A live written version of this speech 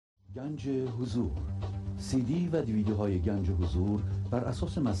گنج حضور، سی دی و دیویدیوهای گنج حضور بر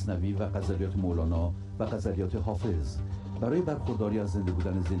اساس مثنوی و غزلیات مولانا و غزلیات حافظ برای برخورداری از زنده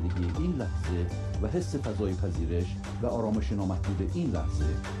بودن زندگی این لحظه و حس فضای پذیرش و آرامش نامحدود این لحظه،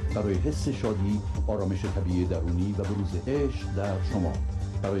 برای حس شادی، آرامش طبیعی درونی و بروز عشق در شما،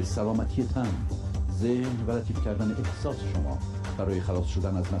 برای سلامتی تن، ذهن و لطیف کردن احساس شما، برای خلاص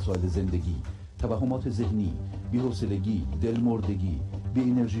شدن از مسائل زندگی، توهمات ذهنی، بی‌حوصلگی، دلمردگی، بی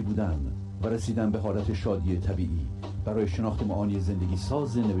انرژی بودن و رسیدن به حالت شادی طبیعی، برای شناخت معانی زندگی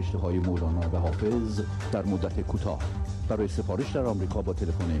ساز نوشته‌های مولانا و حافظ در مدت کوتاه. برای سفارش در آمریکا با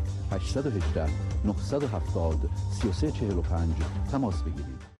تلفن 818 970 3345 تماس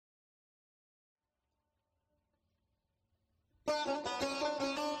بگیرید.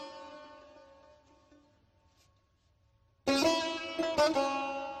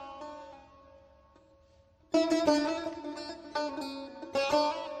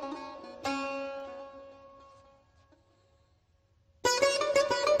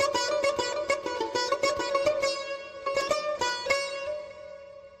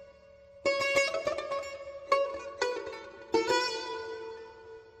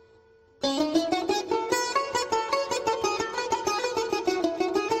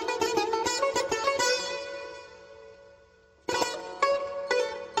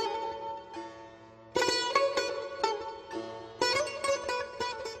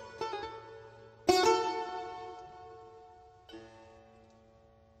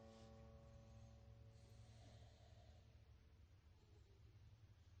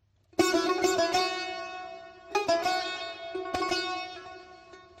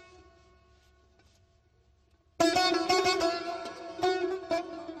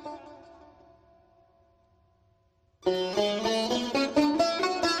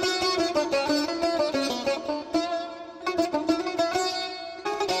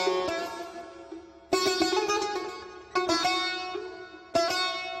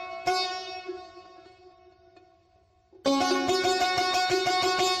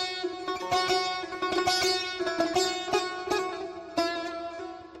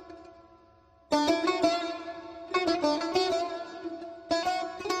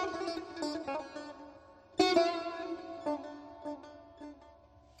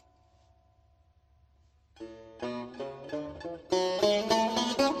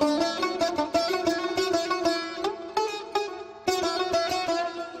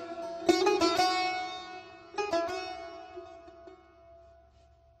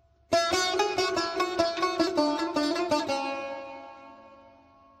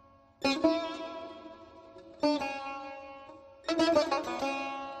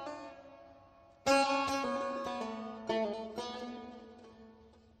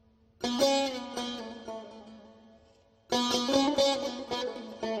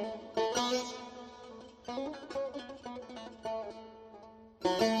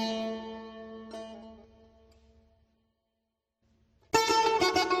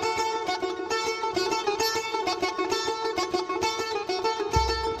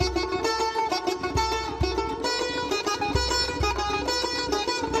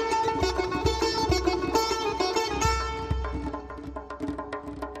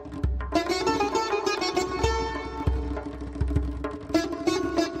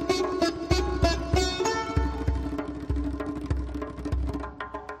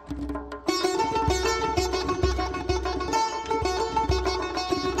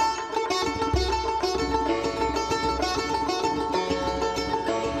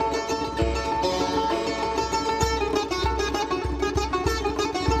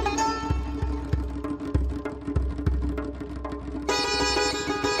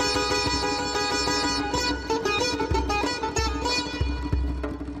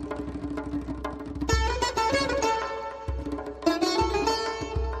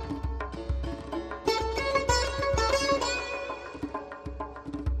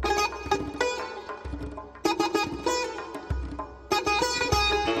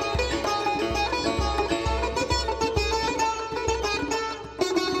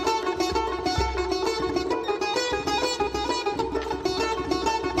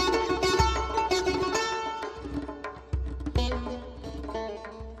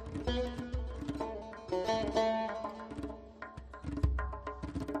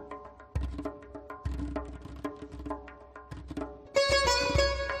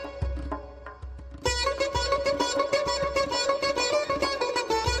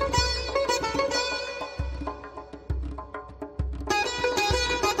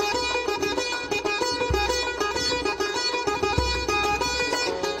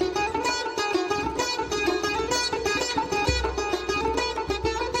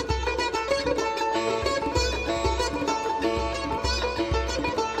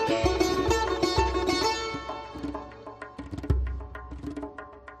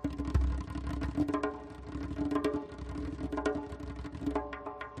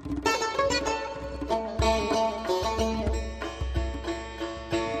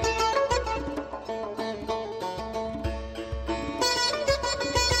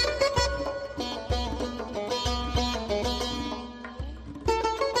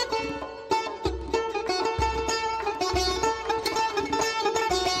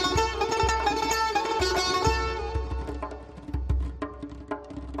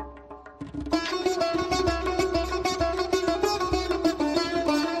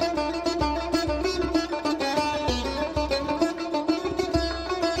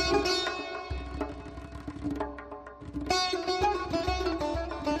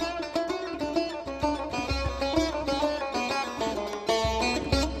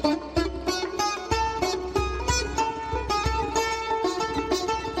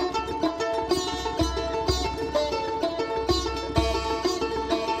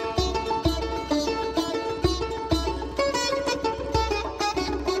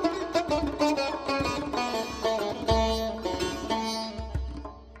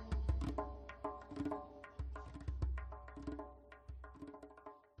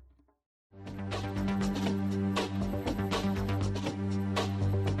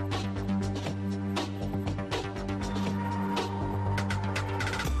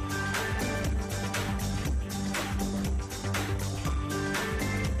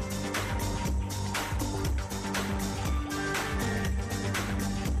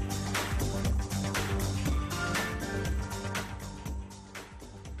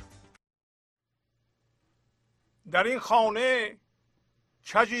 در این خانه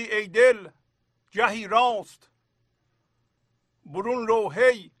کژی ای دل گهی راست، برون رو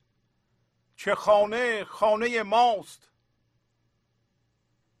هی که خانه خانه ماست.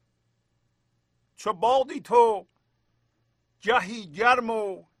 چو بادی تو گهی گرم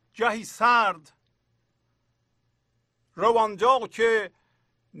و گهی سرد، رو آنجا که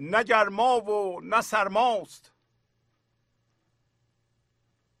نه گرما و نه سرماست.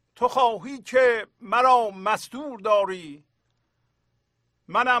 تو خواهی که مرا مستور داری،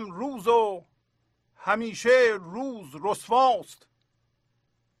 منم روز و همیشه روز رسواست.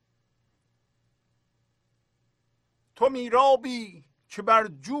 تو میرابی که بر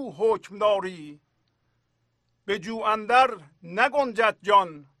جو حکم داری، به جو اندر نگنجد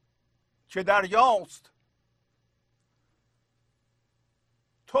جان که دریاست.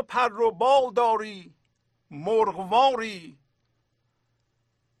 تو پر و بال داری مرغواری،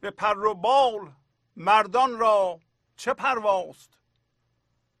 به پر و بال مردان را چه پرواست.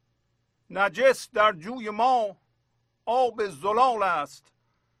 نجس در جوی ما آب زلال است،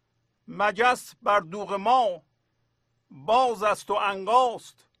 مگس بر دوغ ما باز است و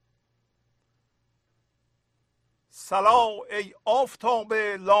عنقاست. صلا ای آفتاب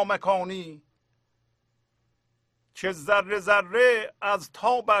لامکانی، که ذره ذره از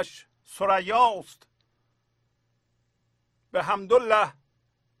تابش ثریاست. به حمدالله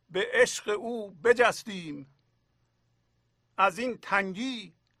به عشق او بجستیم، از این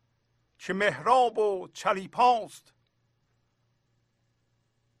تنگی که محراب و چلیپاست.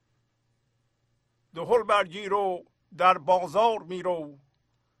 دهل برگیر و در بازار میرو،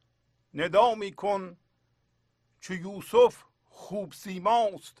 ندا میکن که یوسف خوب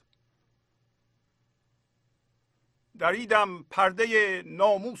سیماست. دریدم پرده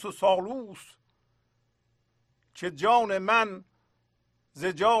ناموس و سالوس، که جان من ز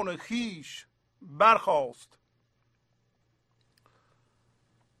جان خویش برخاست.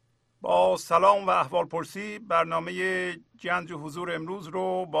 با سلام و احوال پرسی برنامه گنج حضور امروز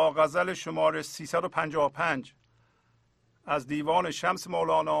رو با غزل شماره 355 از دیوان شمس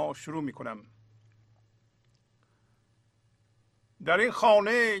مولانا شروع می کنم. در این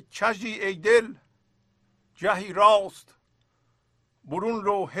خانه کژی ای دل گهی راست، برون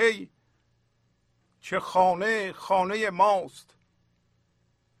رو هی که خانه خانه ماست.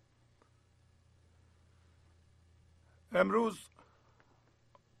 امروز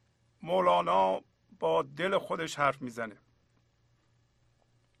مولانا با دل خودش حرف میزنه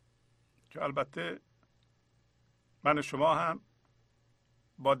که البته من و شما هم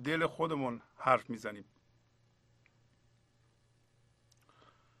با دل خودمون حرف میزنیم.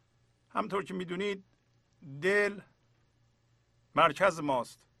 همطور که میدونید دل مرکز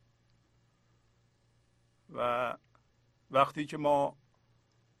ماست و وقتی که ما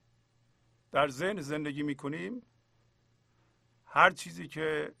در ذهن زندگی میکنیم هر چیزی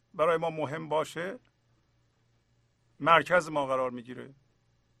که برای ما مهم باشه مرکز ما قرار میگیره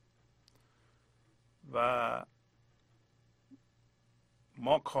و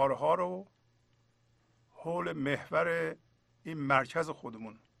ما کارها رو حول محور این مرکز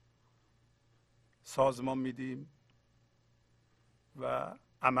خودمون سازمان میدیم و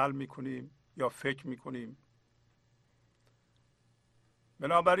عمل میکنیم یا فکر میکنیم.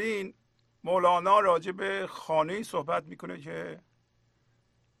 بنابراین مولانا راجع به خانه‌ای صحبت میکنه که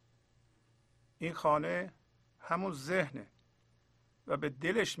این خانه همون ذهنه و به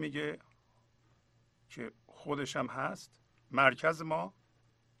دلش میگه که خودش هم هست. مرکز ما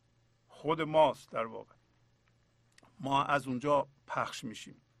خود ماست، در واقع ما از اونجا پخش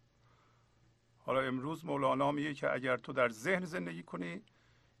میشیم. حالا امروز مولانا میگه که اگر تو در ذهن زندگی کنی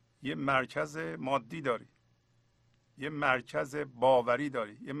یه مرکز مادی داری، یه مرکز باوری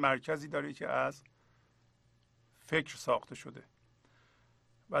داری، یه مرکزی داری که از فکر ساخته شده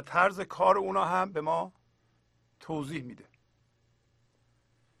و طرز کار اونا هم به ما توضیح میده.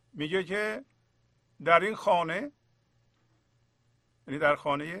 میگه که در این خانه، یعنی در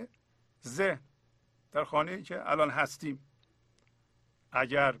خانه ذهن، در خانه‌ای که الان هستیم،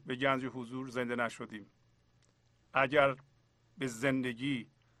 اگر به گنج حضور زنده نشدیم، اگر به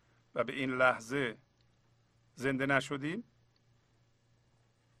زندگی و به این لحظه زنده نشدیم،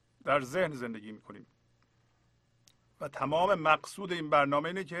 در ذهن زندگی میکنیم و تمام مقصود این برنامه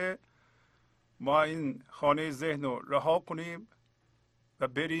اینه که ما این خانه ذهن رو رها کنیم و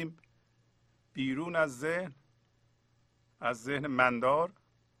بریم بیرون از ذهن، از ذهن مندار،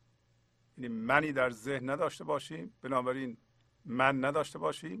 یعنی منی در ذهن نداشته باشیم، بنابراین من نداشته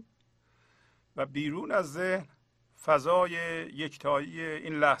باشیم و بیرون از ذهن فضای یکتایی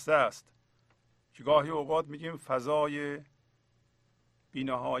این لحظه است که گاهی اوقات میگیم فضای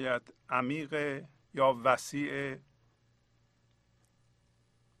بی‌نهایت عمیق یا وسیع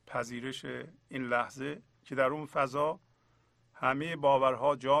پذیرش این لحظه که در اون فضا همه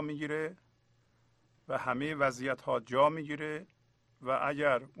باورها جا میگیره و همه وضعیت‌ها جا میگیره و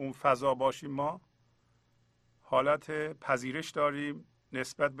اگر اون فضا باشیم ما حالت پذیرش داریم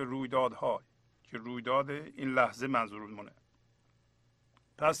نسبت به رویدادها که رویداد این لحظه منظورمونه.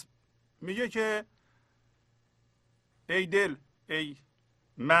 پس میگه که ای دل، ای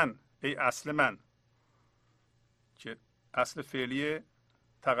من، ای اصل من، که اصل فعلی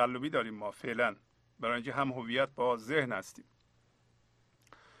تقلبی داریم ما فعلا، برای اینکه هم هویت با ذهن هستیم.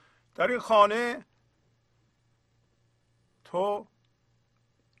 در این خانه تو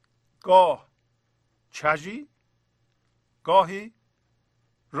گاه کژی گاهی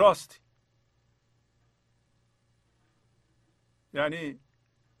راستی. یعنی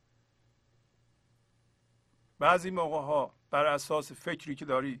بعضی موقع ها بر اساس فکری که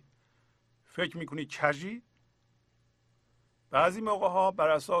داری فکر میکنی کژی، بعضی موقع ها بر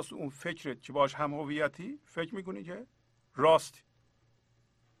اساس اون فکرت که باش هم هویتی فکر میکنی که راستی.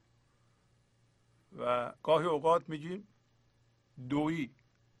 و گاهی اوقات میگیم دویی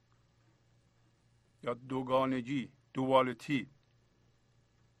یا دوگانگی، دوالتی.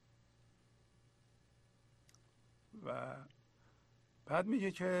 و بعد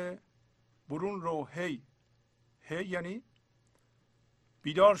میگه که برون رو هی. هی یعنی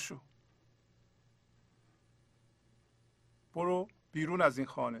بیدار شو، برو بیرون از این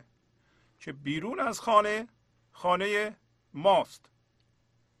خانه، که بیرون از خانه خانه ماست.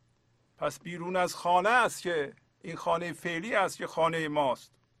 پس بیرون از خانه است که این خانه فعلی است که خانه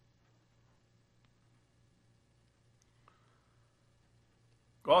ماست.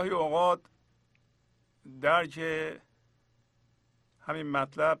 گاهی اوقات درک همین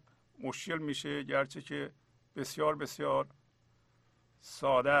مطلب مشکل میشه، گرچه که بسیار بسیار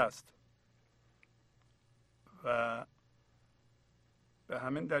ساده است و به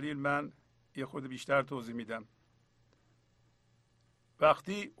همین دلیل من یه خود بیشتر توضیح میدم.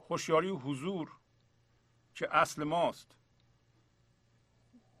 وقتی هوشیاری حضور که اصل ماست،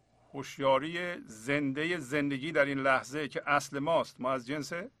 هوشیاری زنده زندگی در این لحظه که اصل ماست، ما از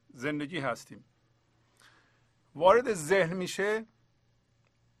جنس زندگی هستیم، وارد ذهن میشه،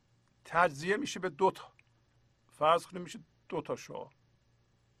 تجزیه میشه به دوتا. فرض کنیم میشه دوتا شعاع.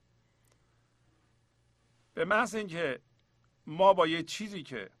 به محض اینکه ما با یه چیزی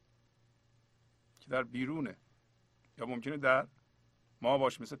که در بیرونه یا ممکنه در ما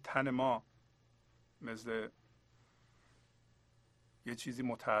باشه، مثل تن ما، مثل یه چیزی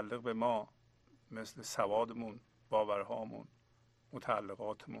متعلق به ما، مثل سوادمون، باورهامون،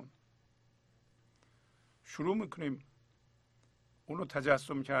 متعلقاتمون، شروع میکنیم اونو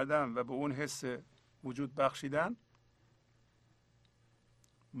تجسم کردن و به اون حس وجود بخشیدن،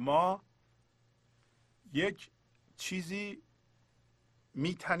 ما یک چیزی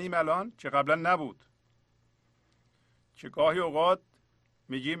میتنیم الان که قبلا نبود، که گاهی اوقات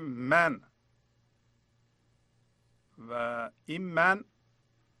میگیم من، و این من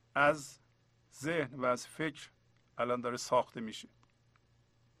از ذهن و از فکر الان داره ساخته میشه.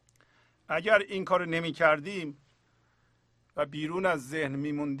 اگر این کار نمی کردیم و بیرون از ذهن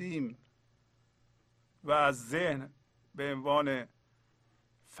میموندیم و از ذهن به عنوان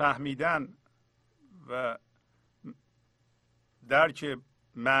فهمیدن و درک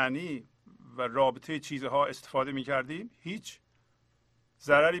معنی و رابطه چیزها استفاده می کردیم، هیچ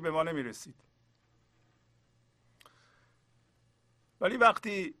ضرری به ما نمی رسید. ولی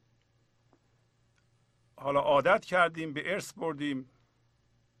وقتی حالا عادت کردیم، به ارث بردیم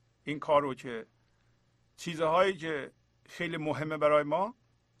این کارو که چیزهایی که خیلی مهمه برای ما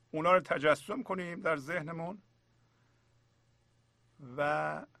اونا رو تجسم کنیم در ذهنمون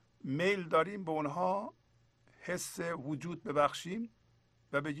و میل داریم به اونها حس وجود ببخشیم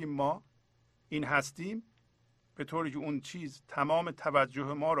و بگیم ما این هستیم، به طوری که اون چیز تمام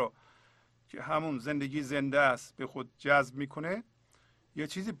توجه ما رو که همون زندگی زنده است به خود جذب میکنه. یه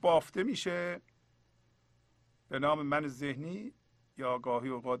چیزی بافته میشه به نام من ذهنی، یا گاهی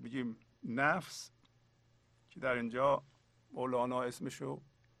اوقات میگیم نفس، که در اینجا مولانا اسمشو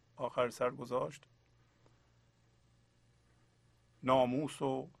آخر سر گذاشت ناموس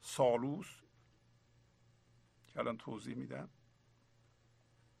و سالوس، که الان توضیح میدم.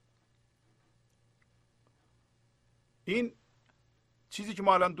 این چیزی که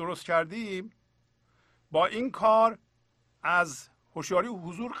ما الان درست کردیم، با این کار از هوشیاری و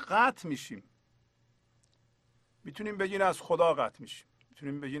حضور قطع میشیم. میتونیم بگیم از خدا قطع میشیم،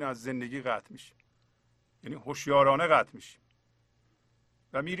 میتونیم بگیم از زندگی قطع میشیم، یعنی هوشیارانه قطع میشیم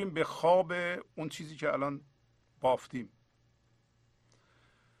و میریم به خواب اون چیزی که الان بافتیم.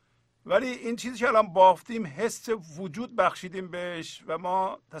 ولی این چیزی که الان بافتیم حس وجود بخشیدیم بهش و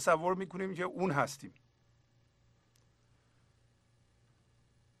ما تصور میکنیم که اون هستیم.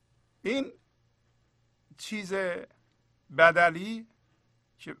 این چیز بدلی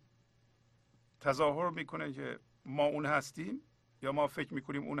که تظاهر میکنه که ما اون هستیم یا ما فکر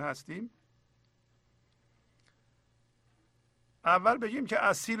میکنیم اون هستیم، اول بگیم که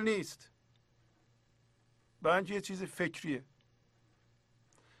اصیل نیست، برای اینکه یه چیز فکریه،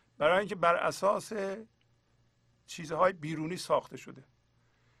 برای اینکه بر اساس چیزهای بیرونی ساخته شده.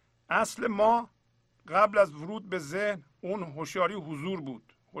 اصل ما قبل از ورود به ذهن اون هوشیاری حضور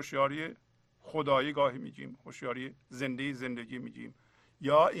بود، هوشیاری خدایی گاهی میگیم، هوشیاری زندگی میگیم،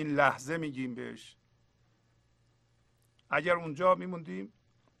 یا این لحظه میگیم بهش. اگر اونجا میموندیم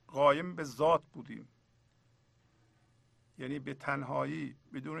قایم به ذات بودیم، یعنی به تنهایی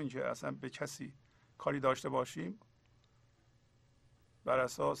بدون اینکه اصلا به کسی کاری داشته باشیم، بر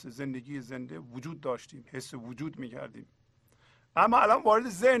اساس زندگی زنده وجود داشتیم، حس وجود میکردیم. اما الان وارد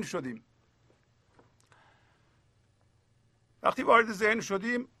ذهن شدیم. وقتی وارد ذهن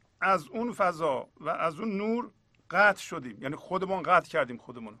شدیم از اون فضا و از اون نور قطع شدیم، یعنی خودمون قطع کردیم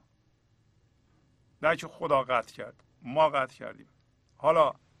خودمون، نه که خدا قطع کرد، ما قطع کردیم.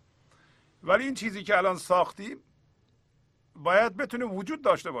 حالا ولی این چیزی که الان ساختیم باید بتونه وجود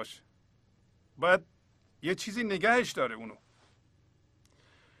داشته باشه، باید یه چیزی نگهش داره. اونو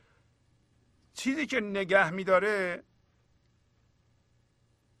چیزی که نگه میداره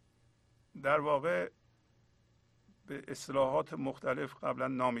در واقع به اصطلاحات مختلف قبلا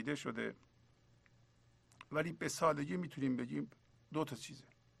نامیده شده، ولی به سادگی میتونیم بگیم دو تا چیزه.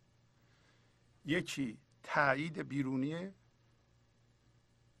 یکی تایید بیرونیه،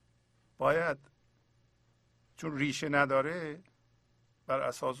 باید چون ریشه نداره بر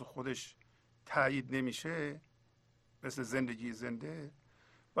اساس خودش تایید نمیشه، مثل زندگی زنده،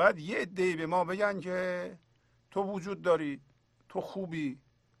 باید یه عده‌ای به ما بگن که تو وجود داری، تو خوبی،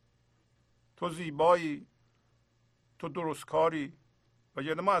 تو زیبایی، تو درستکاری. و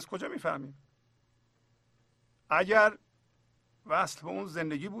یعنی ما از کجا میفهمیم؟ اگر وصل به اون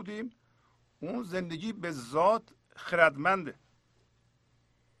زندگی بودیم، اون زندگی به ذات خردمنده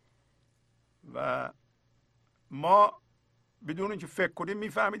و ما بدون اینکه فکر کنیم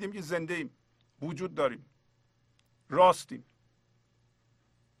میفهمیدیم که زنده ایم، وجود داریم، راستیم،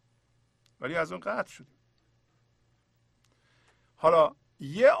 ولی از اون قطع شدیم. حالا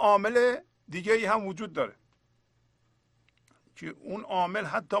یه عامل دیگه ای هم وجود داره که اون عامل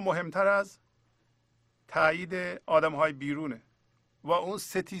حتی مهمتر از تایید آدم‌های بیرونه و اون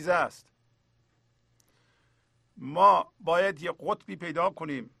ستیزه است. ما باید یه قطبی پیدا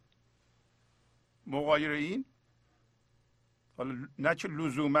کنیم مغایر این، حالا نه که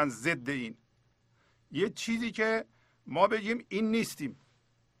لزوما ضد این، یه چیزی که ما بگیم این نیستیم.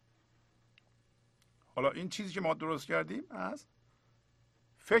 حالا این چیزی که ما درست کردیم از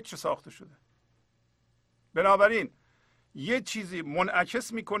فکر ساخته شده. بنابراین یه چیزی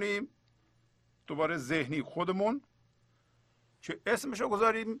منعکس میکنیم دوباره ذهنی خودمون که اسمشو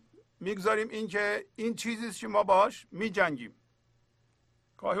میگذاریم این که این چیزیست که ما باش میجنگیم.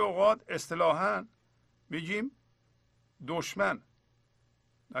 گاهی اوقات اصطلاحاً میگیم دشمن،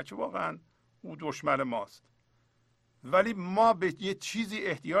 نه که واقعا او دشمن ماست، ولی ما به یه چیزی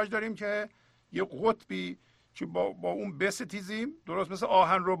احتیاج داریم که یه قطبی که با اون بستیزیم، درست مثل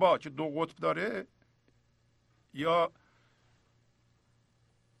آهن ربا که دو قطب داره، یا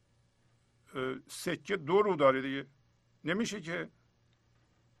سکه دو رو داره دیگه، نمیشه که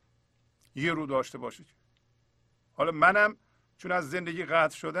یه رو داشته باشه. حالا منم چون از زندگی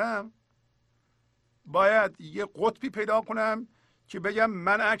قطع شدم باید یه قطبی پیدا کنم که بگم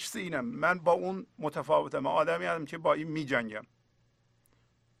من عکس اینم، من با اون متفاوتم، من آدمی هستم که با این میجنگم.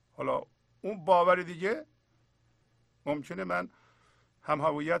 حالا اون باور دیگه ممکنه من هم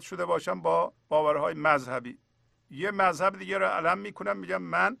هویت شده باشم با باورهای مذهبی، یه مذهب دیگه رو علم میکنم، میگم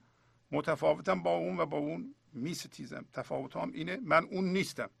من متفاوتم با اون و با اون میستیزم، تفاوتام اینه، من اون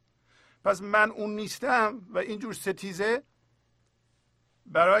نیستم. پس من اون نیستم و اینجور ستیزه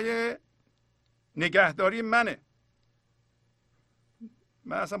برای نگهداری منه.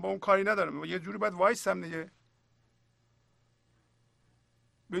 من اصلا با اون کاری ندارم، یه جوری باید وایسم دیگه.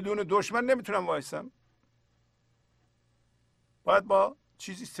 بدون دشمن نمیتونم وایسم، باید با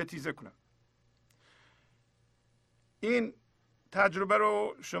چیزی ستیزه کنم. این تجربه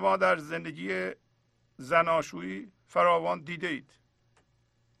رو شما در زندگی زناشویی فراوان دیده اید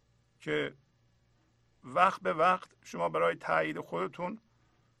که وقت به وقت شما برای تایید خودتون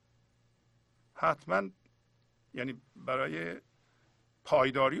حتما، یعنی برای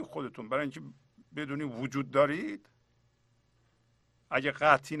پایداری خودتون، برای اینکه بدونی وجود دارید، اگه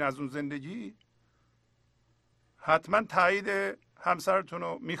قطعین از اون زندگی، حتما تایید همسرتون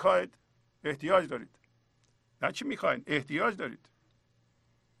رو میخواید، احتیاج دارید. نه چی میخواین، احتیاج دارید.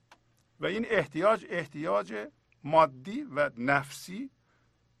 و این احتیاج مادی و نفسی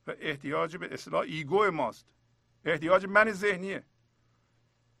و احتیاج به اصطلاح ایگو ماست، احتیاج من ذهنیه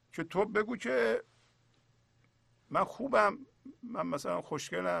که تو بگو که من خوبم، من مثلا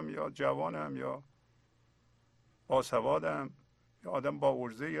خوشگلم یا جوانم یا باسوادم یا آدم با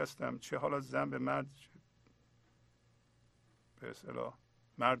عرضه‌ای هستم، چه حالا زن به مرد، به اصطلاح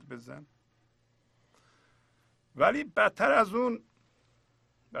مرد به زن. ولی بدتر از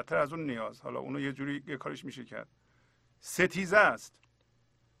اون نیاز، حالا اونو یه جوری یه کارش میشه کرد، ستیزه است.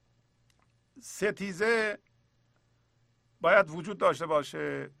 ستیزه باید وجود داشته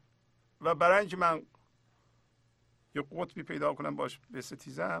باشه و برای اینکه من یه قطبی پیدا کنم باش به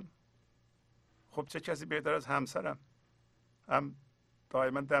ستیزم، خب چه کسی بهتر از همسرم، هم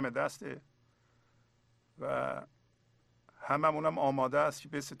دائما دم دسته و هممونم آماده است که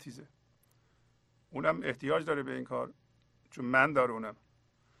به ستیزه. اونم احتیاج داره به این کار چون من داره اونم.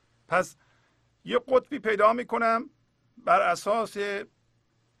 پس یه قطبی پیدا میکنم بر اساس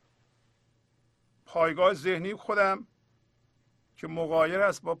پایگاه ذهنی خودم که مغایر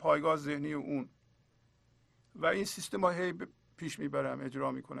است با پایگاه ذهنی اون و این سیستم ها هی پیش میبرم،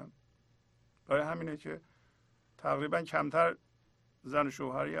 اجرا میکنم. برای همینه که تقریبا کمتر زن و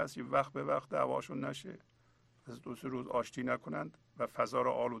شوهری هست که وقت به وقت دعواشون نشه، از 2-3 روز آشتی نکنند و فضا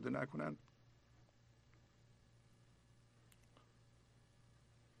را آلوده نکنند.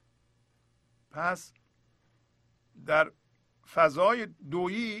 پس در فضای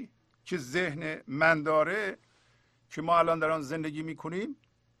دویی که ذهن من داره که ما الان در آن زندگی میکنیم،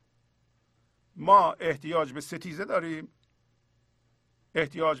 ما احتیاج به ستیزه داریم،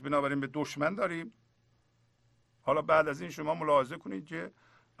 احتیاج بنابراین به دشمن داریم. حالا بعد از این شما ملاحظه کنید که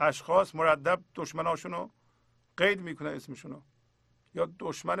اشخاص مردد دشمناشون رو قید میکنن اسمشونو، یا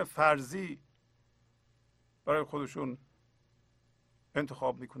دشمن فرضی برای خودشون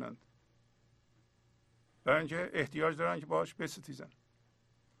انتخاب میکنند برای اینکه احتیاج دارن که باهاش بستیزن.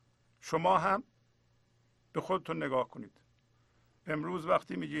 شما هم به خودتون نگاه کنید. امروز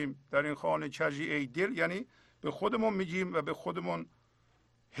وقتی میگیم در این خانه کژی ای دل، یعنی به خودمون میگیم و به خودمون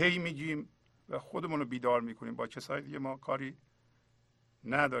هی میگیم و خودمون رو بیدار میکنیم. با کسای دیگه ما کاری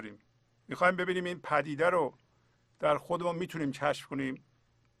نداریم. میخوایم ببینیم این پدیده رو در خودمون میتونیم کشف کنیم.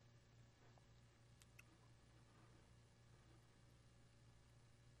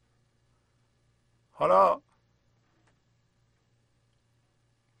 حالا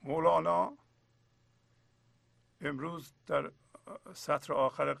مولانا امروز در سطر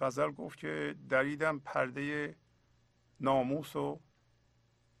آخر غزل گفت که دریدم پرده ناموس و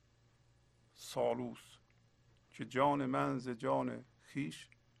سالوس که جان من ز جان خویش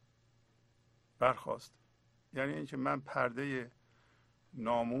برخاست. یعنی اینکه من پرده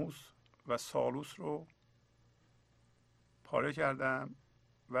ناموس و سالوس رو پاره کردم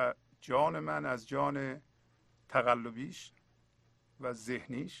و جان من از جان تقلبیش و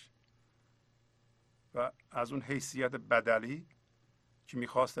ذهنیش و از اون حیثیت بدلی که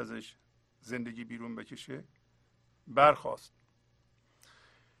میخواست ازش زندگی بیرون بکشه برخاست.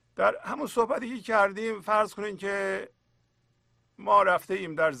 در همون صحبتی که کردیم فرض کنین که ما رفته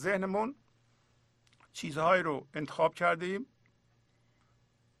ایم در ذهنمون چیزهایی رو انتخاب کرده ایم،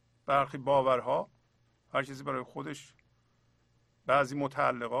 برخی باورها، هر چیزی برای خودش، بعضی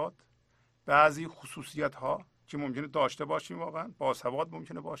متعلقات، بعضی خصوصیت ها که ممکنه داشته باشیم، واقعا باسواد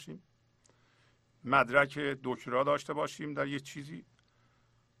ممکنه باشیم، مدرک دکترا داشته باشیم در یه چیزی،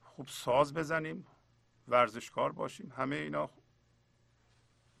 خوب ساز بزنیم، ورزشکار باشیم، همه اینا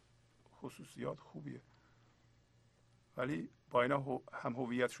خصوصیات خوبیه، ولی با اینا هم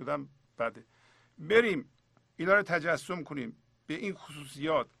هویت شدن بده. بریم اینا رو تجسم کنیم، به این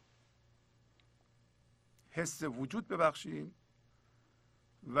خصوصیات حس وجود ببخشیم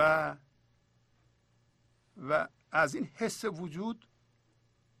و از این حس وجود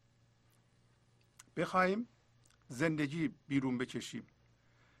بخوایم زندگی بیرون بکشیم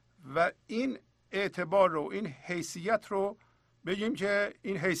و این اعتبار رو، این حیثیت رو بگیم که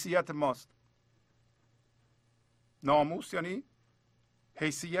این حیثیت ماست. ناموس یعنی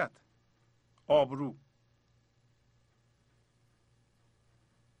حیثیت، آبرو.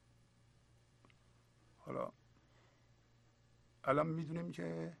 حالا الان میدونیم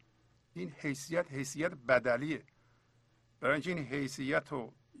که این حیثیت بدلیه، برای اینکه این حیثیت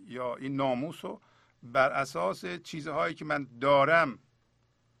رو یا این ناموس رو بر اساس چیزهایی که من دارم،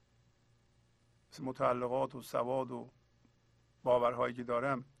 مثل متعلقات و سواد و باورهایی که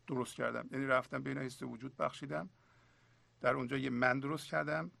دارم درست کردم. یعنی رفتم به اینا حس وجود بخشیدم در اونجا یه من درست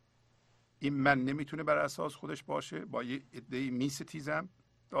کردم. این من نمیتونه بر اساس خودش باشه، با یه عده‌ای میستیزم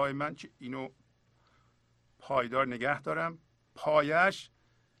دائما که اینو پایدار نگه دارم. پایش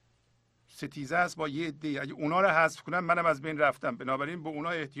ستیزه است با یه عده‌ای، اگه اونا رو حذف کنم منم از بین رفتم، بنابراین به اونا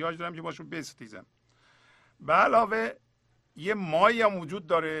احتیاج دارم که باشون بستیزم. به علاوه یه مایی هم وجود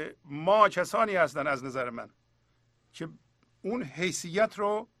داره، ما کسانی هستن از نظر من که اون حیثیت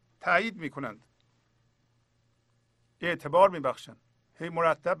رو تایید میکنند، اعتبار میبخشن، هی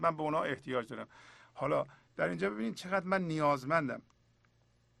مرتب من به اونا احتیاج دارم. حالا در اینجا ببینید چقدر من نیازمندم.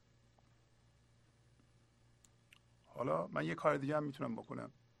 حالا من یه کار دیگه هم میتونم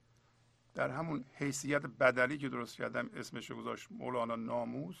بکنم. در همون حیثیت بدلی که درست کردم اسمش رو گذاشت مولانا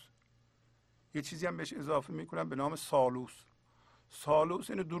ناموس، یه چیزی هم بهش اضافه میکنم به نام سالوس. سالوس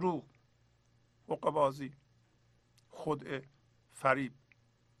اینه دروغ، حقه‌بازی، خدعه، فریب،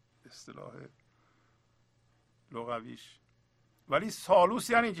 اصطلاح لغویش. ولی سالوس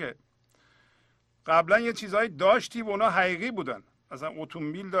یعنی که قبلا یه چیزهایی داشتی و اونا حقیقی بودن، مثلا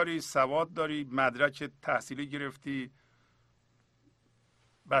اتومبیل داری، سواد داری، مدرک تحصیلی گرفتی،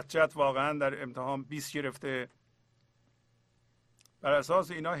 بچت واقعا در امتحان 20 گرفته، بر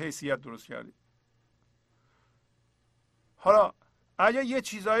اساس اینا حیثیت درست کردی. حالا اگه یه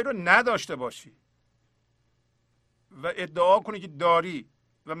چیزایی رو نداشته باشی و ادعا کنی که داری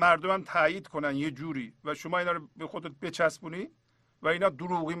و مردم هم تایید کنن یه جوری و شما اینا رو به خودت بچسبونی و اینا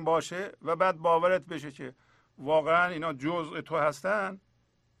دروغین باشه و بعد باورت بشه که واقعا اینا جزء تو هستن،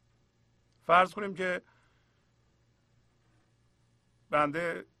 فرض کنیم که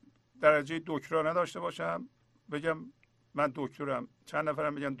بنده درجه دکترا نداشته باشم، بگم من دکترم، چند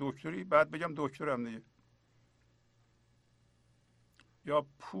نفرم بگن دکتری، بعد بگم دکترم دیگه. یا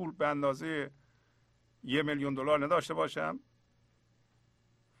پول به اندازه $1,000,000 نداشته باشم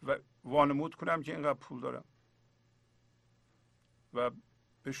و وانمود کنم که اینقدر پول دارم و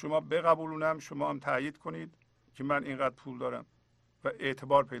به شما بقبولونم، شما هم تایید کنید که من اینقدر پول دارم و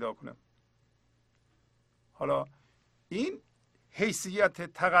اعتبار پیدا کنم. حالا این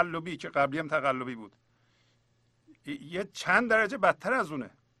حیثیت تقلبی که قبلی هم تقلبی بود، یه چند درجه بدتر از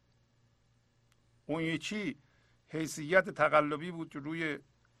اونه. اون یکی حیثیت تقلبی بود که روی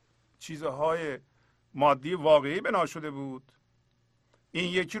چیزهای مادی واقعی بنا شده بود،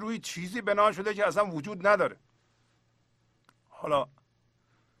 این یکی روی چیزی بنا شده که اصلا وجود نداره. حالا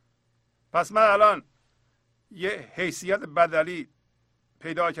پس من الان یه حیثیت بدلی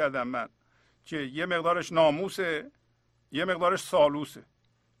پیدا کردم من که یه مقدارش ناموسه، یه مقدارش سالوسه.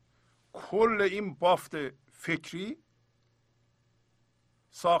 کل این بافت فکری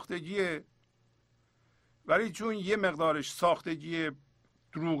ساختگیه، ولی چون یه مقدارش ساختگی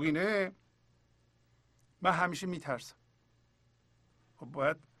دروغینه من همیشه میترسم. خب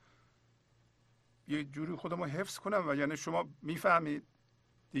باید یه جوری خودم رو حفظ کنم و یعنی شما میفهمید،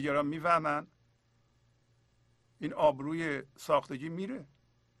 دیگران میفهمن، این آبروی ساختگی میره.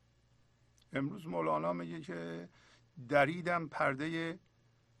 امروز مولانا میگه که دریدم پرده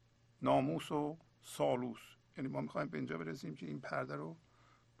ناموس و سالوس، یعنی ما میخوایم به اینجا برسیم که این پرده رو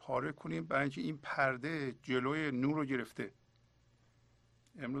پاره کنیم، برای اینکه این پرده جلوی نور رو گرفته.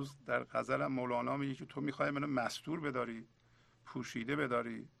 امروز در غزل هم مولانا میگه که تو میخوای منو مستور بداری، پوشیده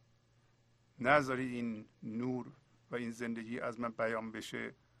بداری، نذاری این نور و این زندگی از من بیان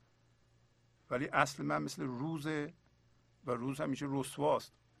بشه، ولی اصل من مثل روزه و روز همیشه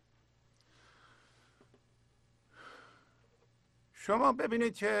رسواست. شما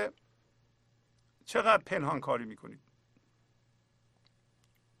ببینید که چقدر پنهان کاری میکنید.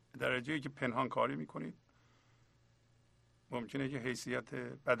 درجه‌ای که پنهان کاری میکنید ممکنه که حیثیت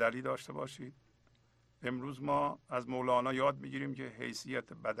بدلی داشته باشید. امروز ما از مولانا یاد میگیریم که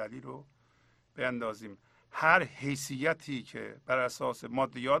حیثیت بدلی رو بیندازیم. هر حیثیتی که بر اساس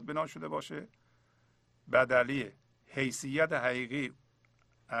مادیات بنا شده باشه بدلیه. حیثیت حقیقی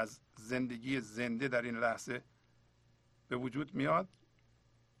از زندگی زنده در این لحظه به وجود میاد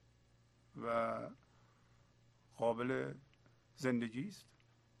و قابل زندگی است،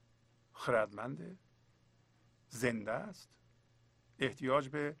 خردمنده، زنده است، احتیاج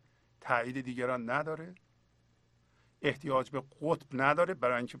به تایید دیگران نداره، احتیاج به قطب نداره،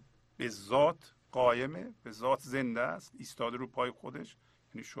 برای اینکه به ذات قایمه، به ذات زنده است، ایستاده رو پای خودش،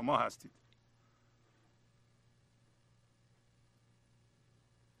 یعنی شما هستید.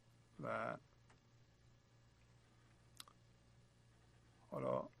 و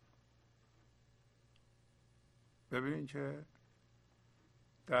حالا ببینید که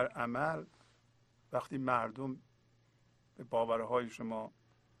در عمل وقتی مردم به باورهای شما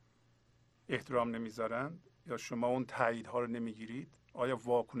احترام نمیذارند یا شما اون تاییدها رو نمیگیرید، آیا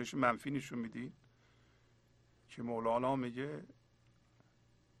واکنش منفی نشون میدید که مولانا میگه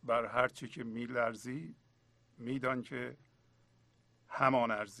بر هر چی که میلرزی میدان که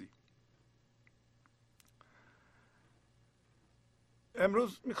همان ارزی.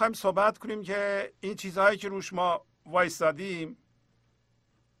 امروز میخوایم صحبت کنیم که این چیزهایی که روش ما وایستادیم،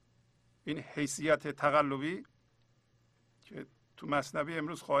 این حیثیت تقلبی که تو مثنوی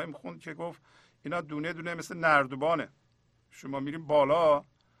امروز خواهیم خوند که گفت اینا دونه دونه مثل نردبانه، شما میریم بالا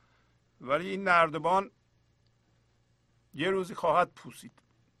ولی این نردبان یه روزی خواهد پوسید.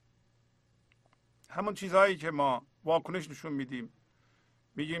 همون چیزهایی که ما واکنش نشون میدیم،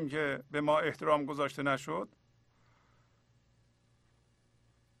 میگیم که به ما احترام گذاشته نشد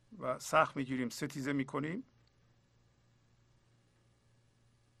و سخت میگیریم، ستیزه میکنیم،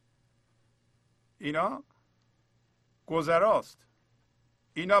 اینا گذراست.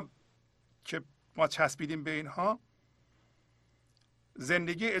 اینا که ما چسبیدیم به اینها،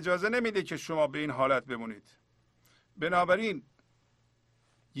 زندگی اجازه نمیده که شما به این حالت بمونید. بنابراین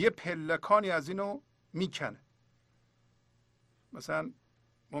یه پلکانی از اینو میکنه. مثلا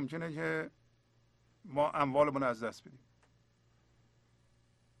ممکنه که ما اموالمون از دست بدیم،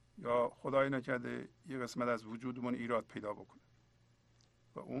 یا خدای نکرده یه قسمت از وجودمون ایراد پیدا بکنه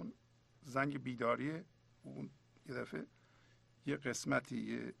و اون زنگ بیداریه، اون یه دفعه یه قسمتی،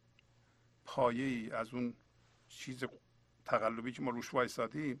 یه پایه‌ای از اون چیز تقلبی که ما روش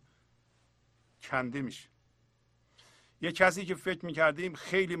وایسادیم کنده میشه. یه کسی که فکر میکردیم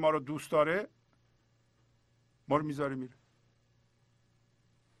خیلی ما رو دوست داره، ما رو میذاره میره،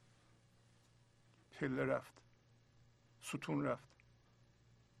 پله رفت، ستون رفت،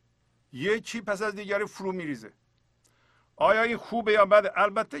 یکی پس از دیگری فرو میریزه. آیا این خوبه یا بده؟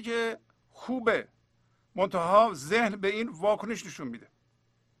 البته که خوبه، منتها ذهن به این واکنش نشون میده.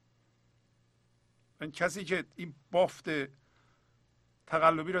 این کسی که این بافت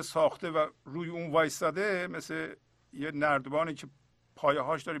تقلبی رو ساخته و روی اون وایستاده، مثل یه نردبانی که پایه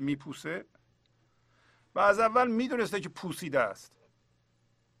هاش داره میپوسه و از اول میدونسته که پوسیده است.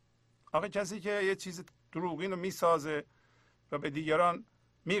 آخه کسی که یه چیز دروغین رو میسازه و به دیگران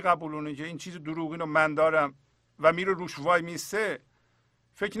میقبولونه که این چیز دروغین رو من دارم و میره روش وای میسته،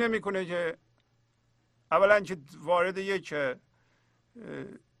 فکر نمیکنه که اولا که وارد یک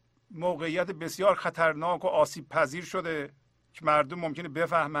موقعیت بسیار خطرناک و آسیب پذیر شده که مردم ممکنه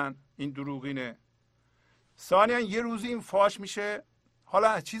بفهمن این دروغینه. ثانیا یه روزی این فاش میشه،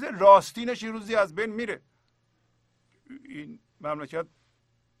 حالا چیز راستینش یه روزی از بین میره. این مملکت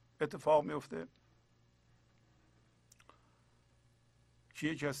اتفاق میفته که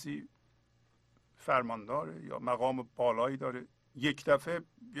یه کسی فرمانداره یا مقام بالایی داره، یک دفعه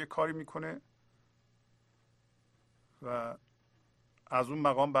یه کاری میکنه و از اون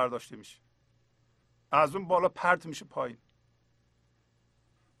مقام برداشته میشه، از اون بالا پرت میشه پایین.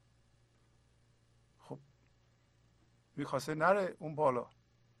 خب میخواسته نره اون بالا.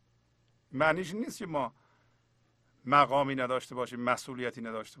 معنیش نیست که ما مقامی نداشته باشیم، مسئولیتی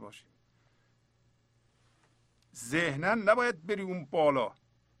نداشته باشیم. ذهناً نباید بری اون بالا،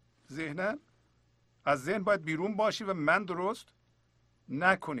 ذهناً از ذهن باید بیرون باشی و من درست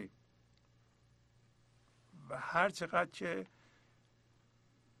نکنی. و هر چقدر که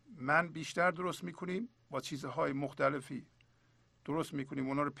من بیشتر درست میکنیم، با چیزهای مختلفی درست میکنیم،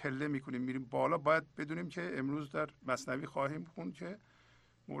 اونا رو پله میکنیم، میریم بالا. باید بدونیم که امروز در مثنوی خواهیم خوند که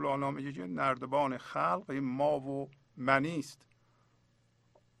مولانا میگه که نردبان خلق ما و منی است،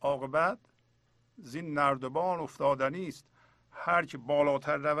 عاقبت زین نردبان افتادنی است. هر که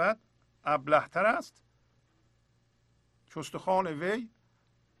بالاتر رود ابلهتر است، چستخوان وی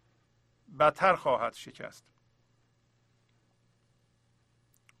بتر خواهد شکست.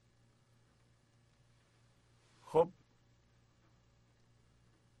 خب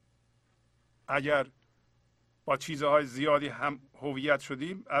اگر با چیزهای زیادی هم هویت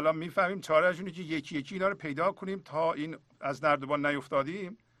شدیم، الان میفهمیم چارهش اینه که یکی یکی اینا رو پیدا کنیم تا این از نردبان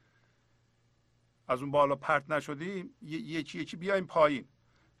نیفتادیم، از اون بالا پرت نشدیم، یکی یکی بیایم پایین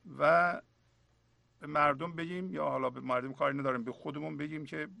و به مردم بگیم، یا حالا به مردم کاری نداریم، به خودمون بگیم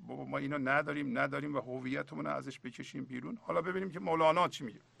که بابا ما اینا نداریم و هویتمون رو ازش بکشیم بیرون. حالا ببینیم که مولانا چی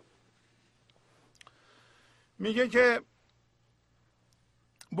میگه. میگه که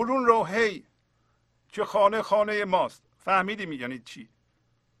برون رو هی که خانه خانه ماست. فهمیدیم یعنی چی؟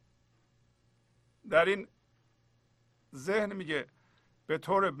 در این ذهن میگه به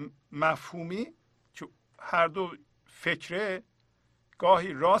طور مفهومی که هر دو فکره،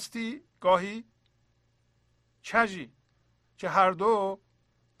 گاهی راستی گاهی کژی، که هر دو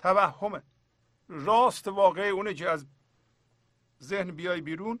توهمه. راست واقعی اونه که از ذهن بیای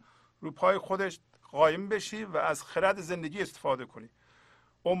بیرون، رو پای خودش قایم بشی و از خرد زندگی استفاده کنی.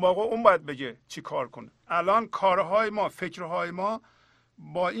 اون موقع اون باید بگه چی کار کنه. الان کارهای ما، فکرهای ما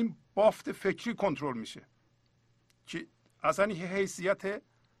با این بافت فکری کنترل میشه که اصلا این حیثیت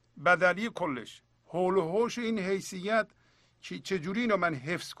بدلی کلش، حول و حوش این حیثیت که چجوری اینو من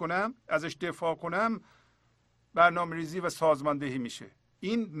حفظ کنم، ازش دفاع کنم، برنامه ریزی و سازماندهی میشه.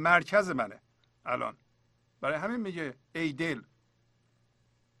 این مرکز منه الان. برای همین میگه ای دل.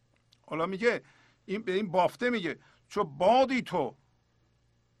 حالا میگه این به این بافته میگه چو بادی تو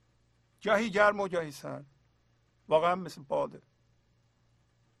گهی گرم و گهی سرد. واقعا مثل باده،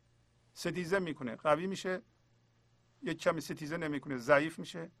 ستیزه میکنه، قوی میشه، یک کمی ستیزه نمیکنه، ضعیف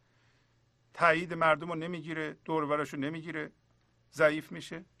میشه، تایید مردم رو نمیگیره، دور و برش رو نمیگیره، ضعیف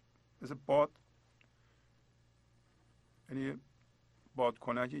میشه، مثل باد. یعنی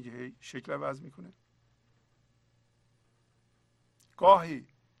بادکنکی که شکل عوض میکنه. گاهی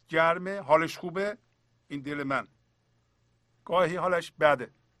گرمه، حالش خوبه، این دل من، گاهی حالش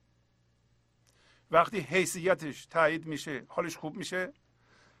بده. وقتی حیثیتش تایید میشه حالش خوب میشه،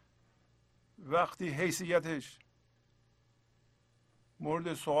 وقتی حیثیتش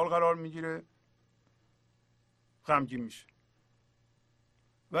مورد سوال قرار میگیره غمگین میشه.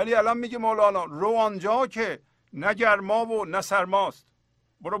 ولی الان میگه مولانا رو آنجا که نه گرما و نه سرماست.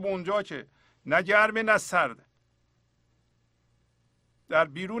 برو به اونجا که نه گرمه نه سرد. در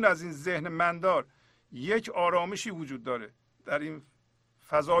بیرون از این ذهن مندار یک آرامشی وجود داره، در این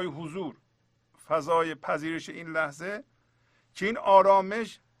فضای حضور، فضای پذیرش این لحظه، که این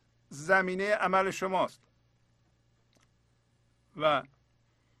آرامش زمینه عمل شماست و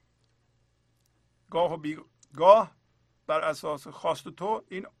گاه و بیگاه بر اساس خواست تو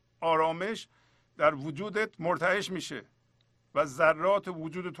این آرامش در وجودت مرتعش میشه و ذرات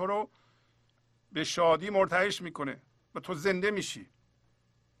وجود تو رو به شادی مرتعش میکنه و تو زنده میشی.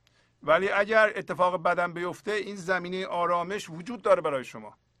 ولی اگر اتفاق بدم بیفته این زمینه آرامش وجود داره برای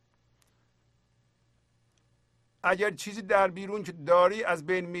شما. اگر چیزی در بیرون که داری از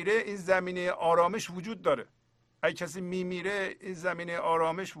بین میره این زمینه آرامش وجود داره. اگر کسی میمیره این زمینه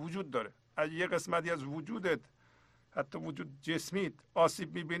آرامش وجود داره. اگر یه قسمتی از وجودت، حتی وجود جسمیت،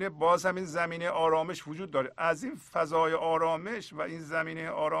 آسیب میبینه باز هم این زمینه آرامش وجود داره. از این فضای آرامش و این زمینه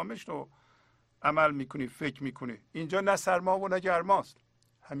آرامش رو عمل میکنی، فکر میکنی. اینجا نه سرما و نه گرماست،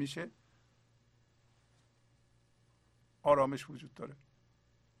 همیشه آرامش وجود داره.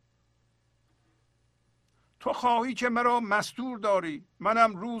 تو خواهی که مرا مستور داری،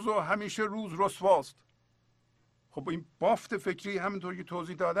 منم روز و همیشه روز رسواست. خب این بافت فکری همونطور که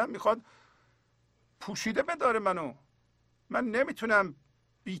توضیح دادم میخواد پوشیده بداره منو. من نمیتونم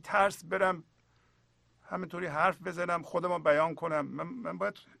بی ترس برم همینطوری حرف بزنم، خودمو بیان کنم. من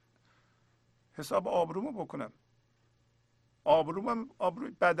باید حساب آبرومو بکنم. آبرومم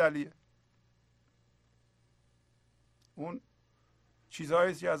آبروی بدلیه. اون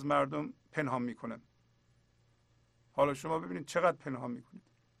چیزهایی که از مردم پنهان میکنم. حالا شما ببینید چقدر پنهان میکنید.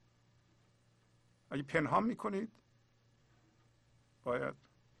 اگه پنهان میکنید باید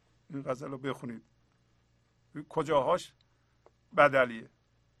این غزل رو بخونید. کجاهاش بدلیه.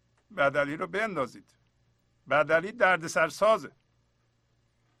 بدلی رو بندازید. بدلی دردسر سازه.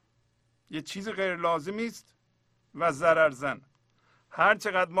 یه چیز غیر لازمی است و ضررزن. هر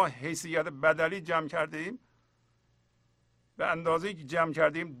چقدر ما حیثیت بدلی جمع کرده ایم به اندازه‌ای که جمع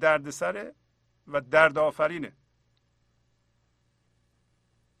کرده ایم دردسره و درد آفرینه.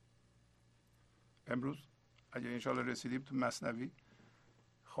 امروز اگه انشاءالله رسیدیم تو مثنوی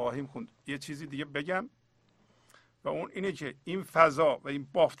خواهیم خوند. یه چیزی دیگه بگم و اون اینه که این فضا و این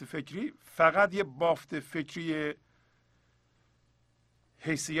بافت فکری فقط یه بافت فکری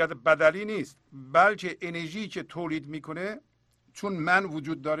حیثیت بدلی نیست، بلکه انرژی که تولید میکنه، چون من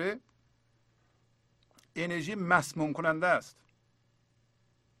وجود داره، انرژی مسموم کننده است.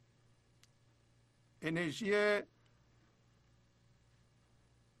 انرژی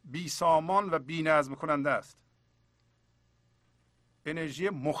بی سامان و بی نظم کننده است. انرژی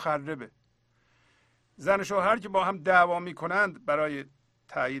مخربه. زن و شوهر که با هم دعوا میکنند برای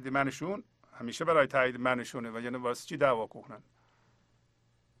تایید منشون، همیشه برای تایید منشونه و یعنی واسه چی دعوا کنند؟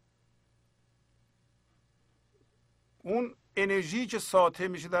 اون انرژی که ساطع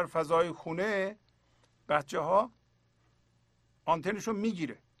میشه در فضای خونه، بچه ها آنتنشون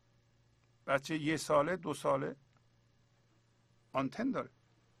میگیره. بچه 1 ساله 2 ساله آنتن داره،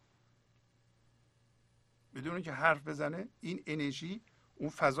 بدون که حرف بزنه این انرژی اون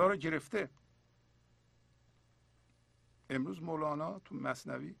فضا رو گرفته. امروز مولانا تو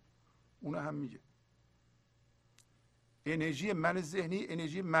مثنوی اونو هم میگه. انرژی من ذهنی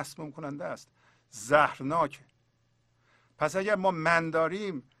انرژی مسموم کننده است، زهرناکه. پس اگر ما من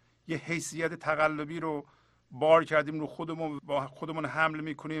داریم، یه حیثیت تقلبی رو بار کردیم رو خودمون، با خودمون حمل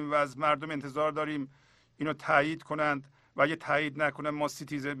میکنیم و از مردم انتظار داریم اینو تایید کنند و اگه تایید نکنن ما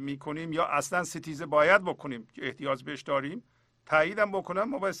ستیزه میکنیم، یا اصلا ستیزه باید بکنیم که احتیاج بهش داریم، تایید هم بکنن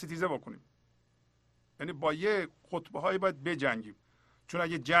ما باید ستیزه بکنیم. یعنی با یه خطبه هایی باید بجنگیم، چون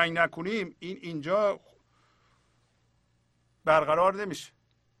اگه جنگ نکنیم اینجا برقرار نمیشه.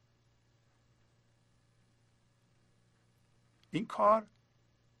 این کار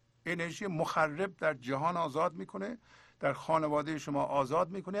انرژی مخرب در جهان آزاد میکنه، در خانواده شما آزاد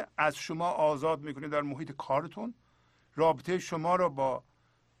میکنه، از شما آزاد میکنه در محیط کارتون، رابطه شما رو با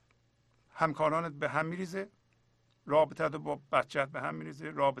همکارانت به هم میریزه، رابطه رو با بچت به هم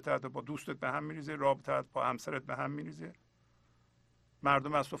میریزه، رابطه رو با دوستت به هم میریزه، رابطه با همسرت به هم میریزه.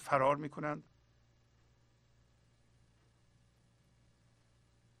 مردم از تو فرار میکنند.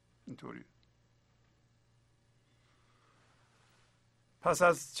 اینطوری. پس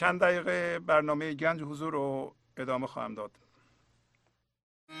از چند دقیقه برنامه گنج حضور رو ادامه خواهم داد.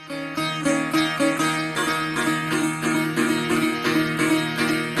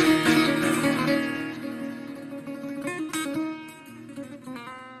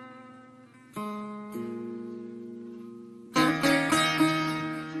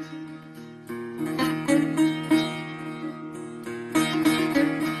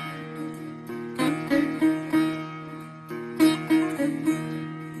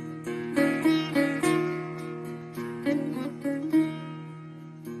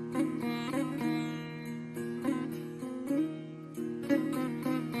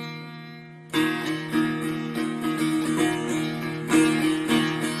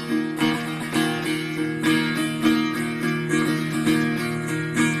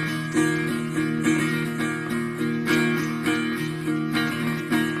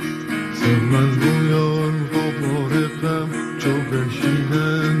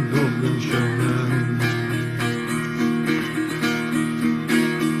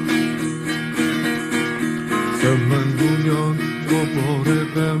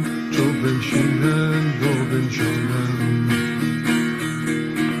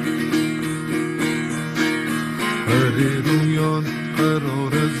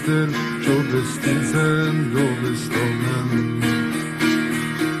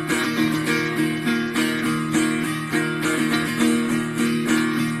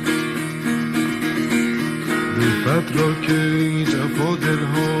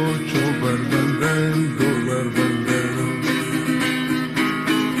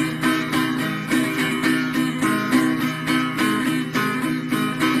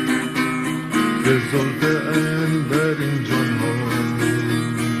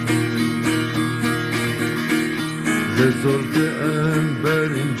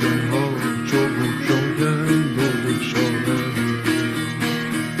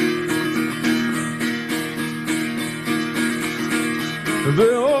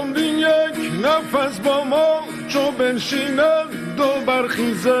 به عمری یک نفس با ما چو بنشیند دو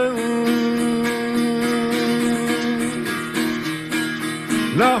برخیزند،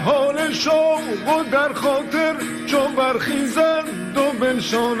 نهال شوق و در خاطر چو برخیزند دو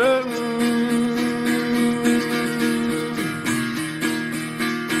بنشانند.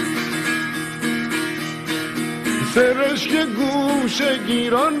 سرشک گوش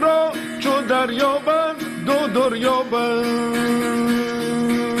گیران را چو دریابند دو دریابند،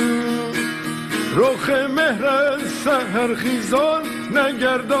 رخ مهر سحرخیزان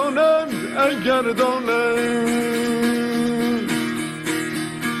نگردانند اگر دانند.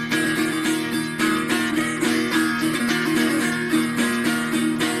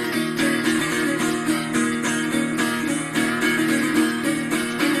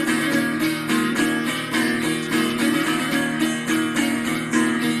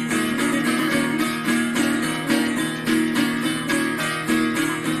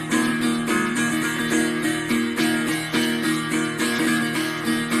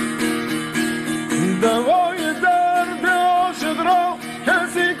 دوای درد عاشق را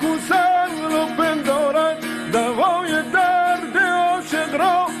کسی کو سهل و پندارد، دوای درد عاشق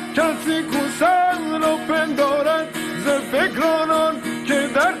را کسی کو سهل و پندارد، ز فکرانان که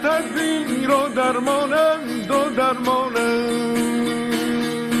در تدبیر و درمانند و درمانند،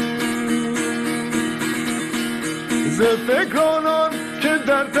 ز فکرانان که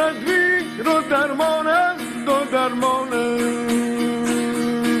در تدبیر و درمانند و درمانند.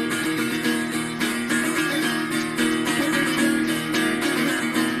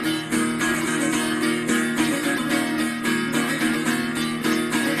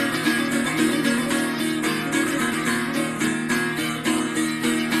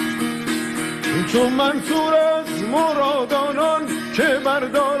 چون منصور از مرادانان که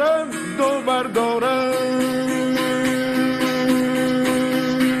بردارند دو بردارند،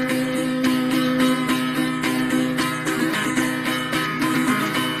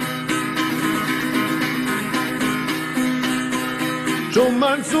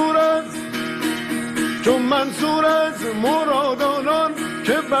 منصور از مرادانان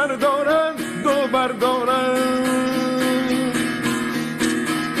که بردارند دو بردارند.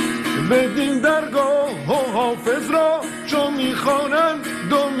 بدین درگاه و حافظ را چو میخوانند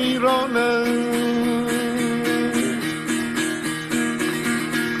دو میرانند.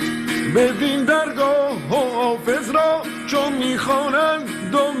 بدین درگاه و حافظ را چو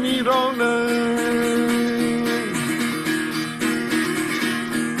میخوانند دو میرانند.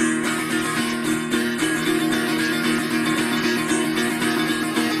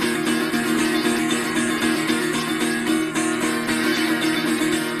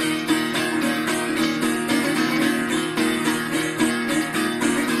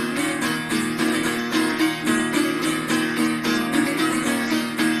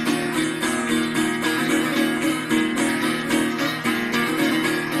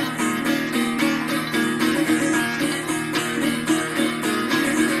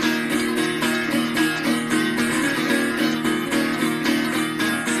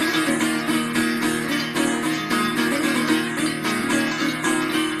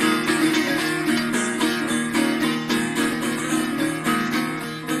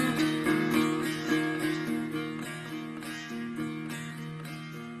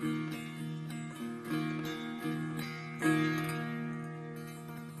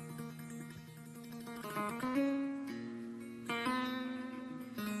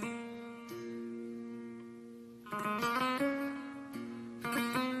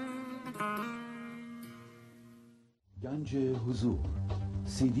 گنج حضور،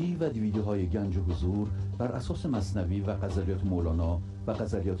 CD و دیویدیوهای گنج حضور بر اساس مثنوی و غزلیات مولانا و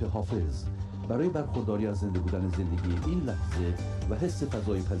غزلیات حافظ برای برخورداری از زنده بودن زندگی این لحظه و حس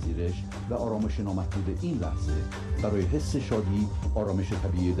فضای پذیرش و آرامش نامحدود این لحظه، برای حس شادی، آرامش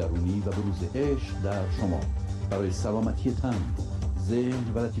طبیعی درونی و بروز عشق در شما، برای سلامتی تن،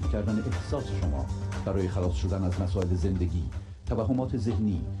 ذهن و لطیف کردن احساس شما، برای خلاص شدن از مسائل زندگی، توهمات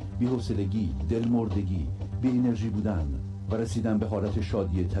ذهنی، بی‌حوصلگی، دلمردگی، بی انرژی بودن و رسیدن به حالت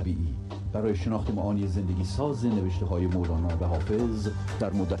شادی طبیعی، برای شناخت معانی زندگی ساز نوشته‌های مولانا و حافظ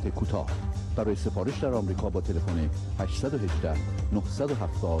در مدت کوتاه. برای سفارش در آمریکا با تلفن 818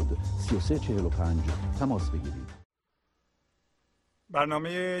 970 3345 تماس بگیرید.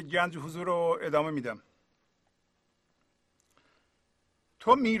 برنامه گنج حضور رو ادامه میدم.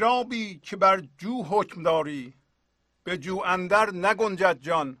 تو میرابی که بر جو حکم داری، به جو اندر نگنجد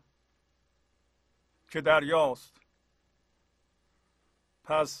جان که دریاست.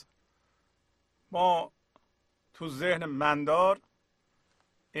 پس ما تو ذهن مندار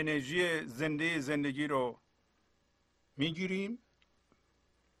انرژی زندگی رو میگیریم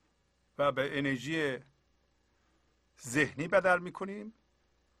و به انرژی ذهنی بدل میکنیم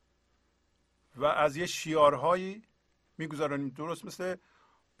و از یه شیارهایی میگذاریم، درست مثل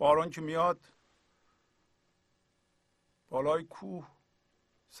باران که میاد بالای کوه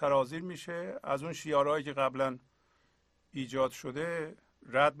سرازیر میشه، از اون شیارهایی که قبلا ایجاد شده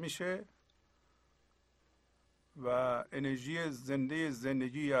رد میشه و انرژی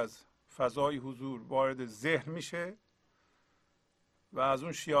زندگی از فضای حضور وارد ذهن میشه و از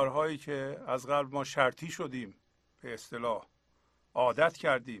اون شیارهایی که از قبل ما شرطی شدیم، به اصطلاح عادت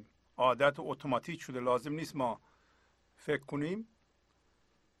کردیم، عادت اتوماتیک شده، لازم نیست ما فکر کنیم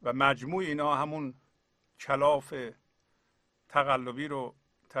و مجموع اینا همون کلاف تقلبی رو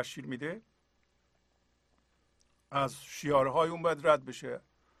تشکیل میده، از شیارهای اون باید رد بشه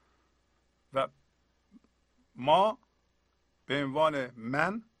و ما به عنوان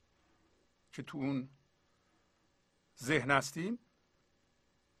من که تو اون ذهن هستیم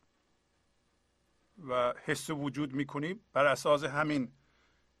و حس وجود میکنیم بر اساس همین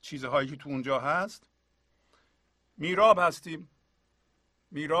چیزهایی که تو اونجا هست، میراب هستیم.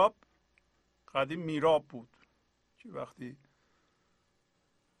 میراب قدیم میراب بود که وقتی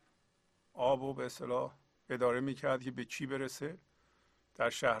آب و به اصطلاح اداره میکرد که به چی برسه، در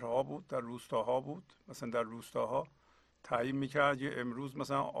شهرها بود، در روستاها بود. مثلا در روستاها تعیین میکرد که امروز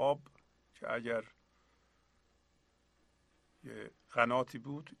مثلا آب که اگر یه قناتی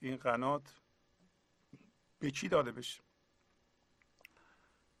بود، این قنات به چی داده بشه،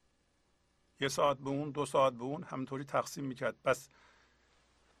 1 ساعت به اون، 2 ساعت به اون، همینطوری تقسیم میکرد. پس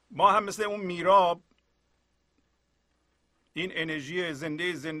ما هم مثل اون میراب این انرژی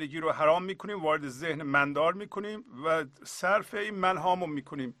زندگی رو حرام میکنیم، وارد ذهن مندار میکنیم و صرف این منهامو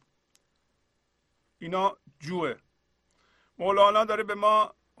میکنیم. اینا جوه. مولانا داره به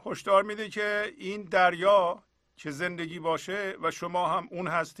ما هشدار میده که این دریا که زندگی باشه و شما هم اون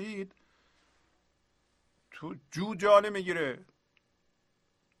هستید، تو جو جا نمیگیره.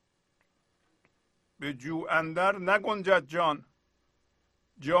 به جو اندر نگنجد جان.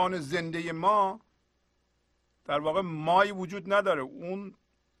 جان زنده ما در واقع مایی وجود نداره. اون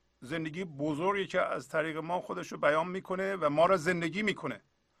زندگی بزرگی که از طریق ما خودش رو بیان میکنه و ما را زندگی میکنه.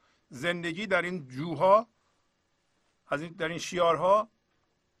 زندگی در این جوها، در این شیارها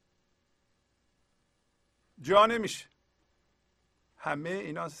جا نمیشه. همه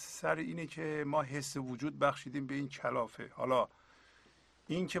اینا سر اینه که ما حس وجود بخشیدیم به این کلافه. حالا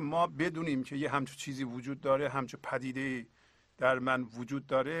این که ما بدونیم که یه همچون چیزی وجود داره، همچون پدیده در من وجود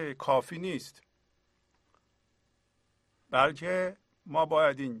داره، کافی نیست، بلکه ما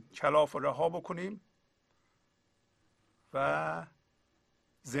باید این کلاف رو رها بکنیم و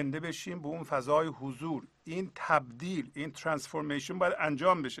زنده بشیم به اون فضای حضور. این تبدیل، این ترانسفورمیشن باید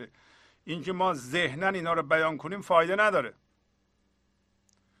انجام بشه. اینکه ما ذهناً اینا رو بیان کنیم فایده نداره.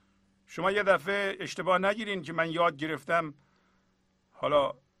 شما یه دفعه اشتباه نگیرین که من یاد گرفتم،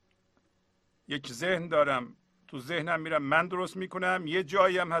 حالا یک ذهن دارم، تو ذهنم میرم من درست میکنم، یه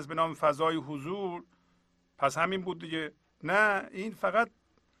جایی هم هست به نام فضای حضور، پس همین بود دیگه. نه، این فقط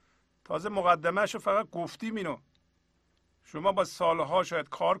تازه مقدمهشو فقط گفتیم. اینو شما با سالها شاید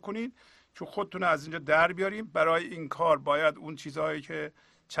کار کنید که خودتون از اینجا در بیاریم. برای این کار باید اون چیزهایی که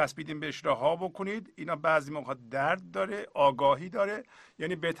چسبیدیم بهش رها بکنید. اینا بعضی موقع درد داره، آگاهی داره.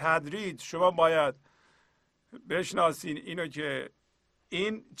 یعنی به تدریج شما باید بشناسین اینو که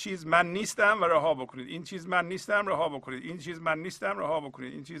این چیز من نیستم و رها بکنید، این چیز من نیستم رها بکنید، این چیز من نیستم رها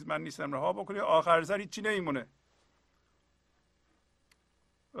بکنید، این چیز من نیستم رها بکنید. آخر سر هیچی نمیمونه.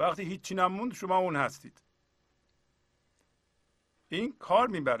 وقتی هیچی نموند شما اون هستید. این کار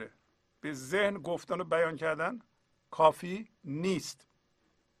میبره. به ذهن گفتن و بیان کردن کافی نیست.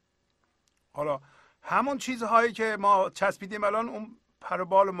 حالا همون چیزهایی که ما چسبیدیم الان اون پر و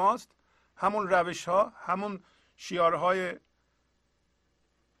بال ماست، همون روش ها، همون شیارهای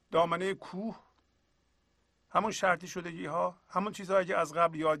دامنه کوه، همون شرطی شدگی ها، همون چیزهایی که از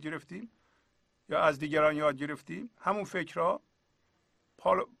قبل یاد گرفتیم یا از دیگران یاد گرفتیم، همون فکرها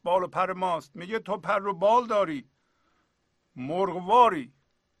بال و پر ماست. میگه تو پر و بال داری مرغواری،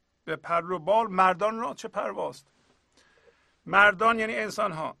 به پر و بال مردان را چه پرواست. مردان یعنی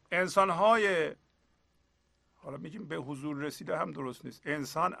انسان ها. انسان های حالا میگیم به حضور رسیده هم درست نیست.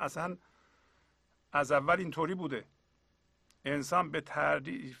 انسان اصلا از اول اینطوری بوده. انسان به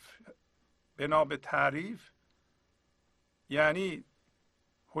تعریف، بنا به تعریف، یعنی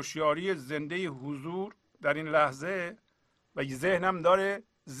هوشیاری زنده حضور در این لحظه و ذهن هم داره،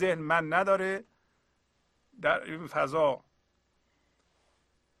 ذهن من نداره، در این فضا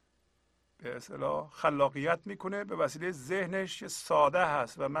به اصطلاح خلاقیت میکنه به وسیله ذهنش ساده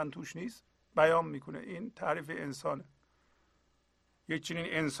هست و من توش نیست، بیان میکنه. این تعریف انسانه. یک چنین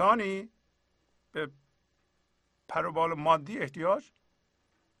انسانی به پر و بال مادی احتیاج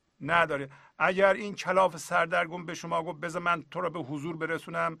نداره. اگر این کلاف سردرگم به شما گفت بذار من تو را به حضور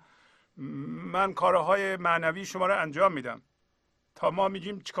برسونم، من کارهای معنوی شما را انجام میدم، تا ما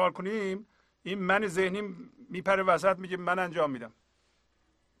میگیم چیکار کنیم، این من ذهنی میپره وسط، میگه من انجام میدم،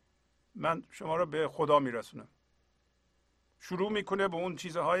 من شما را به خدا میرسونم. شروع میکنه به اون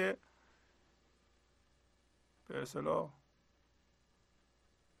چیزهای به اصطلاح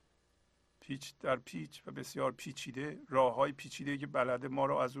پیچ در پیچ و بسیار پیچیده، راههای پیچیده که بلده ما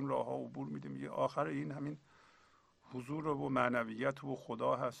رو از اون راهها عبور میده. میگه آخر این همین حضور و معنویت و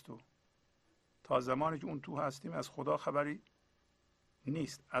خدا هست و تا زمانی که اون تو هستیم از خدا خبری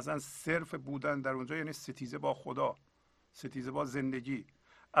نیست. اصلا صرف بودن در اونجا یعنی ستیزه با خدا، ستیزه با زندگی،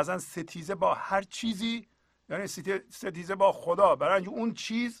 اصلا ستیزه با هر چیزی، یعنی ستیزه با خدا. برای اینکه اون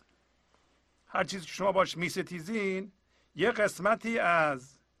چیز، هر چیزی که شما باش میستیزین، یه قسمتی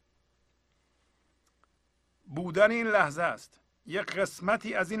از بودن این لحظه است، یه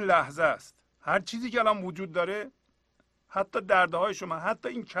قسمتی از این لحظه است. هر چیزی که الان وجود داره، حتی دردهای شما، حتی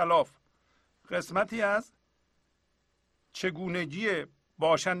این کلاف، قسمتی از چگونگی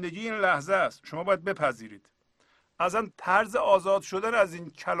باشندگی این لحظه است. شما باید بپذیرید. اصلا طرز آزاد شدن از این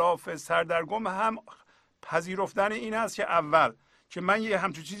کلاف سردرگم هم پذیرفتن این است که اول که من یه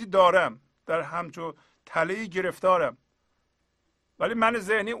همچون چیزی دارم، در همچون تله گرفتارم، ولی من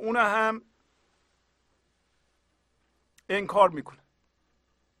ذهنی اون هم انکار میکنه.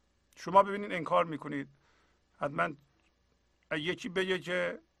 شما ببینید انکار میکنید. حتما یکی بگه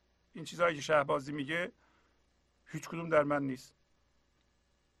که این چیزهایی که شهبازی میگه هیچ کدوم در من نیست.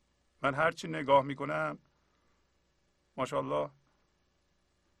 من هرچی نگاه میکنم ماشاءالله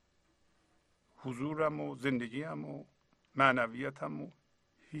حضورم و زندگیم و معنویتم و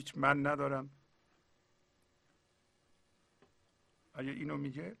هیچ من ندارم. اگه اینو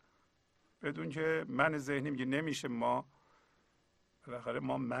میگه بدون که من ذهنی میگه نمیشه، ما بالاخره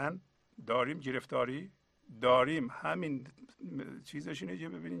ما من داریم، گرفتاری داریم همین چیزش اینه که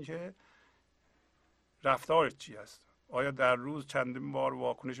ببینین که رفتارت چی هست. آیا در روز چندین بار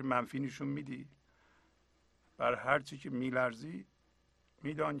واکنش منفی نشون میدی؟ بر هر چی که میلرزی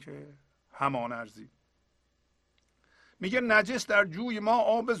میدان که همان ارزی. میگه نجس در جوی ما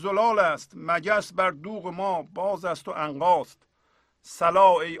آب زلال است، مگس بر دوغ ما باز است و عنقاست.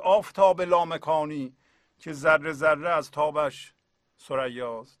 صلا ای آفتاب لامکانی، که ذره ذره از تابش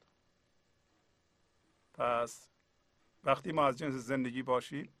ثریاست. پس وقتی ما از جنس زندگی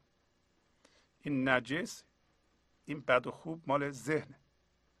باشیم، این نجس، این بد و خوب مال ذهنه.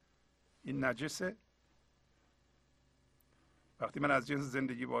 این نجسه. وقتی من از جنس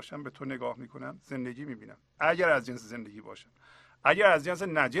زندگی باشم به تو نگاه میکنم، زندگی میبینم. اگر از جنس زندگی باشم، اگر از جنس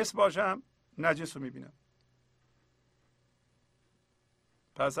نجس باشم، نجس رو میبینم.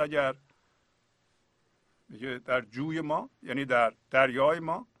 پس اگر میگه در جوی ما، یعنی در دریای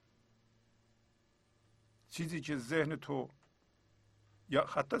ما، چیزی که ذهن تو یا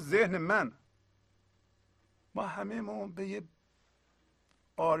حتی ذهن من، ما همه ما به یه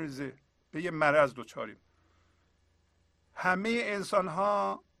عارضه، به یه مرض دچاریم. همه انسان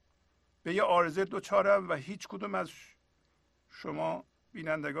ها به یه عارضه دچارن و هیچ کدوم از شما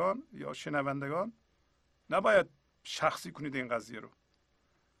بینندگان یا شنوندگان نباید شخصی کنید این قضیه رو.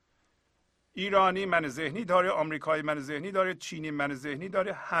 ایرانی من ذهنی داره، آمریکایی من ذهنی داره، چینی من ذهنی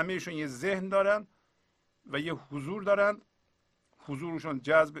داره. همهشون یه ذهن دارن و یه حضور دارن. حضورشون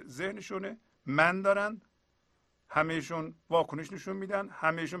جذب ذهنشونه. من دارن. همهشون واکنش نشون میدن.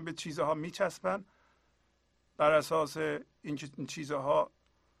 همهشون به چیزها میچسبن. بر اساس اینکه این چیزها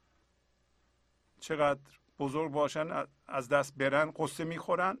چقدر بزرگ باشن از دست برن، قصه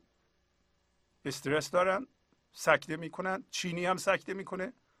میخورن، استرس دارن، سکته میکنن. چینی هم سکته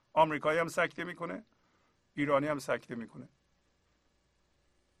میکنه، آمریکایی هم سکته میکنه، ایرانی هم سکته میکنه.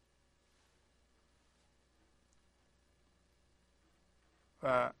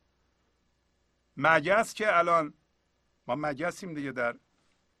 و مگس که الان ما مگسیم دیگه در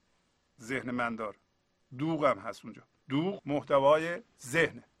ذهن من دار. دوغ هم هست اونجا. دوغ محتوای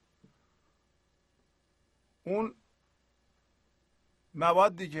ذهنه. اون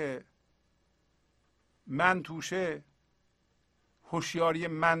موادی که من توشه، هوشیاری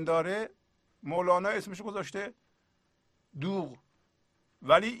من داره، مولانا اسمش گذاشته دوغ.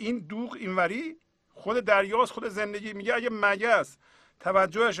 ولی این دوغ اینوری خود دریاست، خود زندگی. میگه اگه مگس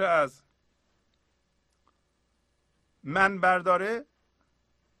توجهش از من برداره،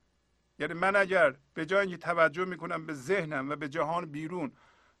 یعنی من اگر به جای اینکه توجه میکنم به ذهنم و به جهان بیرون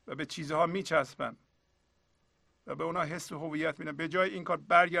و به چیزها میچسبم و به اونا حس و هویت میدم، به جای این کار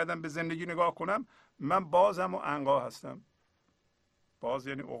برگردم به زندگی نگاه کنم، من بازم و عنقا هستم. باز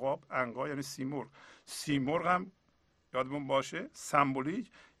یعنی عقاب، عنقا یعنی سیمرغ. سیمرغ هم یادمون باشه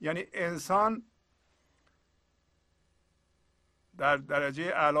سمبولیک، یعنی انسان در درجه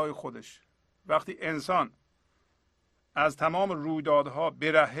اعلای خودش. وقتی انسان از تمام رویدادها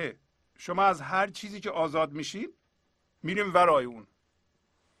برهه، شما از هر چیزی که آزاد میشین میریم ورای اون.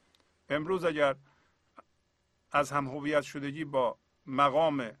 امروز اگر از هم هویت شدگی با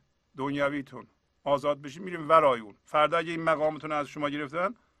مقام دنیویتون آزاد بشین، میریم ورای اون. فردا اگه این مقامتون از شما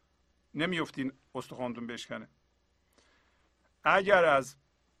گرفتن، نمیافتین استخوانتون بشکنه. اگر از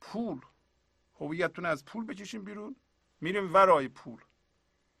پول هویتتون از پول بکشین بیرون، میریم ورای پول.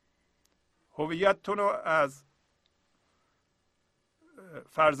 هویتتون رو از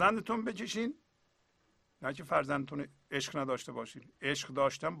فرزندتون بکشین، نه که فرزندتون عشق نداشته باشین. عشق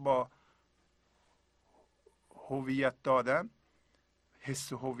داشتن با هویت دادن،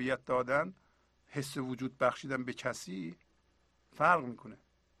 حس هویت دادن، حس وجود بخشیدن به کسی فرق میکنه.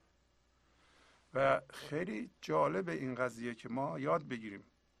 و خیلی جالبه این قضیه که ما یاد بگیریم.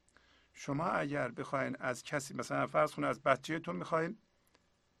 شما اگر بخواین از کسی، مثلا فرض کنید از بچه‌تون میخواین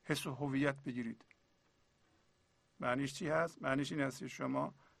حس و هویت بگیرید، معنیش چی هست؟ معنیش این هست که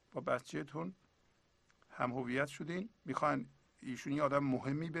شما با بچه‌تون هم هویت شدین، میخواین ایشون یه آدم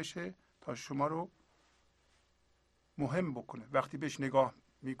مهمی بشه تا شما رو مهم بکنه. وقتی بهش نگاه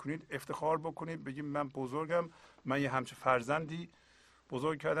میکنید افتخار بکنید، بگید من بزرگم، من یه همچه فرزندی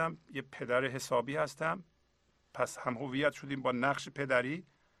بزرگ کردم، یه پدر حسابی هستم. پس هم هویت شدیم با نقش پدری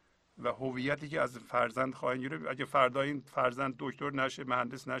و هویتی که از فرزند خواهیم گرفت. اگه فردا این فرزند دکتر نشه،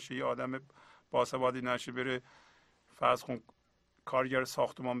 مهندس نشه، یه آدم باسوادی نشه، بره فرض کن کارگر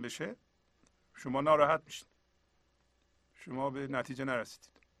ساختمان بشه، شما ناراحت میشید، شما به نتیجه نرسیدید.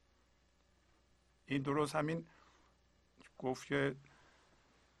 این درست همین گفت که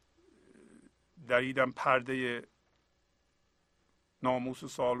دریدم پرده ناموس و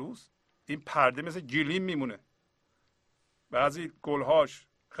سالوس. این پرده مثل گلیم میمونه. بعضی گلهاش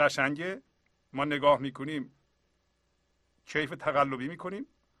قشنگه، ما نگاه میکنیم کیف تقلبی میکنیم،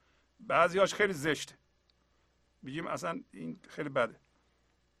 بعضیاش خیلی زشته، میگیم اصلا این خیلی بده،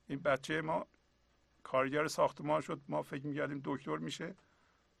 این بچه ما کارگر ساختمان شد، ما فکر میکردیم دکتر میشه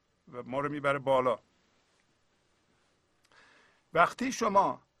و ما رو میبره بالا. وقتی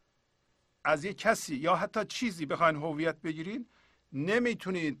شما از یک کسی یا حتی چیزی بخواین هویت بگیرین،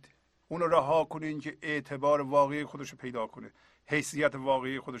 نمیتونید اون رو رها کنین که اعتبار واقعی خودش رو پیدا کنه، حیثیت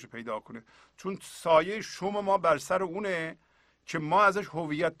واقعی خودش رو پیدا کنه، چون سایه شوم ما بر سر اونه که ما ازش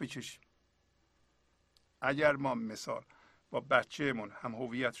هویت بکشیم. اگر ما مثال با بچه‌مون هم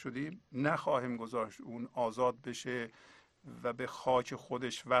هویت شدیم، نخواهیم گذاشت اون آزاد بشه و به خاک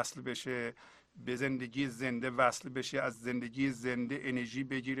خودش وصل بشه، به زندگی زنده وصل بشه، از زندگی زنده انرژی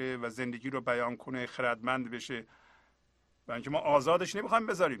بگیره و زندگی رو بیان کنه، خردمند بشه. و اینکه ما آزادش نمیخوایم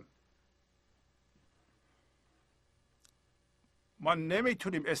بذاریم. ما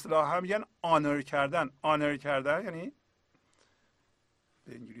نمیتونیم، اصطلاحا میگن آنر کردن. آنر کردن یعنی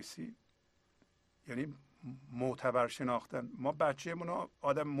به انگلیسی یعنی معتبر شناختن. ما بچه‌مون رو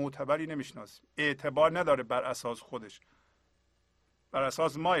آدم معتبری نمیشناسیم، اعتبار نداره بر اساس خودش، بر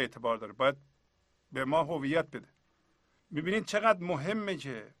اساس ما اعتبار داره، باید به ما هویت بده. میبینید چقدر مهمه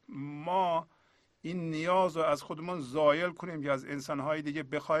که ما این نیاز رو از خودمون زایل کنیم که از انسانهای دیگه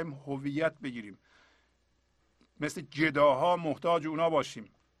بخوایم هویت بگیریم، مثل گداها محتاج اونا باشیم.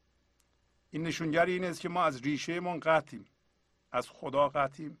 این نشونگری این است که ما از ریشهمون قطعیم، از خدا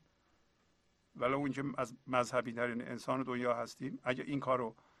قطعیم، ولی اون که از مذهبی ترین انسان دنیا هستیم. اگه این کار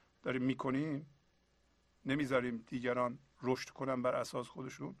رو داریم میکنیم، نمیذاریم دیگران رشد کنن بر اساس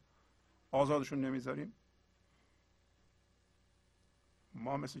خودشون، آزادشون نمیذاریم،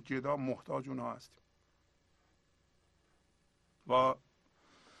 ما مثل گدا محتاج اونها هستیم. و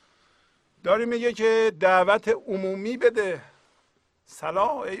داریم میگه که دعوت عمومی بده.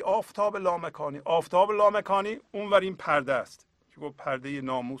 سلام ای آفتاب لامکانی. آفتاب لامکانی اونور این پرده است که گفت پرده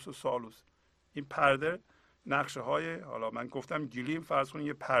ناموس و سالوس. این پرده نقشه های، حالا من گفتم گلیم، فرض کنید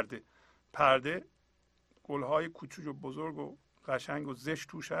یه پرده گل های کوچوک و بزرگ و قشنگ و زشت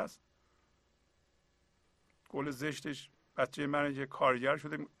توش هست. گل زشتش بچه من که کارگر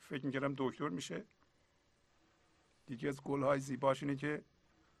شده، فکر میکردم دکتر میشه. دیگه از گل های زیباش اینه که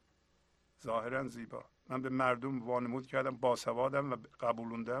ظاهرا زیبا. من به مردم وانمود کردم باسوادم و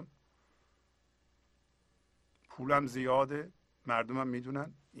قبولوندم، پولم زیاده، مردمم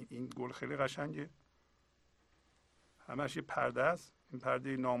میدونن این گل خیلی قشنگه. همش یه پرده است. این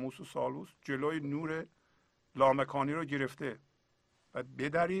پرده ناموس و سالوس جلوی نور لامکانی رو گرفته و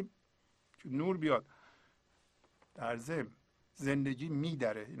بدریم که نور بیاد. در ضمن زندگی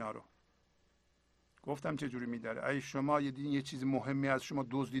میدره اینا رو. گفتم چجوری میدره. اگه شما یه چیز مهمی از شما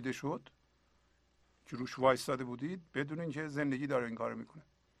دزدیده شد که روش وایستاده بودید، بدونین که زندگی داره این کارو میکنه.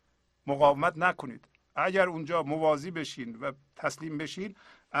 مقاومت نکنید. اگر اونجا موازی بشین و تسلیم بشین،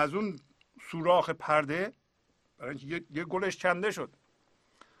 از اون سوراخ پرده، برای اینکه یه گلش کنده شد،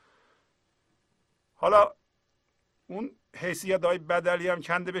 حالا اون حیثیت‌های بدلی هم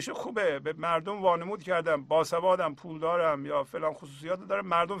کنده بشه خوبه. به مردم وانمود کردم باسوادم، پول دارم یا فلان خصوصیات دارم،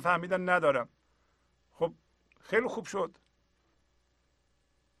 مردم فهمیدن ندارم. خب خیلی خوب شد.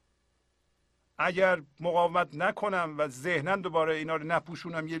 اگر مقاومت نکنم و ذهناً دوباره اینا رو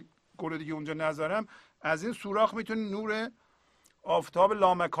نپوشونم، یه گل دیگه اونجا نذارم، از این سوراخ میتونه نور آفتاب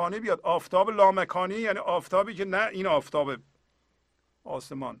لامکانی بیاد. آفتاب لامکانی یعنی آفتابی که نه این آفتاب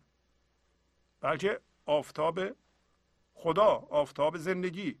آسمان، بلکه آفتاب خدا، آفتاب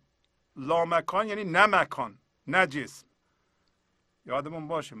زندگی. لامکان یعنی نه مکان، نه جسم. یادمون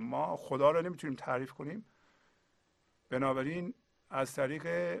باشه ما خدا رو نمیتونیم تعریف کنیم، بنابراین از طریق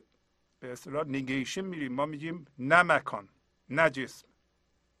به اصطلاح نگیشن میریم. ما میگیم نه مکان، نه جسم.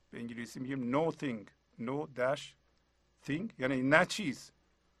 به انگلیسی میگیم no thing، no dash thing یعنی نه چیز.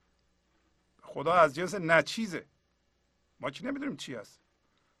 خدا از جنس نه چیزه. ما که نمیدونیم چی هست.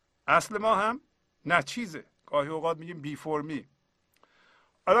 اصل ما هم نه چیزه. گاهی اوقات میگیم بی فرمی.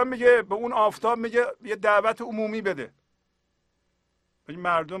 الان میگه به اون آفتاب میگه یه دعوت عمومی بده. این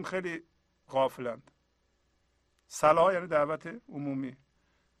مردم خیلی غافلند. صلاح یعنی دعوت عمومی.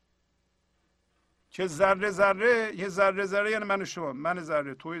 که ذره ذره، یه ذره ذره یعنی من و شما، من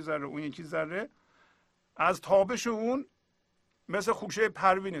ذره، توی ذره، اون یکی ذره، از تابش اون مثل خوشه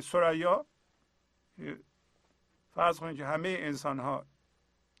پروین ثریا، فرض کنید که همه انسان ها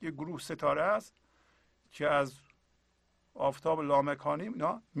یه گروه ستاره است که از آفتاب لامکانی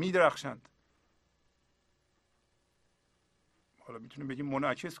اینا میدرخشند. حالا میتونیم بگیم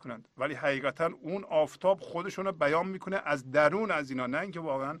منعکس کنند، ولی حقیقتا اون آفتاب خودشون رو بیان میکنه از درون از اینا، نه اینکه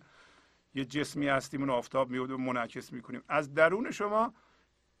واقعا یه جسمی هستیم اون آفتاب میاد و منعکس میکنیم. از درون شما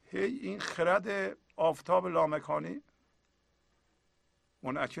هی این خرد آفتاب لامکانی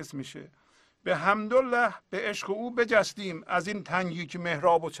منعکس میشه. به حمدالله به عشق او بجستیم، از این تنگی که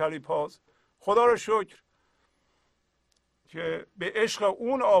محراب و چلیپاست. خدا رو شکر که به عشق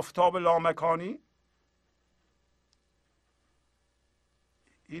اون آفتاب لامکانی،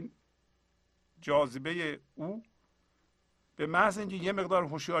 این جاذبه او، به محض اینکه یه مقدار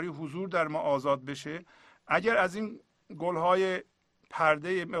هوشیاری حضور در ما آزاد بشه، اگر از این گلهای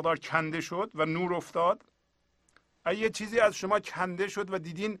پرده مقدار کنده شد و نور افتاد، اگه یه چیزی از شما کنده شد و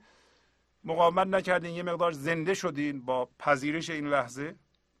دیدین مقاومت نکردین، یه مقدار زنده شدین با پذیرش این لحظه،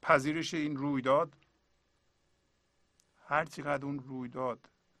 پذیرش این رویداد، هر چقدر اون رویداد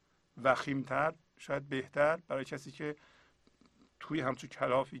وخیمتر شاید بهتر برای کسی که توی همچون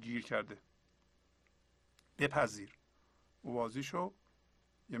کلافی گیر کرده. بپذیر، موازی شو،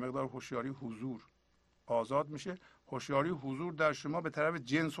 یه مقدار هوشیاری حضور آزاد میشه. هوشیاری حضور در شما به طرف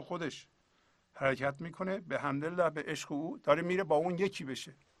جنس خودش حرکت میکنه. به حمدالله به عشق او داره میره با اون یکی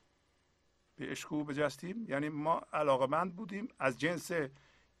بشه. به عشق او بجستیم یعنی ما علاقمند بودیم، از جنس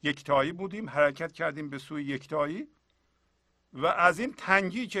یکتایی بودیم، حرکت کردیم به سوی یکتایی و از این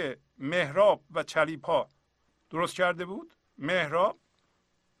تنگی که محراب و چلیپا درست کرده بود، محراب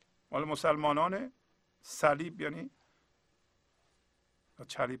مال مسلمانانه، صلیب یعنی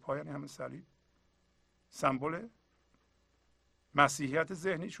چلیپا یعنی همین صلیب، سمبل مسیحیت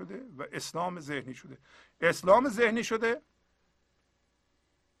ذهنی شده و اسلام ذهنی شده. اسلام ذهنی شده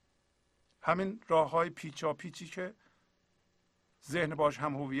همین راه های پیچا پیچی که ذهن باش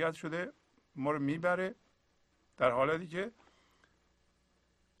هم هویت شده ما رو میبره، در حالتی که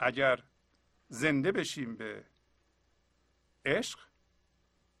اگر زنده بشیم به عشق،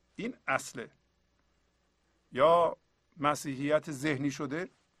 این اصله. یا مسیحیت ذهنی شده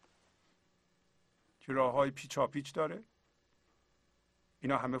که راه های پیچا پیچ داره،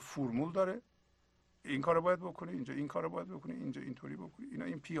 اینا همه فرمول داره، این کارو باید بکنی، اینجا این کارو باید بکنی، اینجا اینطوری بکنی،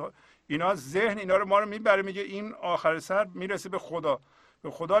 اینا ذهن اینا رو ما رو میبره، میگه این آخر سر میرسه به خدا.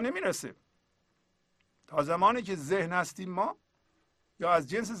 به خدا نمیرسه. تا زمانی که ذهن هستیم ما، یا از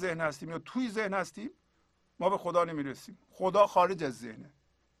جنس ذهن هستیم یا توی ذهن هستیم، ما به خدا نمیرسیم. خدا خارج از ذهنه.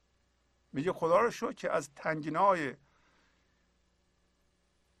 میگه خدا رو شو که از تنگنای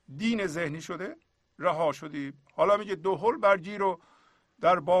دین ذهنی شده رها شدیم. حالا میگه دهل برگیر و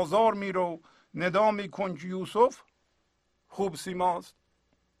در بازار میرو، ندا میکن که یوسف خوب سیماست.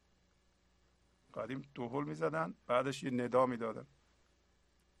 قدیم دهل میزدن، بعدش یه ندا میدادن،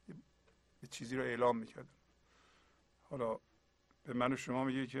 یه چیزی رو اعلام میکردن. حالا به من و شما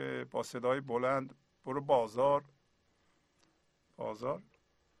میگه که با صدای بلند برو بازار. بازار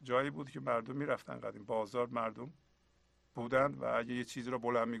جایی بود که مردم میرفتن قدیم، بازار مردم بودند و اگه یه چیزی رو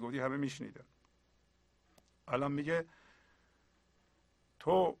بلند میگفتی همه میشنیدن. الان میگه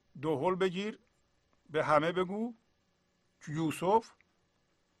تو دهل بگیر، به همه بگو که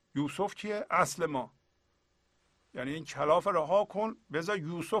یوسف کیه؟ اصل ما. یعنی این کلاف رها کن، بذار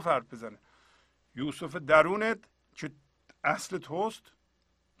یوسف حرف بزنه. یوسف درونت که اصل توست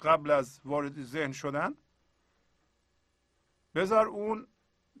قبل از وارد ذهن شدن، بذار اون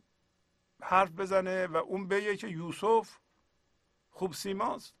حرف بزنه و اون بگه که یوسف خوب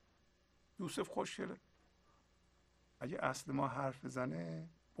سیماست، یوسف خوشگله. اگه اصل ما حرف بزنه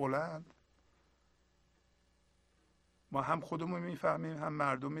بلند، ما هم خودمون میفهمیم هم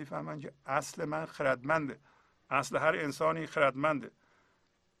مردم میفهمن که اصل من خردمنده. اصل هر انسانی خردمنده.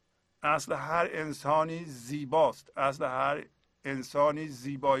 اصل هر انسانی زیباست. اصل هر انسانی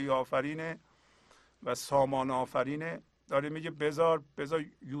زیبایی آفرینه و سامان آفرینه. داره میگه بذار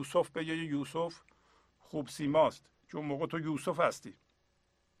یوسف بگه یوسف خوب سیماست، چون موقع تو یوسف هستی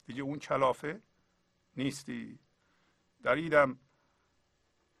دیگه، اون کلافه نیستی. دریدم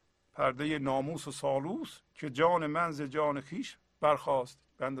پرده ناموس و سالوس، که جان من ز جان خویش برخاست.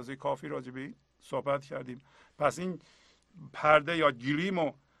 به اندازه کافی راجع به این صحبت کردیم. پس این پرده یا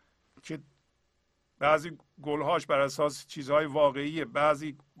گلیمو که بعضی گلهاش بر اساس چیزهای واقعیه،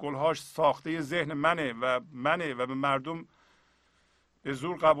 بعضی گلهاش ساخته ذهن منه و به مردم به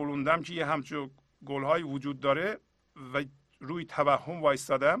زور قبولوندم که یه همچون گلهای وجود داره و روی توهم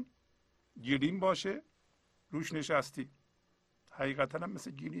وایستادم، گلیم باشه روش نشستی. حقیقتا هم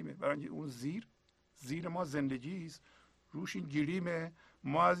مثل گلیمه، برای اینکه اون زیر ما زندگی است، روش این گلیمه،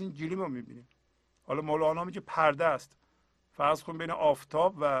 ما از این گلیم رو میبینیم. حالا مولانا میگه پرده است، فرض کن بین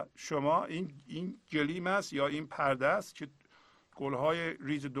آفتاب و شما این گلیم است یا این پرده است که گلهای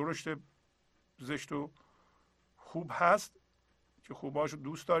ریز درشت زشت و خوب هست که خوباشو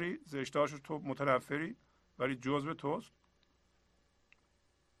دوست داری، زشتاشو تو متنفری، ولی جزو توست.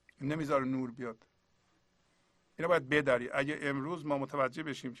 نمیذاره نور بیاد. اینا باید بدری. اگه امروز ما متوجه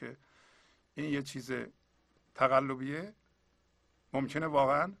بشیم که این یه چیز تقلبیه، ممکنه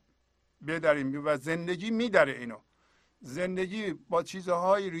واقعا بدریم و زندگی میدره اینو. زندگی با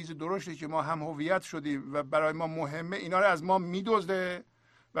چیزهای ریز درشتی که ما هم هویت شدیم و برای ما مهمه، اینا رو از ما میدزده.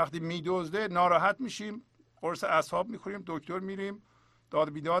 وقتی میدزده ناراحت میشیم، قرص اعصاب میخوریم، دکتر میریم، داد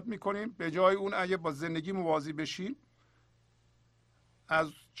بیداد میکنیم. به جای اون اگه با زندگی موازی بشیم،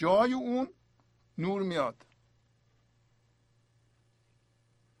 از جای اون نور میاد.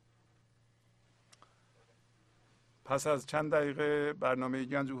 پس از چند دقیقه برنامه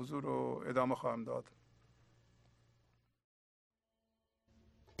گنج حضور رو ادامه خواهم داد.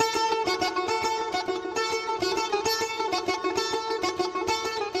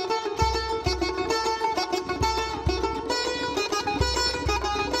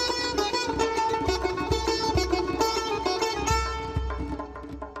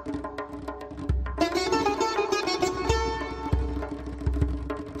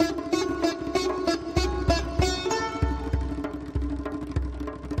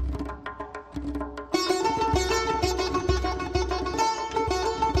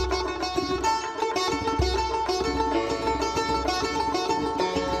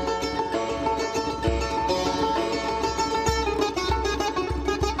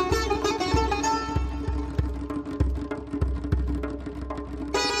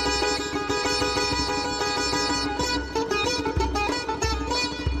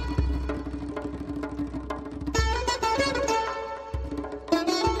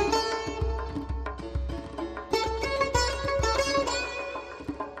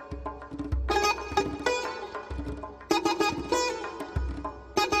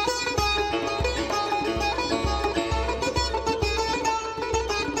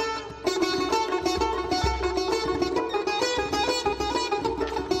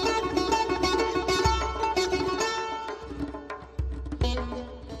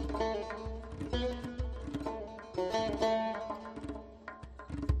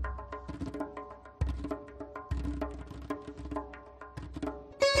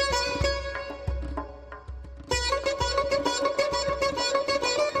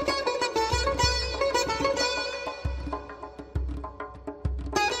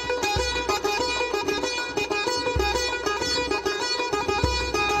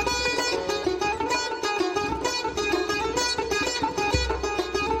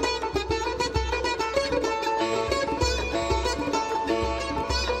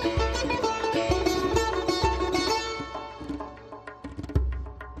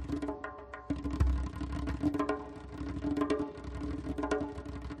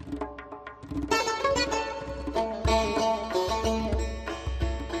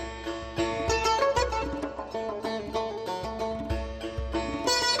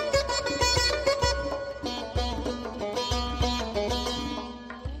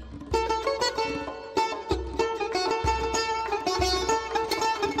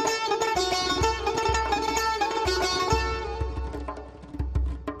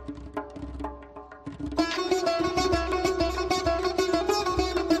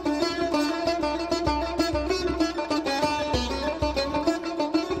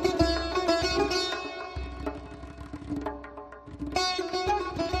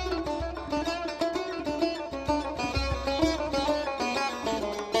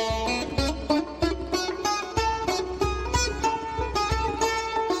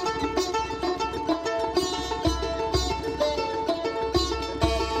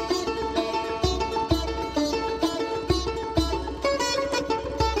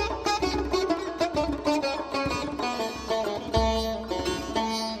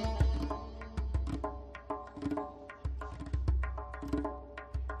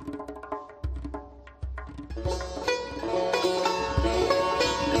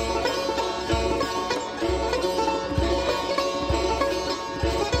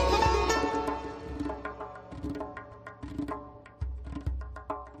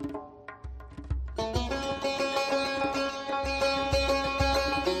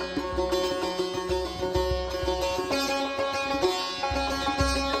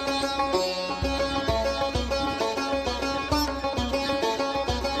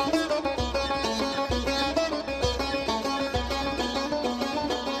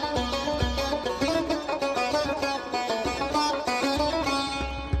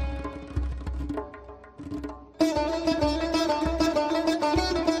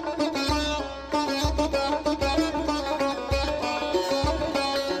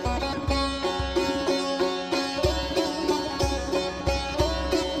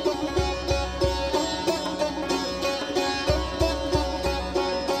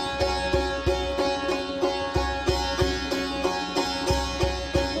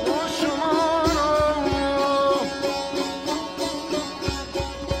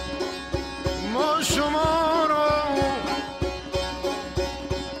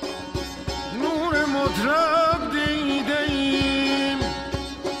 مطلق دیده ایم،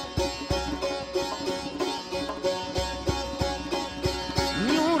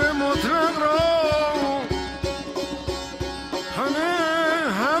 نور مطلق را همه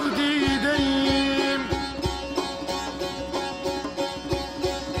حق دیده ایم.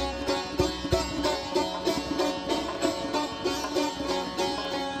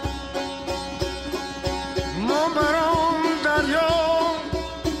 ما برام دریا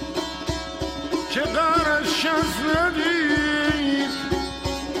که قرش شست ندید،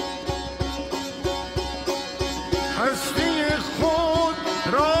 هستی خود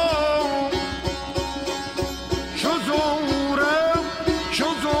را چو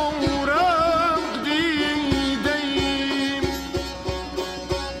زورق دیده ایم.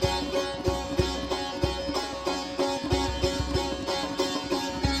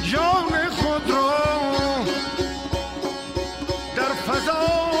 جان خود را در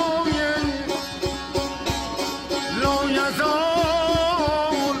فضای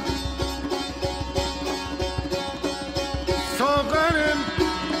لایزال ساغر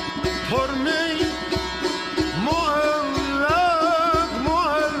پرمی معلق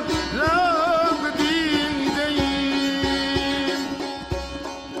دیده ایم.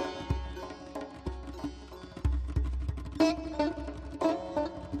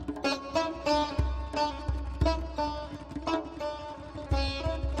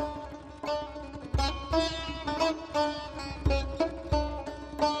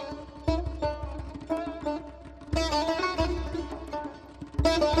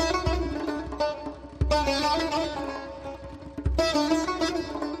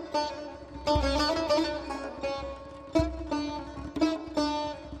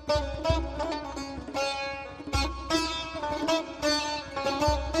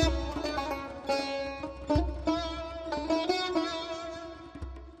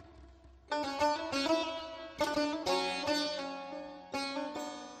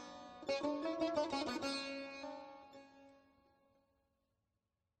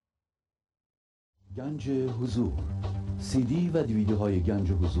 گنج حضور، سی دی و دیویدیوهای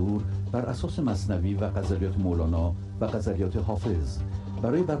گنج حضور بر اساس مثنوی و غزلیات مولانا و غزلیات حافظ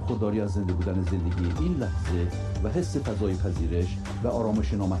برای برخورداری از زنده بودن زندگی این لحظه و حس فضای پذیرش و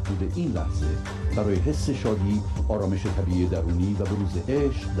آرامش نامحدود این لحظه، برای حس شادی، آرامش طبیعی درونی و بروز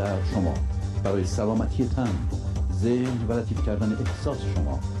عشق در شما، برای سلامتی تن، ذهن و لطیف کردن احساس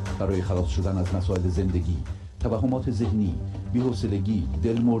شما، برای خلاص شدن از مسائل زندگی، توهمات ذهنی، بی‌حوصلگی،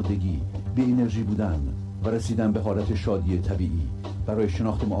 دلمردگی، بی انرژی بودن و رسیدن به حالت شادی طبیعی، برای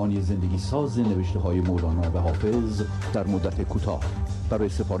شناخت معانی زندگی ساز نوشته‌های مولانا و حافظ در مدت کوتاه. برای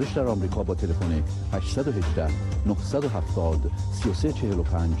سفارش در آمریکا با تلفن 818 970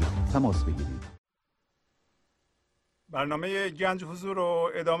 3345 تماس بگیرید. برنامه گنج حضور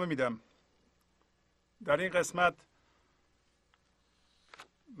رو ادامه میدم. در این قسمت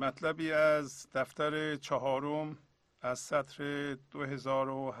مطلبی از دفتر چهارم از سطر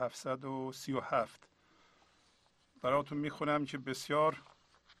 2737 براتون میخونم که بسیار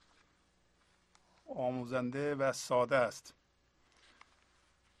آموزنده و ساده است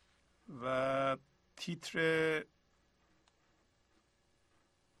و تیتر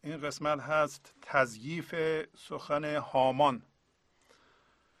این قسمت هست تضعیف سخن هامان.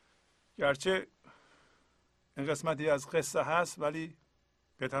 گرچه این قسمتی از قصه هست ولی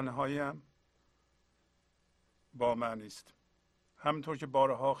به تنهایی هم با معنی است. همونطور که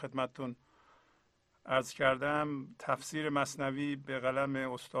بارها خدمتتون عرض کردم، تفسیر مثنوی به قلم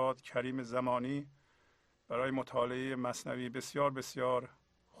استاد کریم زمانی برای مطالعه مثنوی بسیار بسیار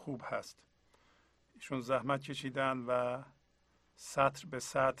خوب هست. ایشون زحمت کشیدن و سطر به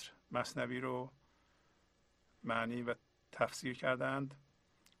سطر مثنوی رو معنی و تفسیر کردند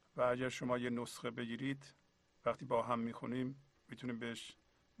و اگر شما یه نسخه بگیرید وقتی با هم میخونیم میتونید بهش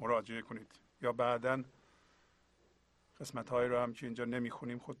مراجعه کنید یا بعداً قسمت های رو هم که اینجا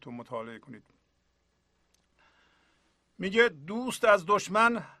نمیخونیم خودتون مطالعه کنید. میگه دوست از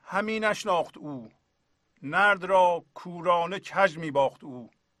دشمن همی نشناخت او، نرد را کورانه کژ میباخت او.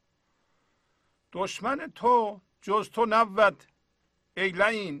 دشمن تو جز تو نبود ای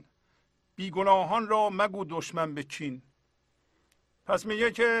لعین، بیگناهان را مگو دشمن به کین. پس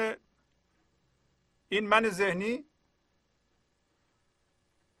میگه که این من ذهنی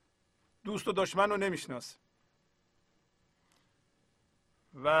دوست و دشمن رو نمیشناسه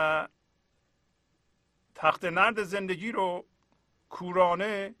و تخت نرد زندگی رو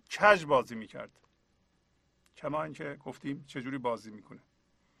کورانه کژ بازی میکرد. کما اینکه گفتیم چجوری بازی میکنه.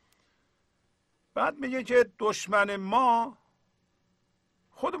 بعد میگه که دشمن ما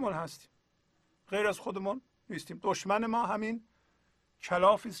خودمون هستیم، غیر از خودمون نیستیم. دشمن ما همین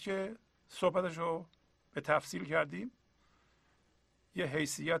کلافی است که صحبتش رو به تفصیل کردیم، یه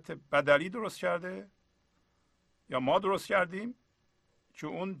حیثیت بدلی درست کرده یا ما درست کردیم که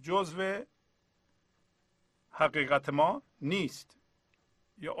اون جزو حقیقت ما نیست،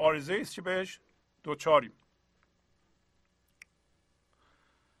 یا عارضه است که بهش دوچاریم.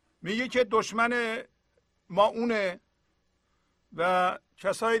 میگه که دشمن ما اونه و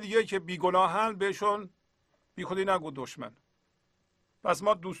کسای دیگه که بیگناهن بهشون بی خودی نگو دشمن. پس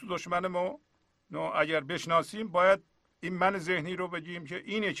ما دوست و دشمن ما اگر بشناسیم باید این من ذهنی رو بگیم که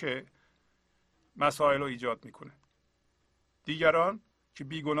اینه که مسائل رو ایجاد میکنه. دیگران که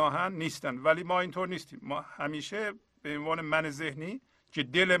بیگناهن نیستن، ولی ما اینطور نیستیم. ما همیشه به عنوان من ذهنی که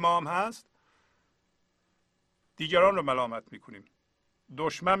دل ما هم هست دیگران رو ملامت میکنیم،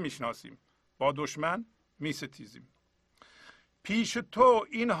 دشمن میشناسیم، با دشمن میستیزیم. پیش تو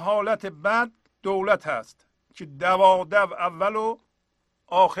این حالت بد دولت هست که دوادو اول و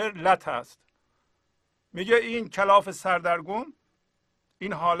آخر لت هست. میگه این کلاف سردرگم،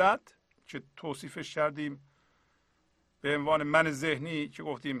 این حالت که توصیفش کردیم به عنوان من ذهنی که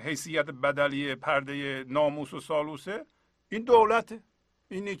گفتیم حیثیت بدلی پرده ناموس و سالوسه، این دولته،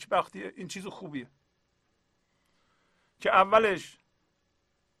 این نیکبختیه، این چیز خوبیه که اولش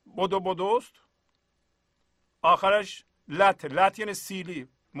بدوست، آخرش لت یعنی سیلی،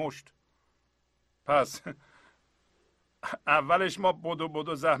 مشت. پس اولش ما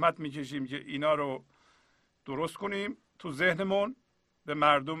بدو زحمت میکشیم که اینا رو درست کنیم تو ذهنمون، به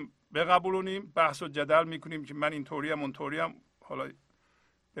مردم بقبولونیم، بحث و جدل میکنیم که من اینطوریم اونطوریم، حالا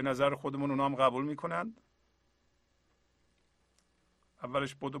به نظر خودمون اونا هم قبول میکنن.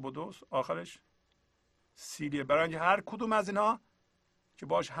 اولش بدوست، آخرش سیلیه. برای اینکه هر کدوم از اینا که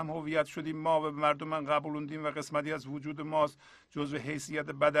باش هم هویت شدیم ما و مردم من قبولوندیم و قسمتی از وجود ماست جزو حیثیت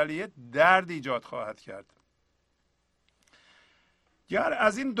بدلیه، درد ایجاد خواهد کرد. گر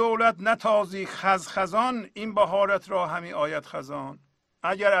از این دولت نتازی خزان، این بهارت را همی آید خزان.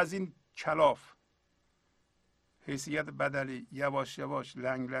 اگر از این کلاف حیثیت بدلی یواش یواش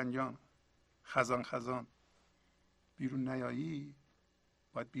لنگان خزان بیرون نیایی،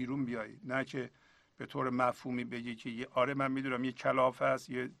 باید بیرون بیایی، نه که به طور مفهومی بگی که آره من میدونم یه کلاف هست،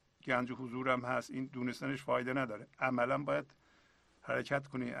 یه گنج حضورم هست، این دونستنش فایده نداره. عملا باید حرکت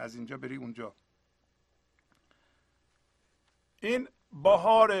کنی، از اینجا بری اونجا. این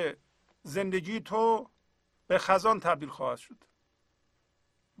بهار زندگی تو به خزان تبدیل خواهد شد.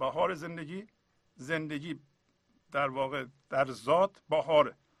 بهار زندگی در واقع در ذات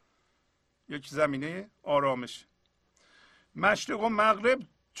بهاره، یک زمینه آرامش. مشرق و مغرب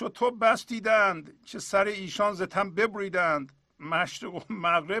چو تو بس دیدند که سر ایشان ز تن ببریدند. مشرق و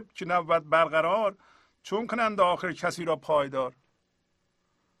مغرب که نبود برقرار، چون کنند آخر کسی را پایدار.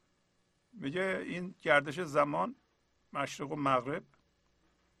 میگه این گردش زمان، مشرق و مغرب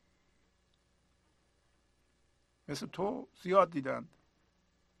مثل تو زیاد دیدند،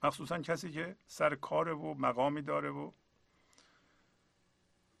 مخصوصا کسی که سر کاره و مقامی داره و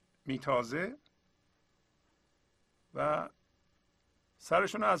میتازه و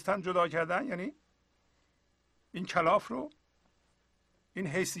سرشون رو از تن جدا کردن، یعنی این کلاف رو، این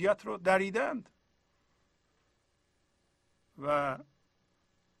حیثیت رو دریدند و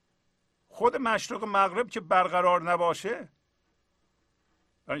خود مشرق و مغرب که برقرار نباشه،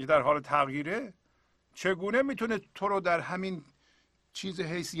 یعنی در حال تغییره، چگونه میتونه تو رو در همین چیز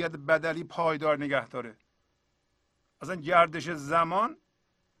حیثیت بدلی پایدار نگه داره؟ اصلا گردش زمان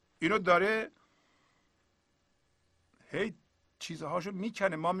اینو داره هی چیزهاشو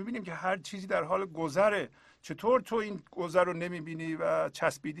میکنه. ما میبینیم که هر چیزی در حال گذره. چطور تو این گذر رو نمیبینی و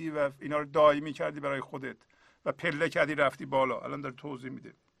چسبیدی و اینا رو دائمی کردی برای خودت و پله کردی رفتی بالا؟ الان داره توضیح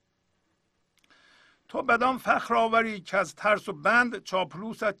میده. تو بدان فخر آوری که از ترس و بند،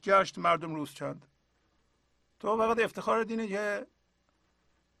 چاپلوست گشت مردم روز چند. تو فقط افتخار دینه که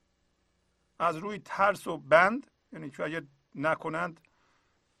از روی ترس و بند، یعنی که اگه نکنند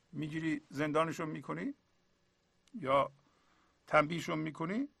میگیری زندانشون میکنی یا تنبیهشون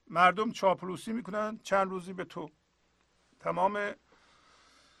میکنی، مردم چاپلوسی میکنن چند روزی به تو. تمام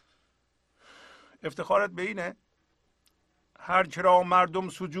افتخارت به اینه هر کرا مردم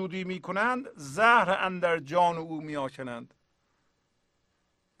سجودی میکنند، زهر اندر جان او میآکنند.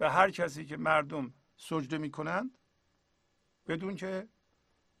 به هر کسی که مردم سجده میکنند بدون که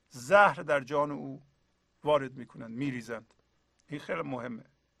زهر در جان او وارد میکنند، میریزند. این خیلی مهمه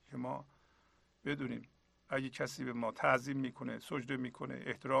که ما بدونیم اگه کسی به ما تعظیم میکنه، سجده میکنه،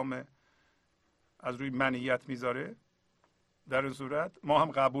 احترام از روی منیت میذاره، در این صورت ما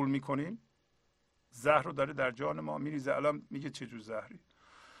هم قبول میکنیم، زهر رو داره در جان ما میریزه. الان میگه چه جور زهری؟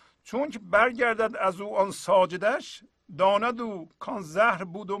 چون که برگردد از او آن ساجدش، داند او کان زهر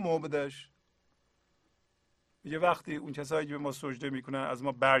بود و موبدش. میگه وقتی اون کسایی که به ما سجده میکنن از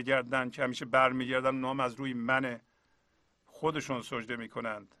ما برگردن، که همیشه برمیگردن، اونها هم از روی من خودشون سجده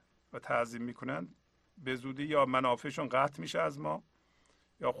میکنند و تعظیم میکنند، به زودی یا منافعشون قطع میشه از ما،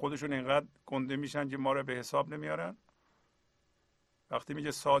 یا خودشون اینقدر گنده میشن که ما رو به حساب نمیارن. وقتی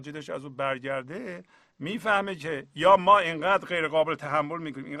میگه ساجدش از اون برگرده، میفهمه که یا ما اینقدر غیر قابل تحمل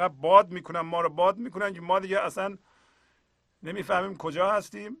میکنیم، اینقدر باد میکنن، ما رو باد میکنن که ما دیگه اصلا نمیفهمیم کجا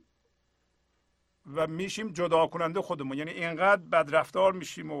هستیم و میشیم جدا کننده خودمون. یعنی اینقدر بدرفتار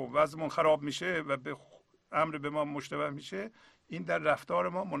میشیم و وضعمون خراب میشه و به امر به ما مشتبه میشه، این در رفتار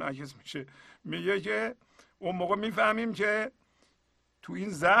ما منعکس میشه. میگه که اون موقع میفهمیم که تو این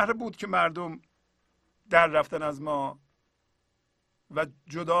زهر بود که مردم در رفتن از ما و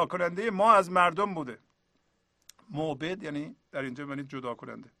جدا کننده ما از مردم بوده. موبد یعنی در اینجا معنی جدا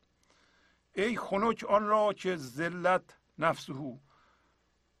کننده. ای خنک آن را که ذلت نفسه،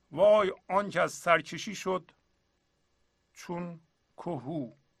 وای آن که از سرکشی شد چون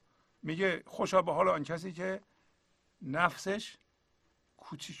کهو. میگه خوشا به حال آن کسی که نفسش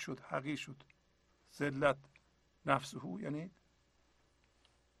کوچیک شد، حقیر شد. ذلت نفسه یعنی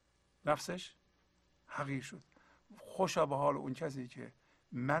نفسش حقیر شد. خوشا به حال اون کسی که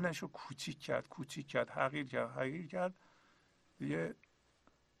منشو کوچیک کرد، حقیر کرد، دیگه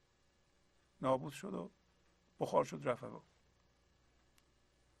نابود شد و بخار شد رفت.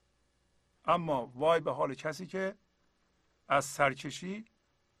 اما وای به حال کسی که از سرکشی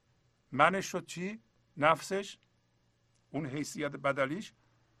منش شد چی؟ نفسش، اون حیثیت بدلیش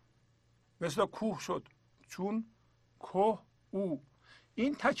مثل کوه شد چون کوه او.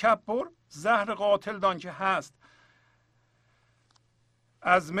 این تکبر زهر قاتل دان که هست،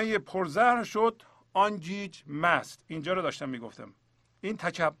 از می پرزهر شد آن جیج مست. اینجا رو داشتم میگفتم. این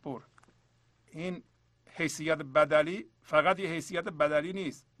تکبر، این حیثیت بدلی فقط یه حیثیت بدلی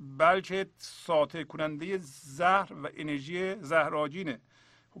نیست، بلکه ساطع کننده زهر و انرژی زهرآگینه.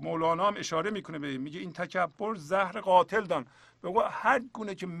 مولانا هم اشاره میکنه به این، میگه این تکبر زهر قاتل دان. بگو هر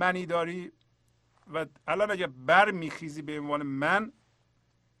گونه که منی داری و الان اگه بر میخیزی به عنوان من،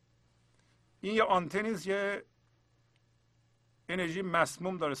 این یه آنتنیست، یه انرژی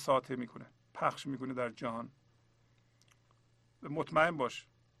مسموم داره ساطع میکنه، پخش میکنه در جهان. مطمئن باش.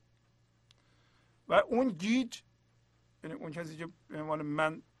 و اون گیج، یعنی اون کسی که به عنوان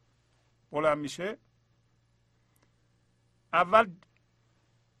من بلند میشه، اول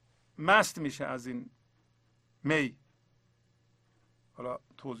مست میشه از این می. حالا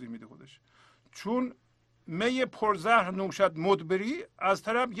توضیح میده خودش. چون می پرزهر نوشد مدبری، از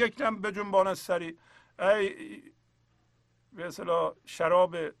طرف یک دم بجنباند سری. ای به اصطلاح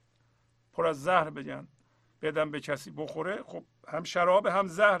شراب پر از زهر بدم به کسی بخوره، خب هم شراب هم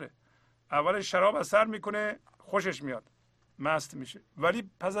زهره. اول شراب اثر میکنه، خوشش میاد، مست میشه، ولی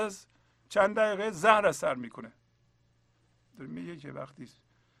پس از چند دقیقه زهر اثر میکنه. میگه که وقتی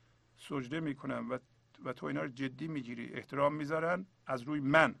سجده میکنن و تو اینا رو جدی میگیری، احترام میذارن از روی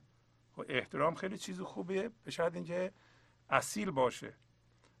من. و احترام خیلی چیز خوبیه، به شرط اینکه اصیل باشه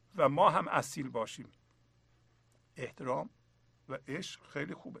و ما هم اصیل باشیم. احترام و عشق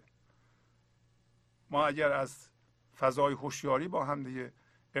خیلی خوبه. ما اگر از فضای هوشیاری با هم دیگه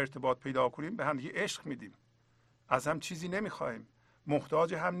ارتباط پیدا کنیم، به هم دیگه عشق میدیم، از هم چیزی نمیخوایم،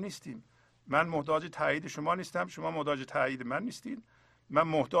 محتاج هم نیستیم. من محتاج تایید شما نیستم، شما محتاج تایید من نیستین. من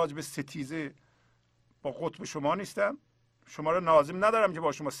محتاج به ستیزه با قطب شما نیستم، شما رو لازم ندارم که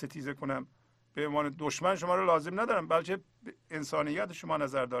با شما ستیزه کنم. به عنوان دشمن شما رو لازم ندارم، بلکه به انسانیت شما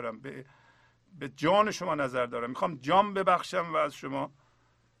نظر دارم، به جان شما نظر دارم. میخوام جان ببخشم و از شما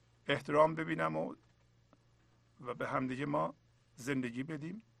احترام ببینم و به همدیگه ما زندگی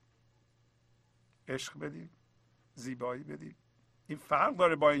بدیم، عشق بدیم، زیبایی بدیم. این فرق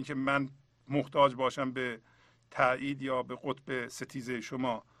داره با اینکه من محتاج باشم به تایید یا به قطب ستیزه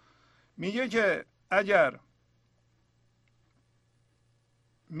شما. میگه که اگر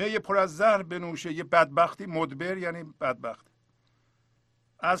می پر از زهر بنوشه یه بدبختی، مدبر یعنی بدبخت،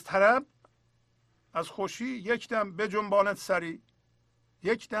 از طرب از خوشی یک دم بجنباند سری،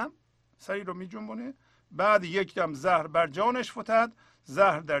 یک دم سری رو می جنبونه، بعد یک دم زهر بر جانش فتد،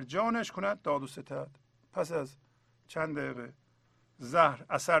 زهر در جانش کند داد و ستد. پس از چند دقیقه زهر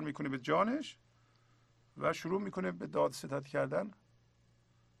اثر میکنه به جانش و شروع میکنه به داد ستد کردن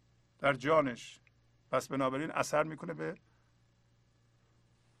در جانش. پس بنابراین اثر میکنه به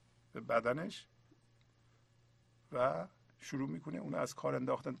بدنش و شروع میکنه اون از کار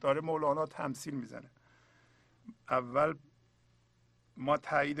انداختن. داره مولانا تمثیل میزنه. اول ما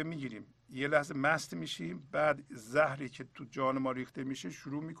تایید میگیریم، یه لحظه مست میشیم، بعد زهری که تو جان ما ریخته میشه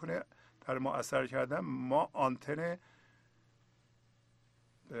شروع میکنه در ما اثر کردن. ما آنتن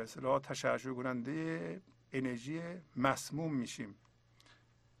به اصطلاح تشعشع کننده انرژی مسموم میشیم.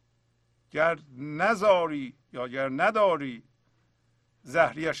 گر نزاری یا گر نداری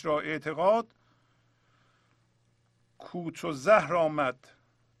زهریش را اعتقاد، کوچ و زهر آمد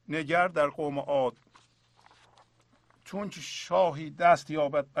نگر در قوم عاد. چون که شاهی دست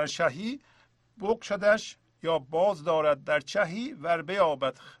یابد بر شهی، بکشدش یا باز دارد در چهی. ور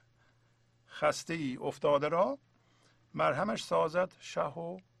بیابد خسته ای افتاده را، مرهمش سازد شه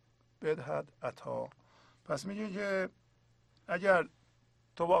و بدهد عطا. پس میگه که اگر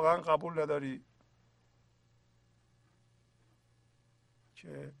تو واقعا قبول نداری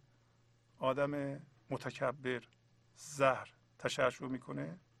که آدم متکبر زهر تشعشع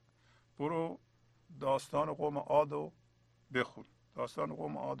میکنه، برو داستان قوم عاد رو بخون. داستان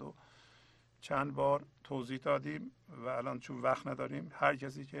قوم عاد رو چند بار توضیح دادیم و الان چون وقت نداریم هر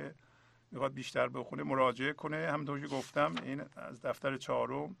کسی که میخواد بیشتر بخونه مراجعه کنه. همونطور که گفتم این از دفتر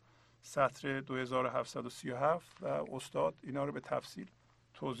 4 سطر 2737 و استاد اینا رو به تفصیل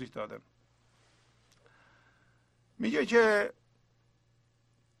توضیح دادن. میگه که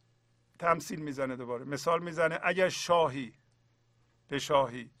تمثیل میزنه، دوباره مثال میزنه، اگر شاهی به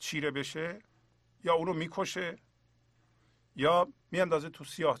شاهی چیره بشه یا اونو میکشه یا میاندازه تو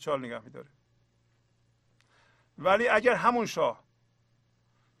سیاهچال نگه میداره، ولی اگر همون شاه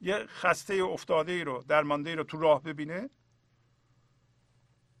یه خسته افتاده ای رو درمانده ای رو تو راه ببینه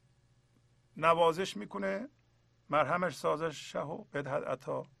نوازش میکنه، مرهمش سازش شه و بدهد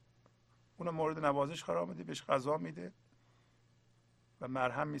عطا. اون مورد نوازش قرار میده، بهش غذا میده و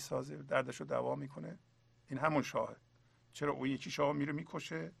مرهم میسازه، دردش رو دوا میکنه. این همون شاهه. چرا اون یکی شاه میره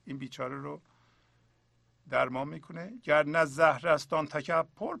میکشه، این بیچاره رو درمان میکنه. گر نه زهر است آن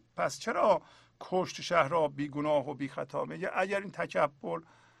تکبر، پس چرا کشت شهر را بی گناه و بی خطا. میگه اگر این تکبر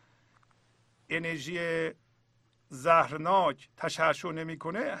انرژی زهرناک تشعشع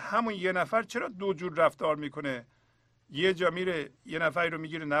نمیکنه، همون یه نفر چرا دو جور رفتار میکنه؟ یه جا میره یه نفری رو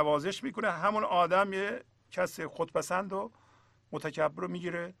میگیره نوازش میکنه، همون آدم یه کس خودپسند و متکبر رو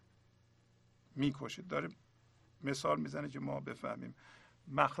میگیره میکشه. داره مثال میزنه که ما بفهمیم.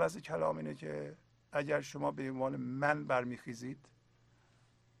 مخلص کلام اینه که اگر شما به عنوان من برمیخیزید،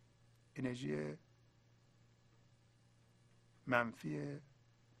 انرژی منفی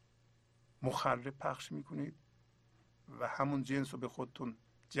مخرب پخش میکنید و همون جنس رو به خودتون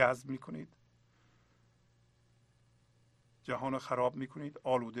جذب میکنید، جهان رو خراب میکنید،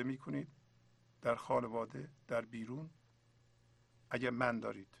 آلوده میکنید، در خانواده، در بیرون. اگر من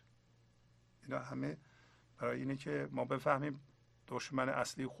دارید، اینا همه برای اینه که ما بفهمیم دشمن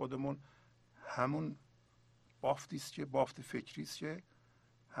اصلی خودمون همون بافتی است که بافت فکری است که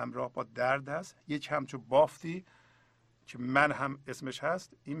همراه با درد هست. یک همچون بافتی که من هم اسمش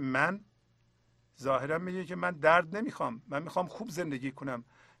هست. این من ظاهرا میگه که من درد نمیخوام، من میخوام خوب زندگی کنم،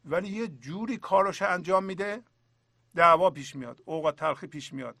 ولی یه جوری کارش انجام میده دعوا پیش میاد، اوقات تلخی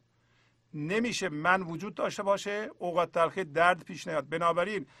پیش میاد. نمیشه من وجود داشته باشه اوقات تلخی درد پیش نیاد.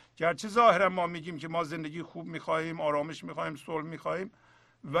 بنابراین گرچه ظاهرا ما میگیم که ما زندگی خوب میخواهیم، آرامش میخواهیم، صلح میخواهیم،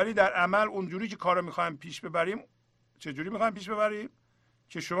 ولی در عمل اونجوری که کارو میخوایم پیش ببریم، چجوری میخوایم پیش ببریم؟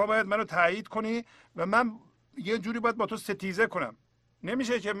 که شما باید منو تایید کنی و من یه جوری باید با تو ستیزه کنم.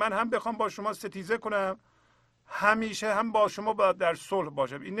 نمیشه که من هم بخوام با شما ستیزه کنم همیشه هم با شما باید در صلح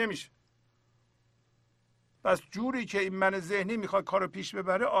باشم. این نمیشه. پس جوری که این من ذهنی میخواد کارو پیش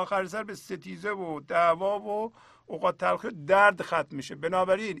ببره، آخر سر به ستیزه و دعوا و اوقات تلخی و درد ختم میشه.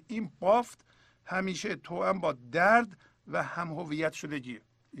 بنابراین این بافت همیشه توأم با درد و هم هویت شدگیه.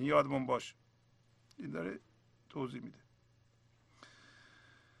 این یادمون باشه. این داره توضیح میده.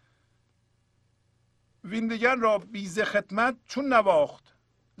 ویندگان را بیز خدمت چون نواخت،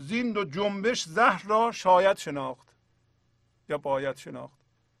 زیند و جنبش زهر را شاید شناخت یا باید شناخت.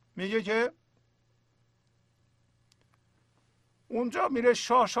 میگه که اونجا میره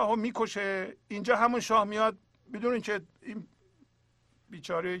شاه میکشه، اینجا همون شاه میاد بدون اینکه این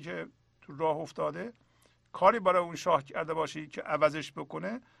بیچاره‌ای که تو راه افتاده کاری برای اون شاه کرده باشه که عوضش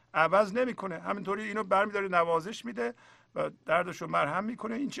بکنه، عوض نمیکنه. همینطوری اینو برمیداره نوازش میده و دردشو مرهم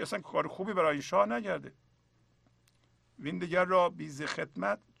میکنه. این چی اصلا کار خوبی برای این شاه نکرده. ویندگر را بیز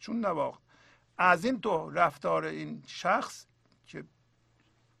خدمت چون نواخت. از این تو رفتار این شخص که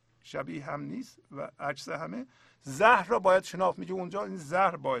شبیه هم نیست و عکس همه، زهر را باید شناخت. میگه اونجا این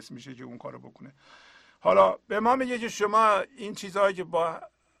زهر باعث میشه که اون کارو بکنه. حالا به ما میگه که شما این چیزهایی که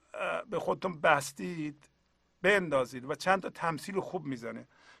به خودتون بستید بندازید و چند تا تمثیل خوب میزنه.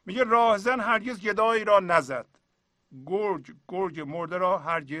 میگه راهزن هرگز گدایی را نزد، گرگ مرده را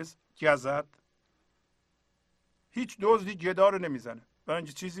هرگز گزد. هیچ دزدی گدا رو نمیزنه، برای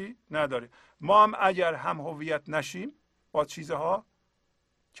اینکه چیزی نداره. ما هم اگر هم هویت نشیم با چیزها،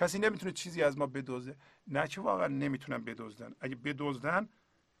 کسی نمیتونه چیزی از ما بدزده. نه که واقعا نمیتونن بدزدن، اگه بدزدن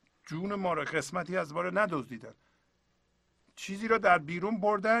جون ما رو، قسمتی از ما رو ندزدیدن، چیزی رو در بیرون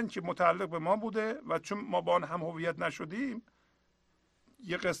بردن که متعلق به ما بوده و چون ما با آن هم هویت نشدیم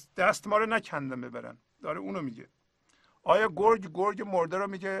یه دست ما رو نکندن ببرن. داره اونو میگه. آیا گرگ مرده رو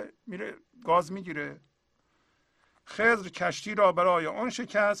میگه میره گاز میگیره؟ خضر کشتی را برای آن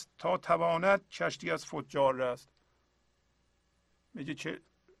شکست تا تواند کشتی از فجار رست. میگه که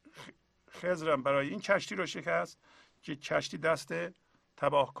خضرم برای این کشتی رو شکست که کشتی دست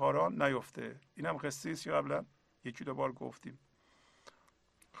تباهکاران نیفته. اینم قصه است که قبلا یکی دو بار گفتیم.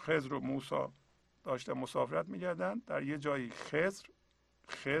 خضر و موسی داشتن مسافرت میگردن در یه جایی.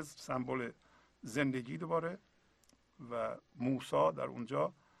 خضر سمبل زندگی دوباره و موسی در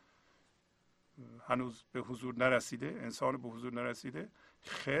اونجا هنوز به حضور نرسیده، انسان به حضور نرسیده.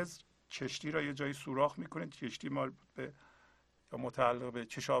 خضر کشتی را یه جایی سوراخ میکنه، کشتی ما به یا متعلق به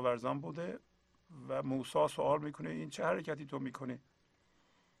کشاورزان بوده و موسی سوال میکنه این چه حرکتی تو میکنی؟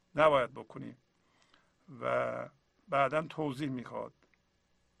 نباید بکنی. و بعداً توضیح میخواد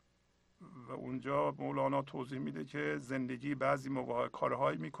و اونجا مولانا توضیح میده که زندگی بعضی موقع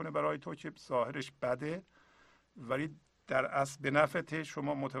کارهایی میکنه برای تو که ظاهرش بده ولی در اصل به نفعت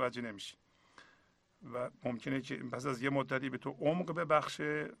شما متوجه نمیشی و ممکنه که پس از یه مدتی به تو عمق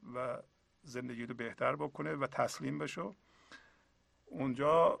ببخشه و زندگی رو بهتر بکنه و تسلیم بشو.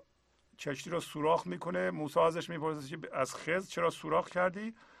 اونجا کشتی رو سوراخ میکنه. موسی ازش میپرسه که از خضر چرا سوراخ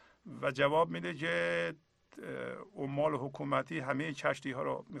کردی و جواب میده که عمال حکومتی همه کشتی ها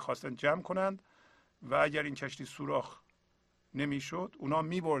رو میخواستن جمع کنند و اگر این کشتی سوراخ نمیشد اونا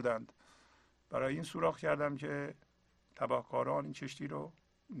میبردند. برای این سوراخ کردم که تباهکاران این کشتی رو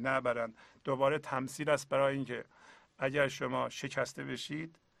نبرند. دوباره تمثیل است برای اینکه اگر شما شکسته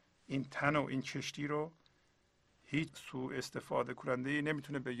بشید این تن و این کشتی رو هیچ سوء استفاده کننده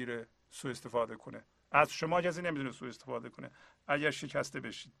نمیتونه بگیره سوء استفاده کنه. از شما کسی نمیتونه سوء استفاده کنه اگر شکسته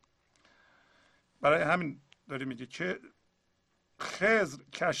بشید. برای همین داره میگه که خضر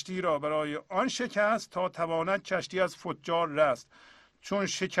کشتی را برای آن شکست تا تواند کشتی از فجار رست. چون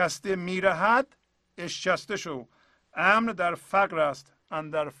شکسته میرهد اشکسته شو، امن در فقر است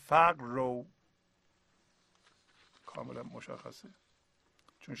اندر فقر رو. کاملا مشخصه.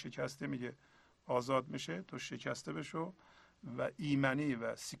 چون شکسته میگه آزاد میشه، تو شکسته بشو و ایمنی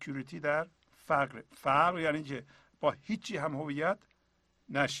و سکیوریتی در فقر. فقر یعنی که با هیچی هم هویت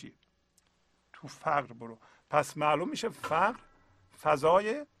نشی، تو فقر برو. پس معلوم میشه فقر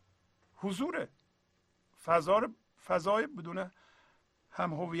فضای حضوره، فضای بدون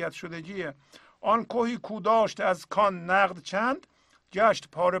هم هویت شدگیه. آن کوهی کو داشت از کان نقد چند، گشت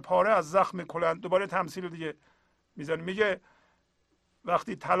پاره پاره از زخم کلند. دوباره تمثیل دیگه میزنه. میگه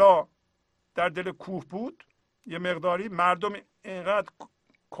وقتی طلا در دل کوه بود یه مقداری، مردم اینقدر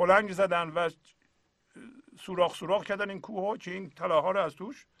کلنگ زدن و سوراخ کردن این کوه ها که این طلاها رو از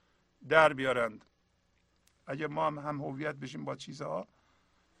توش در بیارند. اگه ما هم هویت بشیم با چیزها،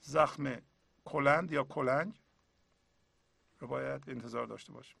 زخم کلند یا کلنگ رو باید انتظار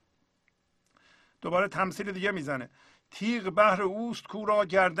داشته باشیم. دوباره تمثیل دیگه میزنه. تیغ بهر اوست کو را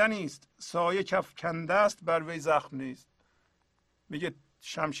گردنی است، سایه کف کنده است بر وی زخم نیست. میگه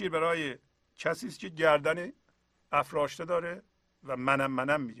شمشیر برای کسی است که گردن افراشته داره و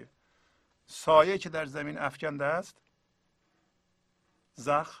منم میگه. سایه که در زمین افکنده است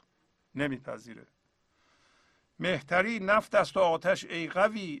زخم نمیپذیره. مهتری نفت است و آتش ای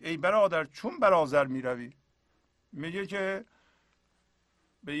قوی، ای برادر چون بر آذر میروی. میگه که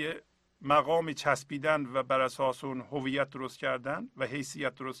به یه مقامی چسبیدن و بر اساس اون هویت درست کردن و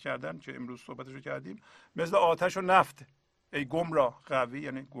حیثیت درست کردن که امروز صحبتشو کردیم، مثل آتش و نفت. ای گمراه، قوی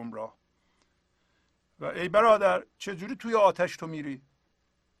یعنی گمراه. و ای برادر چجوری توی آتش تو میری؟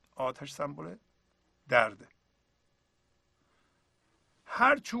 آتش سمبل درده.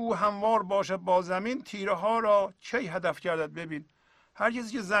 هر چو هموار باشه با زمین، تیره ها را کی هدف گردد ببین. هر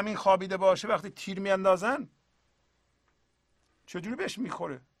کسی که زمین خوابیده باشه وقتی تیر میاندازن چجوری بهش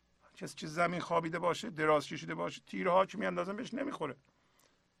میخوره؟ کسی که زمین خوابیده باشه، دراز کشیده باشه، تیره ها که میاندازن بهش نمیخوره.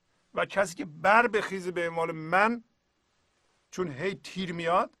 و کسی که بر بخیزه به اعمال من، چون هی تیر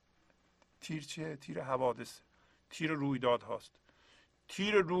میاد. تیر چیه؟ تیر حوادث، تیر رویداد هاست.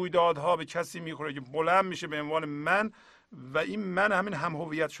 تیر رویدادها به کسی میخوره که بلند میشه به عنوان من و این من همین هم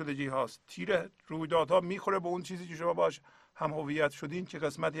هویت شدگی هاست. تیر رویدادها میخوره به اون چیزی که شما باش هم هویت شدین که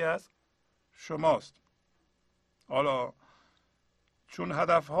قسمتی از شماست. حالا چون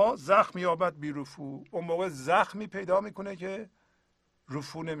هدفها زخم یابد بی رفو، اون موقع زخمی پیدا میکنه که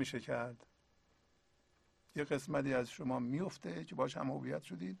رفو نمیشه کرد. یه قسمتی از شما میفته که باش هم هویت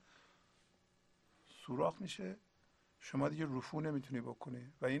شدین، سوراخ میشه شما دیگه رفو نمیتونی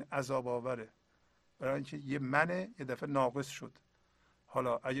بکنی و این عذاب آوره، برای اینکه یه منه یه دفعه ناقص شد.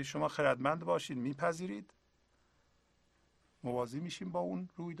 حالا اگه شما خردمند باشید میپذیرید، موازی میشیم با اون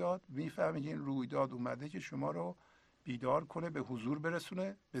رویداد، میفهمید این رویداد اومده که شما رو بیدار کنه، به حضور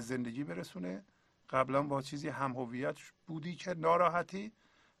برسونه، به زندگی برسونه. قبلا با چیزی هم هویت بودی که ناراحتی،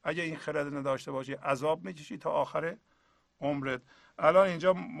 اگه این خرد نداشته باشی عذاب میکشی تا آخر عمرت. الان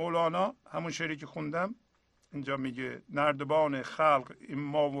اینجا مولانا همون شعری که خوندم اینجا میگه نردبان خلق این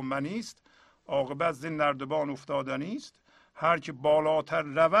ما و منیست، عاقبت زین نردبان افتادنیست. هر که بالاتر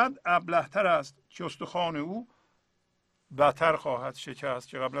رود ابلهتر است، که استخوان او بتر خواهد شکست،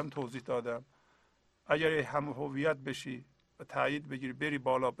 که قبلا توضیح دادم. اگر هم هویت بشی و تایید بگیری، بری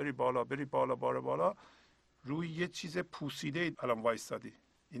بالا بری بالا بری بالا بالا روی یه چیز پوسیده الان وایستادی.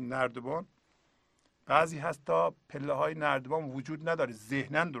 این نردبان بعضی هست تا پله های نردبان وجود نداره،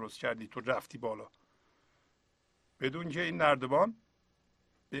 ذهناً درست کردی تو رفتی بالا بدون که این نردبان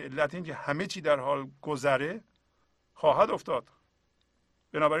به علت اینکه همه چی در حال گذره خواهد افتاد.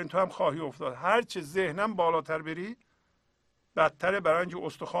 بنابراین تو هم خواهی افتاد. هر چه ذهناً بالاتر بری بدتره، برای اینکه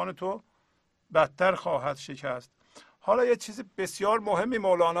استخوان تو بدتر خواهد شکست. حالا یه چیز بسیار مهمی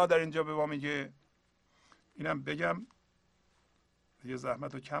مولانا در اینجا به ما میگه، اینم بگم یه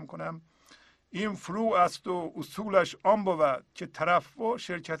زحمت رو کم کنم. این فرو است و اصولش آن بود، که طرف و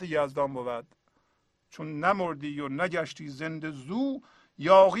شرکت یزدان بود. چون نمردی و نگشتی زنده زو،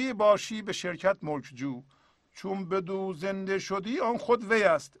 یاغی باشی به شرکت ملک جو. چون بدو زنده شدی آن خود وی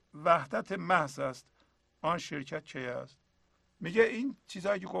است، وحدت محض است آن شرکت کی است. میگه این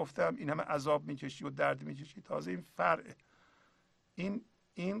چیزهایی که گفتم، این همه عذاب میکشی و درد میکشی، تازه این فرع،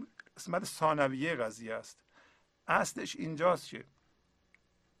 این قسمت ثانویه قضیه است. اصلش اینجاست که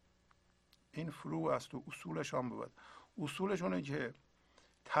این فرو است و اصولش هم بود. اصولش اونه که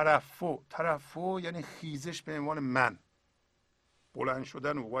ترفع یعنی خیزش به عنوان من، بلند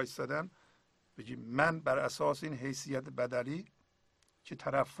شدن و وایستادن، بگی من بر اساس این حیثیت بدلی که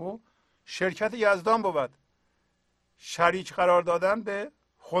ترفع، شرکت یزدان بود. شریک قرار دادن به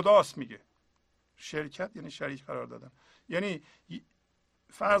خداست. میگه شرکت یعنی شریک قرار دادن، یعنی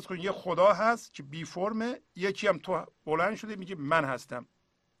فرض کن یه خدا هست که بی فرمه، یکی هم تو بلند شده میگه من هستم.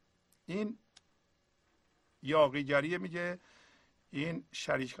 این یاغیگریه. میگه این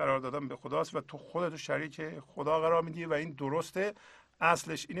شریک قرار دادن به خداست و تو خودتو شریک خدا قرار میدی و این درسته.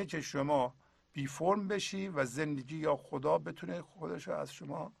 اصلش اینه که شما بی فرم بشی و زندگی یا خدا بتونه خودش رو از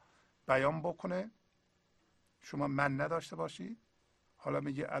شما بیان بکنه، شما من نداشته باشی. حالا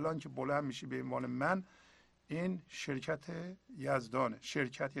میگه الان که بلند میشی به عنوان من، این شرکت یزدانه.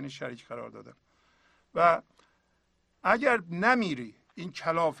 شرکت یعنی شریک قرار دادن. و اگر نمیری این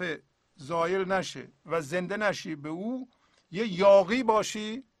کلافه زایل نشه و زنده نشی به او، یه یاغی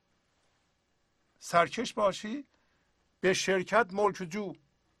باشی، سرکش باشی به شرکت ملک جو.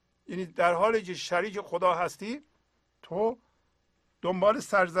 یعنی در حالی که شریک خدا هستی، تو دنبال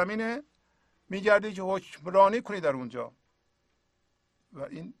سرزمینه میگردی که حکمرانی کنی در اونجا و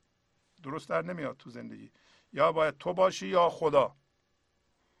این درست در نمیاد تو زندگی. یا باید تو باشی یا خدا.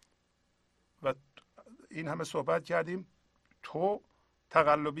 و این همه صحبت کردیم، تو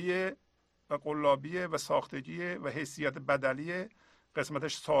تقلبیه و قلابیه و ساختگیه و حیثیت بدلیه،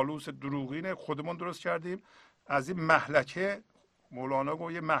 قسمتش سالوس دروغینه، خودمون درست کردیم. از این مهلکه، مولانا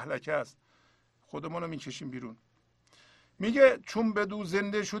گفت یه مهلکه است، خودمون رو میکشیم بیرون. میگه چون بدو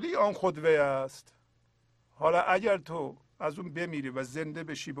زنده شدی آن خود وی است. حالا اگر تو از اون بمیری و زنده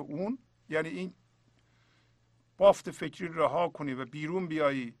بشی به اون، یعنی این بافت فکری رها کنی و بیرون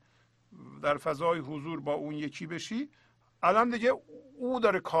بیایی در فضای حضور با اون یکی بشی، الان دیگه او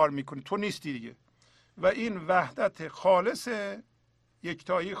داره کار میکنه، تو نیستی دیگه. و این وحدت خالص،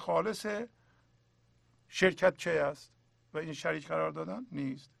 یکتایی خالص، شرکت چه است و این شریک قرار دادن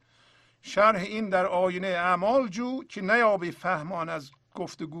نیست. شرح این در آینه اعمال جو، که نیابی فهمان از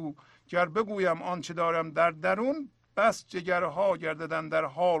گفتگو. گر بگویم آنچه دارم در درون، بس جگرها گرددن در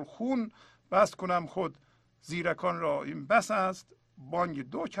حال خون. بس کنم خود زیرکان را این بس است، بانگ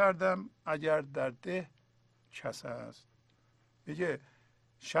دو کردم اگر در ده کس است. میگه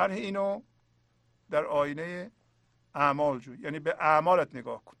شرح اینو در آینه اعمال جو، یعنی به اعمالت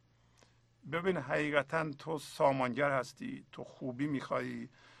نگاه کن، ببین حقیقتا تو سامانگر هستی، تو خوبی میخوایی،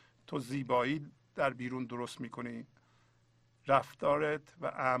 تو زیبایی در بیرون درست میکنی، رفتارت و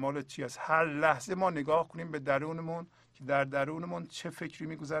اعمالت چی است. هر لحظه ما نگاه کنیم به درونمون که در درونمون چه فکری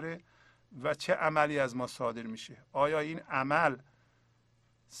میگذره و چه عملی از ما صادر میشه. آیا این عمل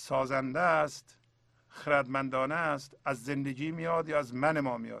سازنده است، خردمندانه است، از زندگی میاد یا از من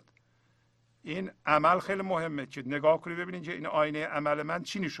ما میاد؟ این عمل خیلی مهمه که نگاه کنید ببینید که این آینه عمل من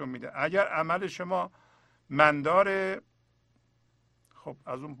چی نشون میده. اگر عمل شما مندار، خب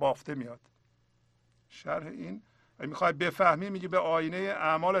از اون بافته میاد. شرح این اگه میخوای بفهمی میگه به آینه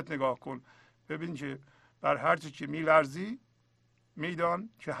اعمالت نگاه کن، ببین که بر هر چی که میلرزی میدان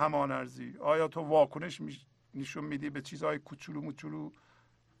که همان ارزی. آیا تو واکنش نشون میدی به چیزهای کوچولو موچولو؟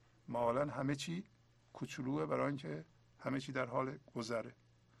 مالا همه چی کوچولوه، برای اینکه همه چی در حال گذره.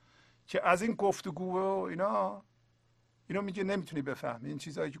 که از این گفتگو و اینو میگه نمیتونی بفهمی. این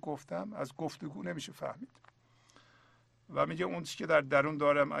چیزهایی که گفتم از گفتگو نمیشه فهمید. و میگه اون چیزی که در درون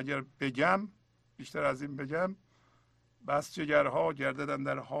دارم اگر بگم، بیشتر از این بگم، بس جگرها گرددن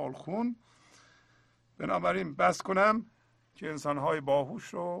در حال خون. بنابراین بس کنم که انسانهای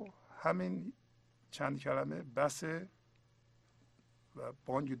باهوش رو همین چند کلمه بسه و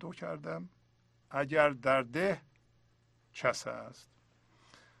بانگ دو کردم. اگر در ده کس است.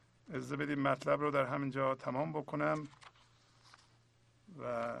 اجازه بدیم مطلب رو در همینجا تمام بکنم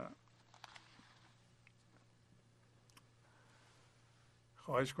و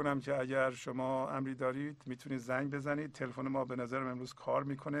خواهش کنم که اگر شما امری دارید میتونید زنگ بزنید. تلفن ما به نظرم امروز کار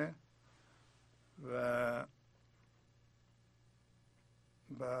میکنه و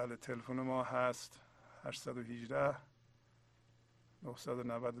بله تلفن ما هست 818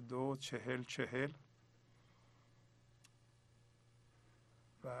 992 4040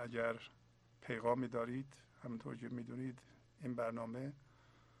 و اگر پیغامی دارید، همونطور که میدونید این برنامه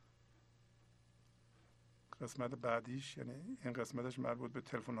قسمت بعدیش، یعنی این قسمتش مربوط به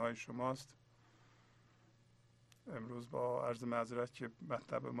تلفن های شماست. امروز با عرض معذرت که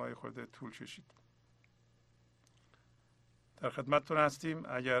مطلب ما خورده طول کشید. در خدمتتون هستیم.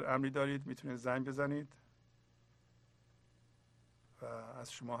 اگر امری دارید میتونید زنگ بزنید و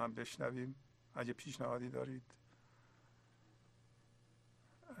از شما هم بشنویم. اگه پیشنهادی دارید،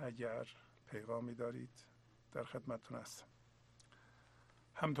 اگر پیغامی دارید، در خدمتتون هستم.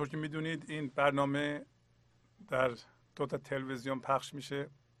 همونطور که میدونید این برنامه در 2 تلویزیون پخش میشه.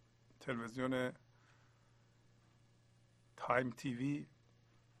 تلویزیون تایم تیوی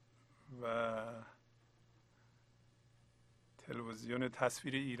و تلویزیون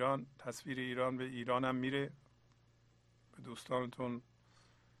تصویر ایران. تصویر ایران به ایران هم میره. به دوستانتون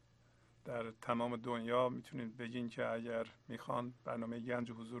در تمام دنیا میتونید بگین که اگر میخوان برنامه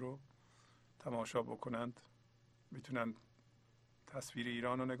گنج حضور رو تماشا بکنند میتونن تصویر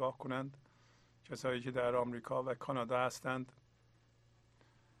ایران رو نگاه کنند. کسایی که در آمریکا و کانادا هستند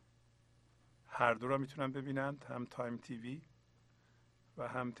هر دو را میتونن ببینند، هم تایم تیوی و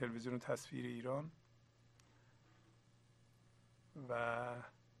هم تلویزیون تصویر ایران. و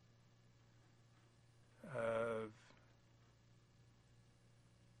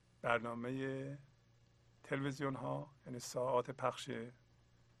برنامه تلویزیون ها، یعنی ساعات پخش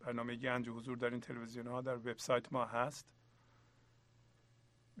برنامه گنج حضور در این تلویزیون ها در وبسایت ما هست.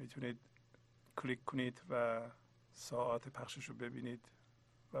 میتونید کلیک کنید و ساعات پخشش رو ببینید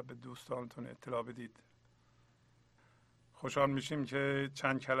و به دوستانتون اطلاع بدید. خوشحال میشیم که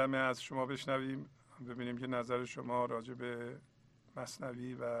چند کلمه از شما بشنویم، ببینیم که نظر شما راجع به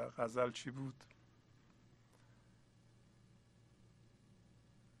مثنوی و غزل چی بود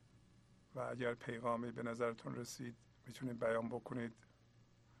و اگر پیغامی به نظرتون رسید میتونید بیان بکنید.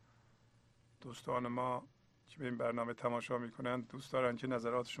 دوستان ما که به این برنامه تماشا میکنند دوست دارن که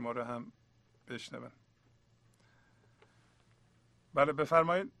نظرات شما رو هم بشنون. بله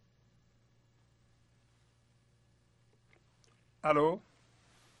بفرمایید. الو.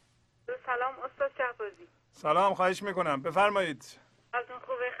 سلام استاد شهبازی. سلام، خواهش میکنم بفرمایید. ازتون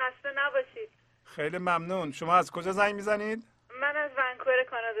خوبه؟ خسته نباشید. خیلی ممنون. شما از کجا زنگ میزنید؟ من از ونکوور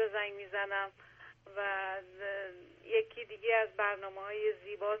کانادا زنگ میزنم و یکی دیگه از برنامه‌های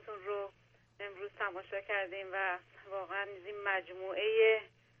زیباتون رو امروز تماشا کردیم و واقعا این مجموعه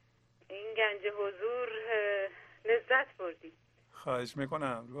این گنج حضور لذت بردیم. خواهش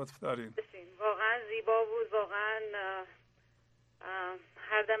میکنم، لطف دارین. واقعا زیبا بود. واقعا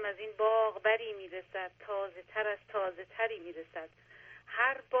هر دم از این باغ بری میرسد، تازه تر از تازه تری میرسد.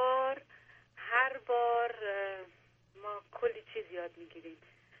 هر بار ما کلی چیز یاد میگیریم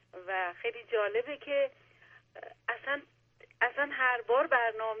و خیلی جالبه که اصلا هر بار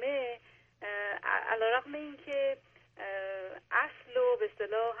برنامه علیرغم این که اصل و به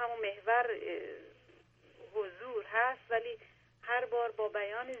اصطلاح همون محور حضور هست، ولی هر بار با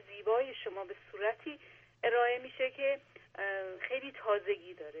بیان زیبای شما به صورتی ارائه میشه که خیلی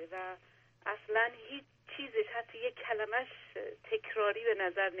تازگی داره و اصلا هیچ چیزش حتی یک کلمش تکراری به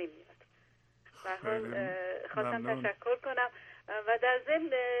نظر نمیاد. به هر حال خواستم تشکر کنم و در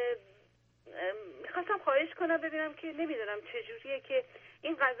ضمن میخواستم خواهش کنم ببینم که نمیدونم چجوریه که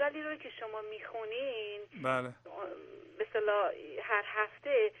این غزلی رو که شما میخونین بله به اصطلاح هر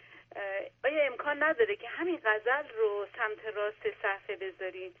هفته آیا امکان نداره که همین غزل رو سمت راست صفحه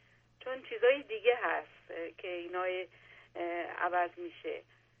بذارین؟ چون چیزای دیگه هست که اینا عوض میشه.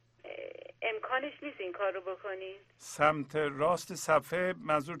 امکانش نیست این کار رو بکنین؟ سمت راست صفحه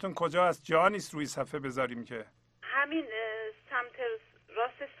منظورتون کجا است؟ جا نیست روی صفحه بذاریم که؟ همین سمت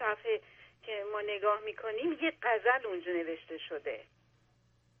راست صفحه که ما نگاه میکنیم یه غزل اونجا نوشته شده.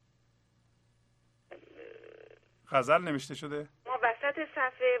 غزل نوشته شده؟ ما وسط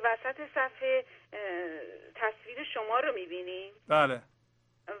صفحه تصویر شما رو میبینیم. بله.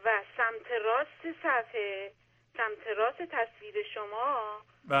 و سمت راست تصویر شما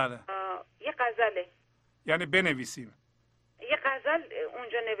بله یه غزله. یعنی بنویسیم. یه غزل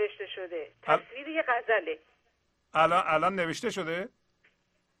اونجا نوشته شده، تصویر یه غزله. الان نوشته شده؟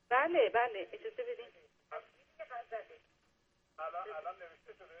 بله اجازه بدین. الان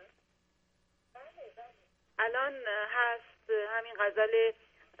نوشته شده؟ الان هست همین غزل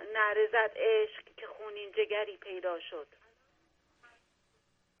نعره زد عشق که خونین جگری پیدا شد.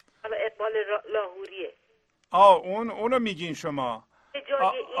 حالا اقبال لاهوریه. اونو میگین شما؟ به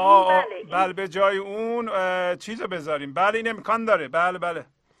جای این بله به جای اون چیزو بذاریم. بله این امکان داره. بله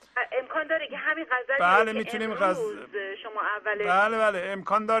امکان داره که همین غزل بله میتونیم شما اوله. بله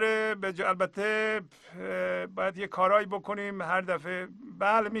امکان داره. البته باید یه کارایی بکنیم هر دفعه.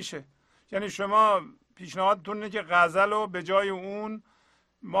 بله میشه. یعنی شما پیشنهادتون اینه که غزل رو به جای اون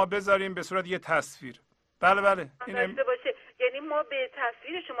ما بذاریم به صورت یه تصویر. بله این باشه. یعنی ما به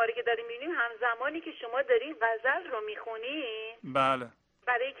تصویر شما رو که داریم میبینیم همزمانی که شما دارین غزل رو میخونین. بله.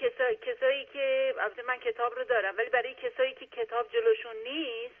 برای کسایی که البته من کتاب رو دارم ولی برای کسایی که کتاب جلوشون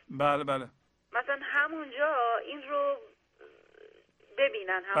نیست. بله. مثلا همونجا این رو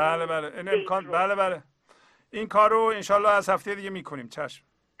ببینن. بله این امکان. بله این کار رو انشالله از هفته دیگه میکنیم. چشم.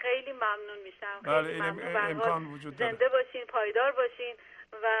 خیلی ممنون میشم. بله این امکان وجود داره. زنده باشین، پایدار باشین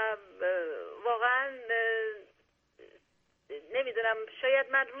و واقعا نمیدونم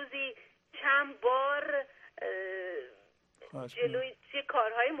شاید من روزی چند بار جلوی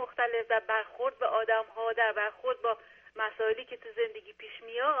کارهای مختلف در برخورد به آدم‌ها، در برخورد با مسائلی که تو زندگی پیش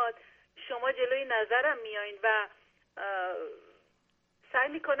میاد شما جلوی نظرم میایین و سعی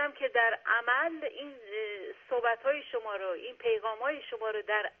میکنم که در عمل این صحبت‌های شما رو، این پیغام‌های شما رو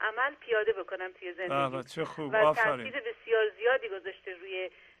در عمل پیاده بکنم توی زندگی. چه خوب. و تاثیر بسیار زیادی گذاشته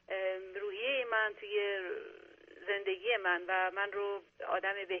روی روحیه من، توی زندگی من و من رو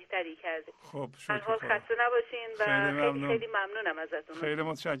آدم بهتری کرده. خب هر حال خسته نباشین و خیلی ممنونم ازتون. خیلی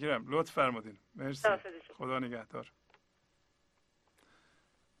متشکرم. لطف فرمودین. مرسی. خدا نگهدار.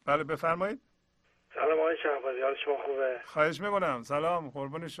 بله بفرمایید. سلام آقای شهبازی، حال شما خوبه؟ خواهش میکنم. سلام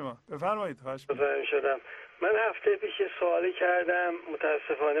قربون شما. بفرمایید. خواهش میکنم. من هفته پیش سوالی کردم،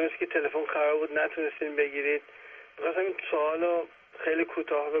 متاسفانه مثل که تلفن خراب بود نتونستین بگیرید. می‌خواستم این سوالو خیلی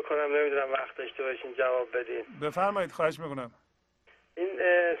کوتاه بکنم، نمیدونم وقت داشته باشین جواب بدین. بفرمایید. خواهش میکنم. این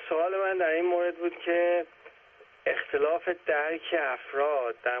سوال من در این مورد بود که اختلاف درک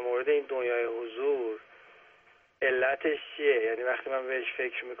افراد در مورد این دنیای حضور علتش چیه؟ یعنی وقتی من بهش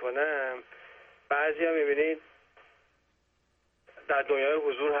فکر میکنم بعضیا میبینید در دنیای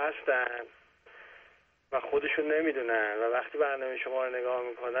حضور هستن و خودشون نمیدونن و وقتی برنامه شما رو نگاه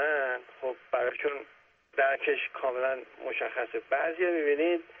میکنن خب برایشون درکش کاملا مشخصه. بعضیا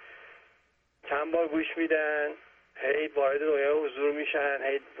میبینید چند بار گوش میدن هی وارد دنیای حضور میشن،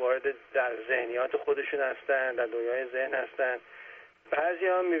 هی وارد در ذهنیات خودشون هستن، در دنیای ذهن هستن.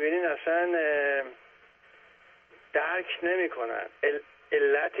 بعضیا میبینید اصلا درک نمیکنن،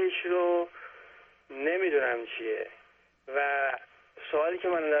 علتش رو نمیدونم چیه. و سوالی که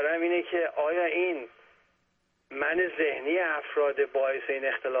من دارم اینه که آیا این من ذهنی افراد باعث این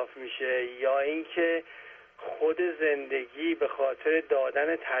اختلاف میشه یا اینکه خود زندگی به خاطر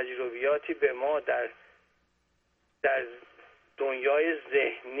دادن تجربیاتی به ما در دنیای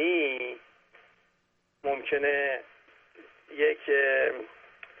ذهنی ممکنه یک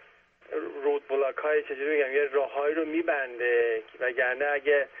رود بلاک های چجوری میگم یه راههایی رو میبنده، وگرنه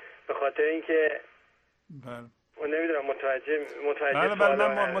اگه به خاطر اینکه نمیدونم متوجه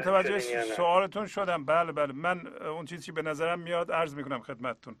من متوجه سوالتون شدم. بله من اون چیزی که به نظرم میاد عرض میکنم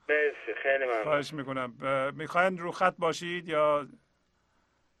خدمتتون. مرسی خیلی ممنون. خواهش میکنم. میخواین رو خط باشید یا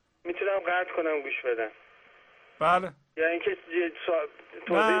میتونم قطع کنم گوش بدم؟ بله. یا اینکه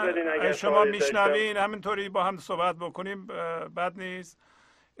توضیح بدین اگر شما میشنوین همینطوری با هم صحبت بکنیم بد نیست.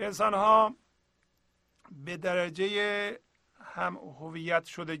 انسان ها به درجه هم هویت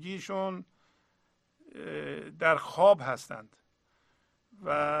شدگیشون در خواب هستند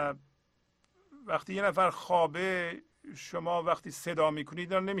و وقتی یه نفر خوابه شما وقتی صدا میکنید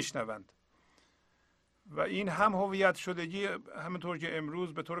دارن نمیشنوند و این هم هویت شدگی، همونطور که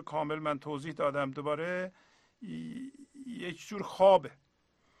امروز به طور کامل من توضیح دادم دوباره، یک جور خوابه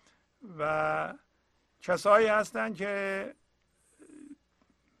و کسایی هستن که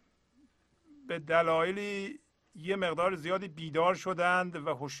به دلایلی یه مقدار زیادی بیدار شدند و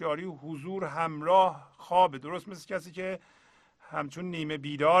هوشیاری و حضور همراه خوابه، درست مثل کسی که همچون نیمه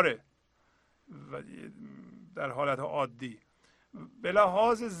بیداره و در حالت عادی. به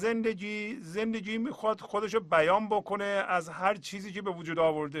لحاظ زندگی میخواد خودشو بیان بکنه از هر چیزی که به وجود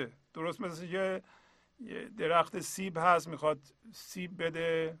آورده، درست مثل که درخت سیب هست میخواد سیب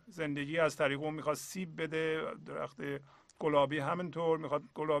بده، زندگی از طریق اون میخواد سیب بده، درخت گلابی همینطور میخواد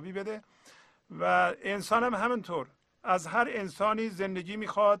گلابی بده و انسان هم همینطور. از هر انسانی زندگی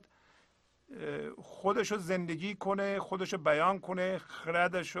میخواد خودشو زندگی کنه، خودشو بیان کنه،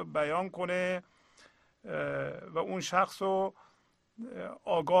 خردشو بیان کنه و اون شخص رو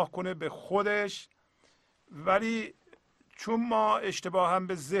آگاه کنه به خودش. ولی چون ما اشتباه هم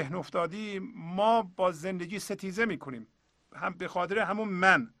به ذهن افتادیم، ما با زندگی ستیزه میکنیم، هم به خاطر همون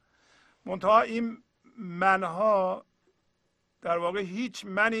منتها این منها در واقع هیچ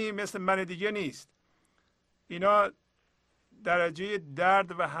منی مثل من دیگه نیست. اینا درجه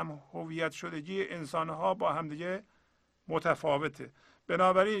درد و هم هویت شدگی انسانها با هم دیگه متفاوته.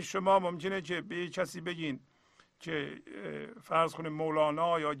 بنابراین شما ممکنه که به کسی بگین که فرض کنید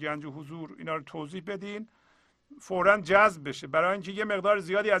مولانا یا گنج و حضور اینا رو توضیح بدین، فوراً جذب بشه، برای اینکه یه مقدار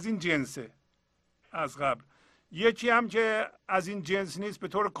زیادی از این جنسه از قبل. یکی هم که از این جنس نیست، به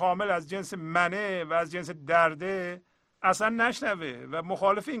طور کامل از جنس منه و از جنس درده، اصلا نشنوه و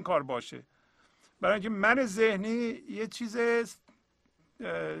مخالف این کار باشه. برای اینکه من ذهنی یه چیز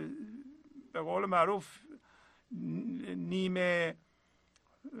به قول معروف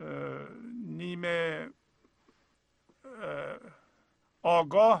نیمه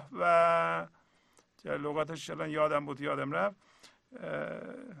آگاه و لغتش الان یادم بود یادم رفت،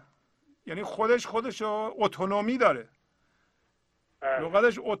 یعنی خودشو اتونومی داره.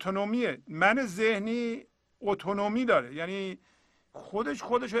 لغتش اتونومیه. من ذهنی اتونومی داره، یعنی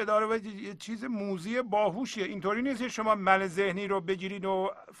خودشو اداره و یه چیز موذی باهوشیه. اینطوری نیست که شما من ذهنی رو بگیرید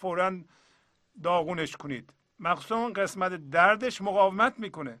و فوراً داغونش کنید. مخصوصا اون قسمت دردش مقاومت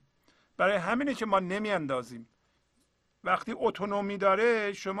میکنه، برای همینه که ما نمیاندازیم. وقتی اتونومی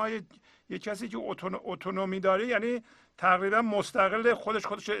داره، شما یه کسی که اتونومی داره یعنی تقریبا مستقل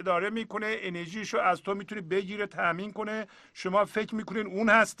خودش اداره میکنه، انرژیشو از تو میتونه بگیره، تامین کنه. شما فکر میکنین اون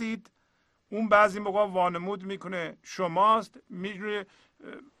هستید، اون بعضی موقع وانمود میکنه شماست. میدونه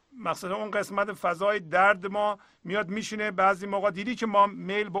مثلا اون قسمت فضای درد ما میاد میشینه. بعضی موقع دیدی که ما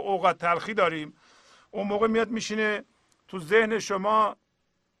میل به اوقات تلخی داریم، اون موقع میاد میشینه تو ذهن شما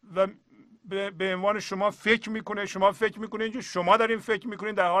و به عنوان شما فکر میکنه. شما فکر میکنین که شما دارین فکر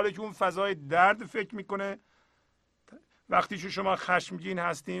میکنین، در حالی که اون فضای درد فکر میکنه. وقتی که شما خشمگین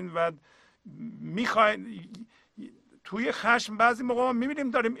هستین و میخواین توی خشم، بعضی موقع ما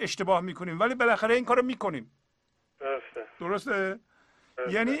میبینیم داریم اشتباه میکنیم ولی بالاخره این کارو میکنیم. درسته؟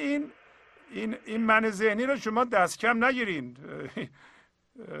 یعنی این من ذهنی رو شما دست کم نگیرین.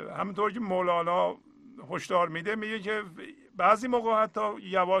 همونطور که مولانا هشدار میده، میگه که بعضی موقع حتی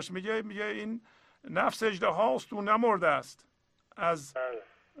یواش میگه این نفس اژدهاست و نمرده است، از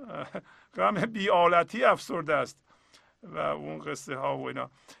غم بی‌آلتی افسرده است و اون قصه ها و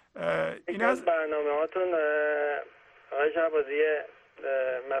اینا. این از برنامه هاتون آقای شهبازی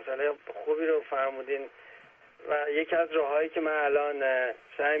مسئله خوبی رو فرمودین و یکی از راههایی که من الان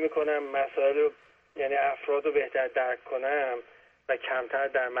سعی میکنم مسائل رو، یعنی افراد رو بهتر درک کنم و کمتر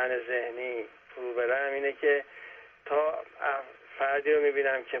در من ذهنی فرو برم، اینه که تا فردی رو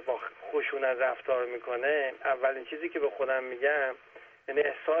میبینم که با خشونت رفتار میکنه، اولین چیزی که به خودم میگم یعنی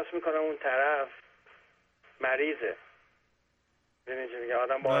احساس میکنم اون طرف مریضه. ببینید چی میگم،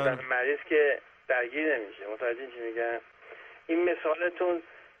 آدم با آدم مریض که درگیر نمیشه. متوجه چی میگم؟ این مثالتون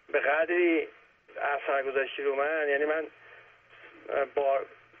به قدری اثر گذاشتی رو من، یعنی من با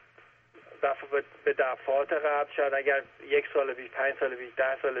به دفعات قبل، شاید اگر 1 سال پیش، 5 سال پیش،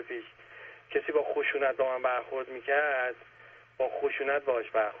 10 سال پیش کسی با خشونت با من برخورد میکرد، با خشونت باهاش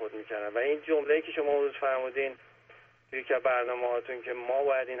برخورد میکردم. و این جمله‌ای که شما روز فرمودین توی که برنامه هاتون که ما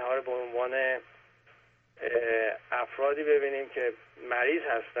باید اینها رو به عنوان افرادی ببینیم که مریض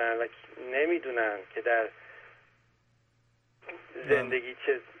هستن و نمیدونن که در زندگی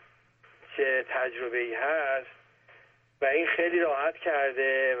چه تجربه‌ای هست، و این خیلی راحت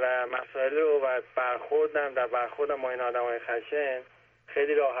کرده و مسائل رو و برخوردم با این آدمای خشن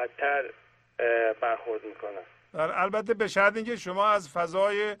خیلی راحت‌تر برخورد میکنن. البته به شرط اینکه شما از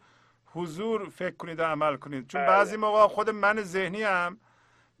فضای حضور فکر کنید و عمل کنید، چون بعضی موقع خود من ذهنی هم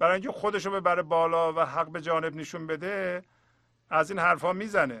برای اینکه خودش رو ببره بالا و حق به جانب نشون بده از این حرفا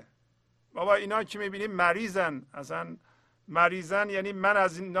میزنه. بابا اینا که میبینیم مریضن، اصلا مریضن یعنی من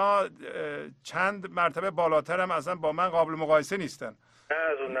از اینا چند مرتبه بالاترم، اصلا با من قابل مقایسه نیستن.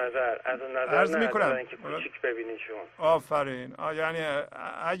 از اون نظر عرض میکنم که کوچیک ببینیشون. آفرین. یعنی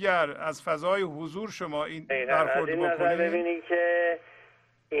اگر از فضای حضور شما این برخورد بکنید، از این نظر ببینید که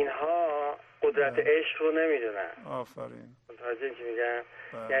اینها قدرت عشق رو نمیدونن. آفرین. متوجه چی میگم؟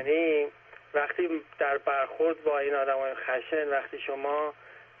 یعنی وقتی در برخورد با این آدمای خشن، وقتی شما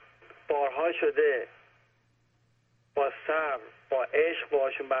بارها شده با صبر با عشق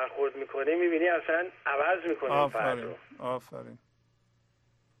باهاشون برخورد میکنی، میبینی اصلا عوض میکنه. آفرین. آفرین.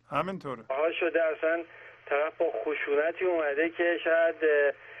 همینطوره. بارها شده اصلا طرف با خشونتی اومده که شاید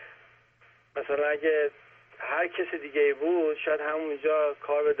مثلا اگه هر کسی دیگه بود شاید همونجا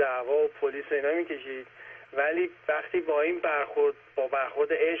کار به دعوا و پلیس اینا میکشید، ولی وقتی با این برخورد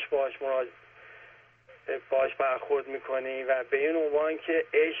عشق باش برخورد میکنی و به این عنوان که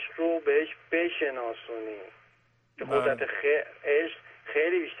عشق رو بهش بشناسونی که قدرت عشق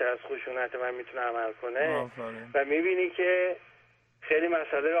خیلی بیشتر از خشونت من میتونه عمل کنه و میبینی که خیلی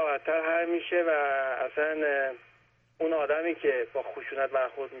مسئله راحت‌تر حل میشه و اصلا اون آدمی که با خشونت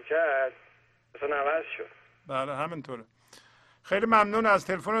برخورد میکرد اصلا عوض شد. بله همینطوره. خیلی ممنون از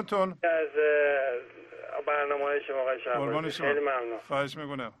تلفنتون، از برنامه شما آقای شهبازی. خیلی ممنون. خواهش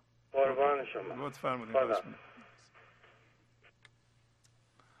میکنم. قربان شما. لطف فرمودید.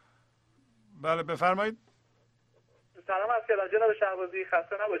 بله بفرمایید. سلام از کلان جناب شهبازی،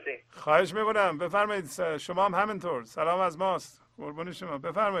 خسته نباشین. خواهش میکنم بفرمایید. شما هم همینطور. سلام از ماست. قربان شما.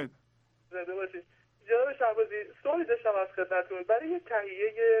 بفرمایید. زنده باشید. جناب شهبازی سوالی داشتم از خدمتتون. برای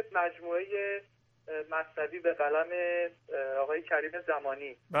تهیه مجموعه مثنوی به قلم آقای کریم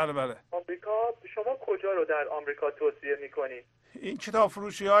زمانی. بله. آمریکا، شما کجا رو در آمریکا توصیه میکنید؟ این کتاب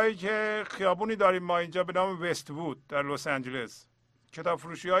فروشی هایی که خیابونی داریم ما اینجا به نام وست وود در لس آنجلس، کتاب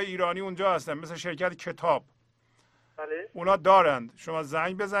فروشی های ایرانی اونجا هستن، مثل شرکت کتاب. بله. اونا دارند. شما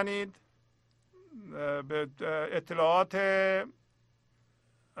زنگ بزنید به اطلاعات،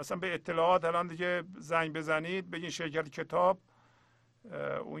 اصلا به اطلاعات الان دیگه زنگ بزنید بگین شرکت کتاب.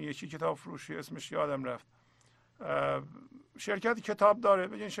 اون یکی کتاب فروشی اسمش یادم رفت، شرکت کتاب داره،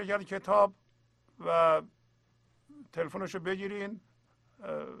 بگین شرکت کتاب و تلفنشو بگیرین.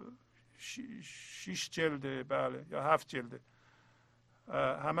 6 جلده بله یا 7 جلده،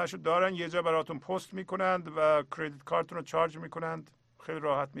 همه‌شو دارن، یه جا براتون پست میکنند و کردیت کارتون رو چارج میکنند، خیلی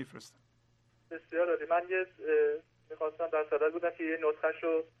راحت میفرستن. بسیار عالی. من میخواستم در صدد بودم که یه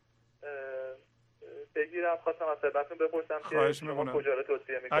نسخه‌شو بگیرم، خواستم از خدمتتون بپرسم که شما کجا رو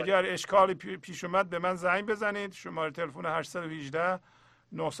توصیه میکنید. اگر اشکالی پیش اومد به من زنگ بزنید. شماره تلفن 818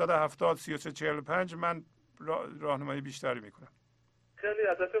 970 3345. من راهنمایی بیشتری میکنم. خیلی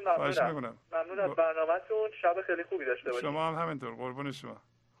ازتون ممنونم. ممنون از برنامه‌تون. شب خیلی خوبی داشته باشید. شما هم همینطور. قربون شما.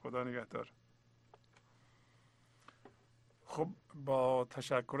 خدا نگهدار. خب با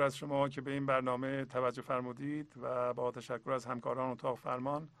تشکر از شما که به این برنامه توجه فرمودید و با تشکر از همکاران اتاق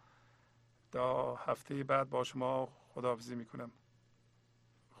فرمان، تا هفته بعد با شما خداحافظی میکنم.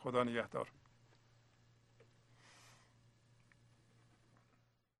 خدا نگهدار.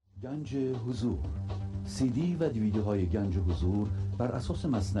 گنج حضور، CD و دیویدیوهای گنج حضور بر اساس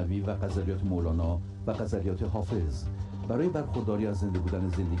مثنوی و غزلیات مولانا و غزلیات حافظ برای برخورداری از زنده بودن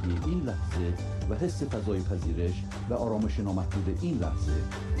زندگی این لحظه و حس فضای پذیرش و آرامش نامحدود این لحظه،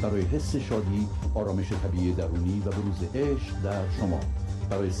 برای حس شادی، آرامش طبیعی درونی و بروز عشق در شما،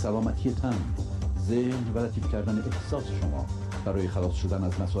 برای سلامتی تن، ذهن و لطیف کردن احساس شما، برای خلاص شدن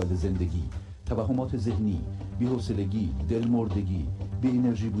از مسائل زندگی، توهمات ذهنی، بی‌حوصلگی، دلمردگی، بی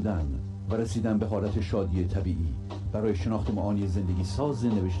انرژی بودن و رسیدن به حالت شادی طبیعی، برای شناخت معانی زندگی ساز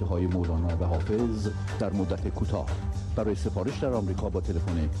نوشته‌های مولانا و حافظ در مدت کوتاه. برای سفارش در آمریکا با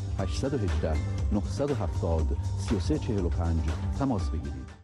تلفن 818 970 3345 تماس بگیرید.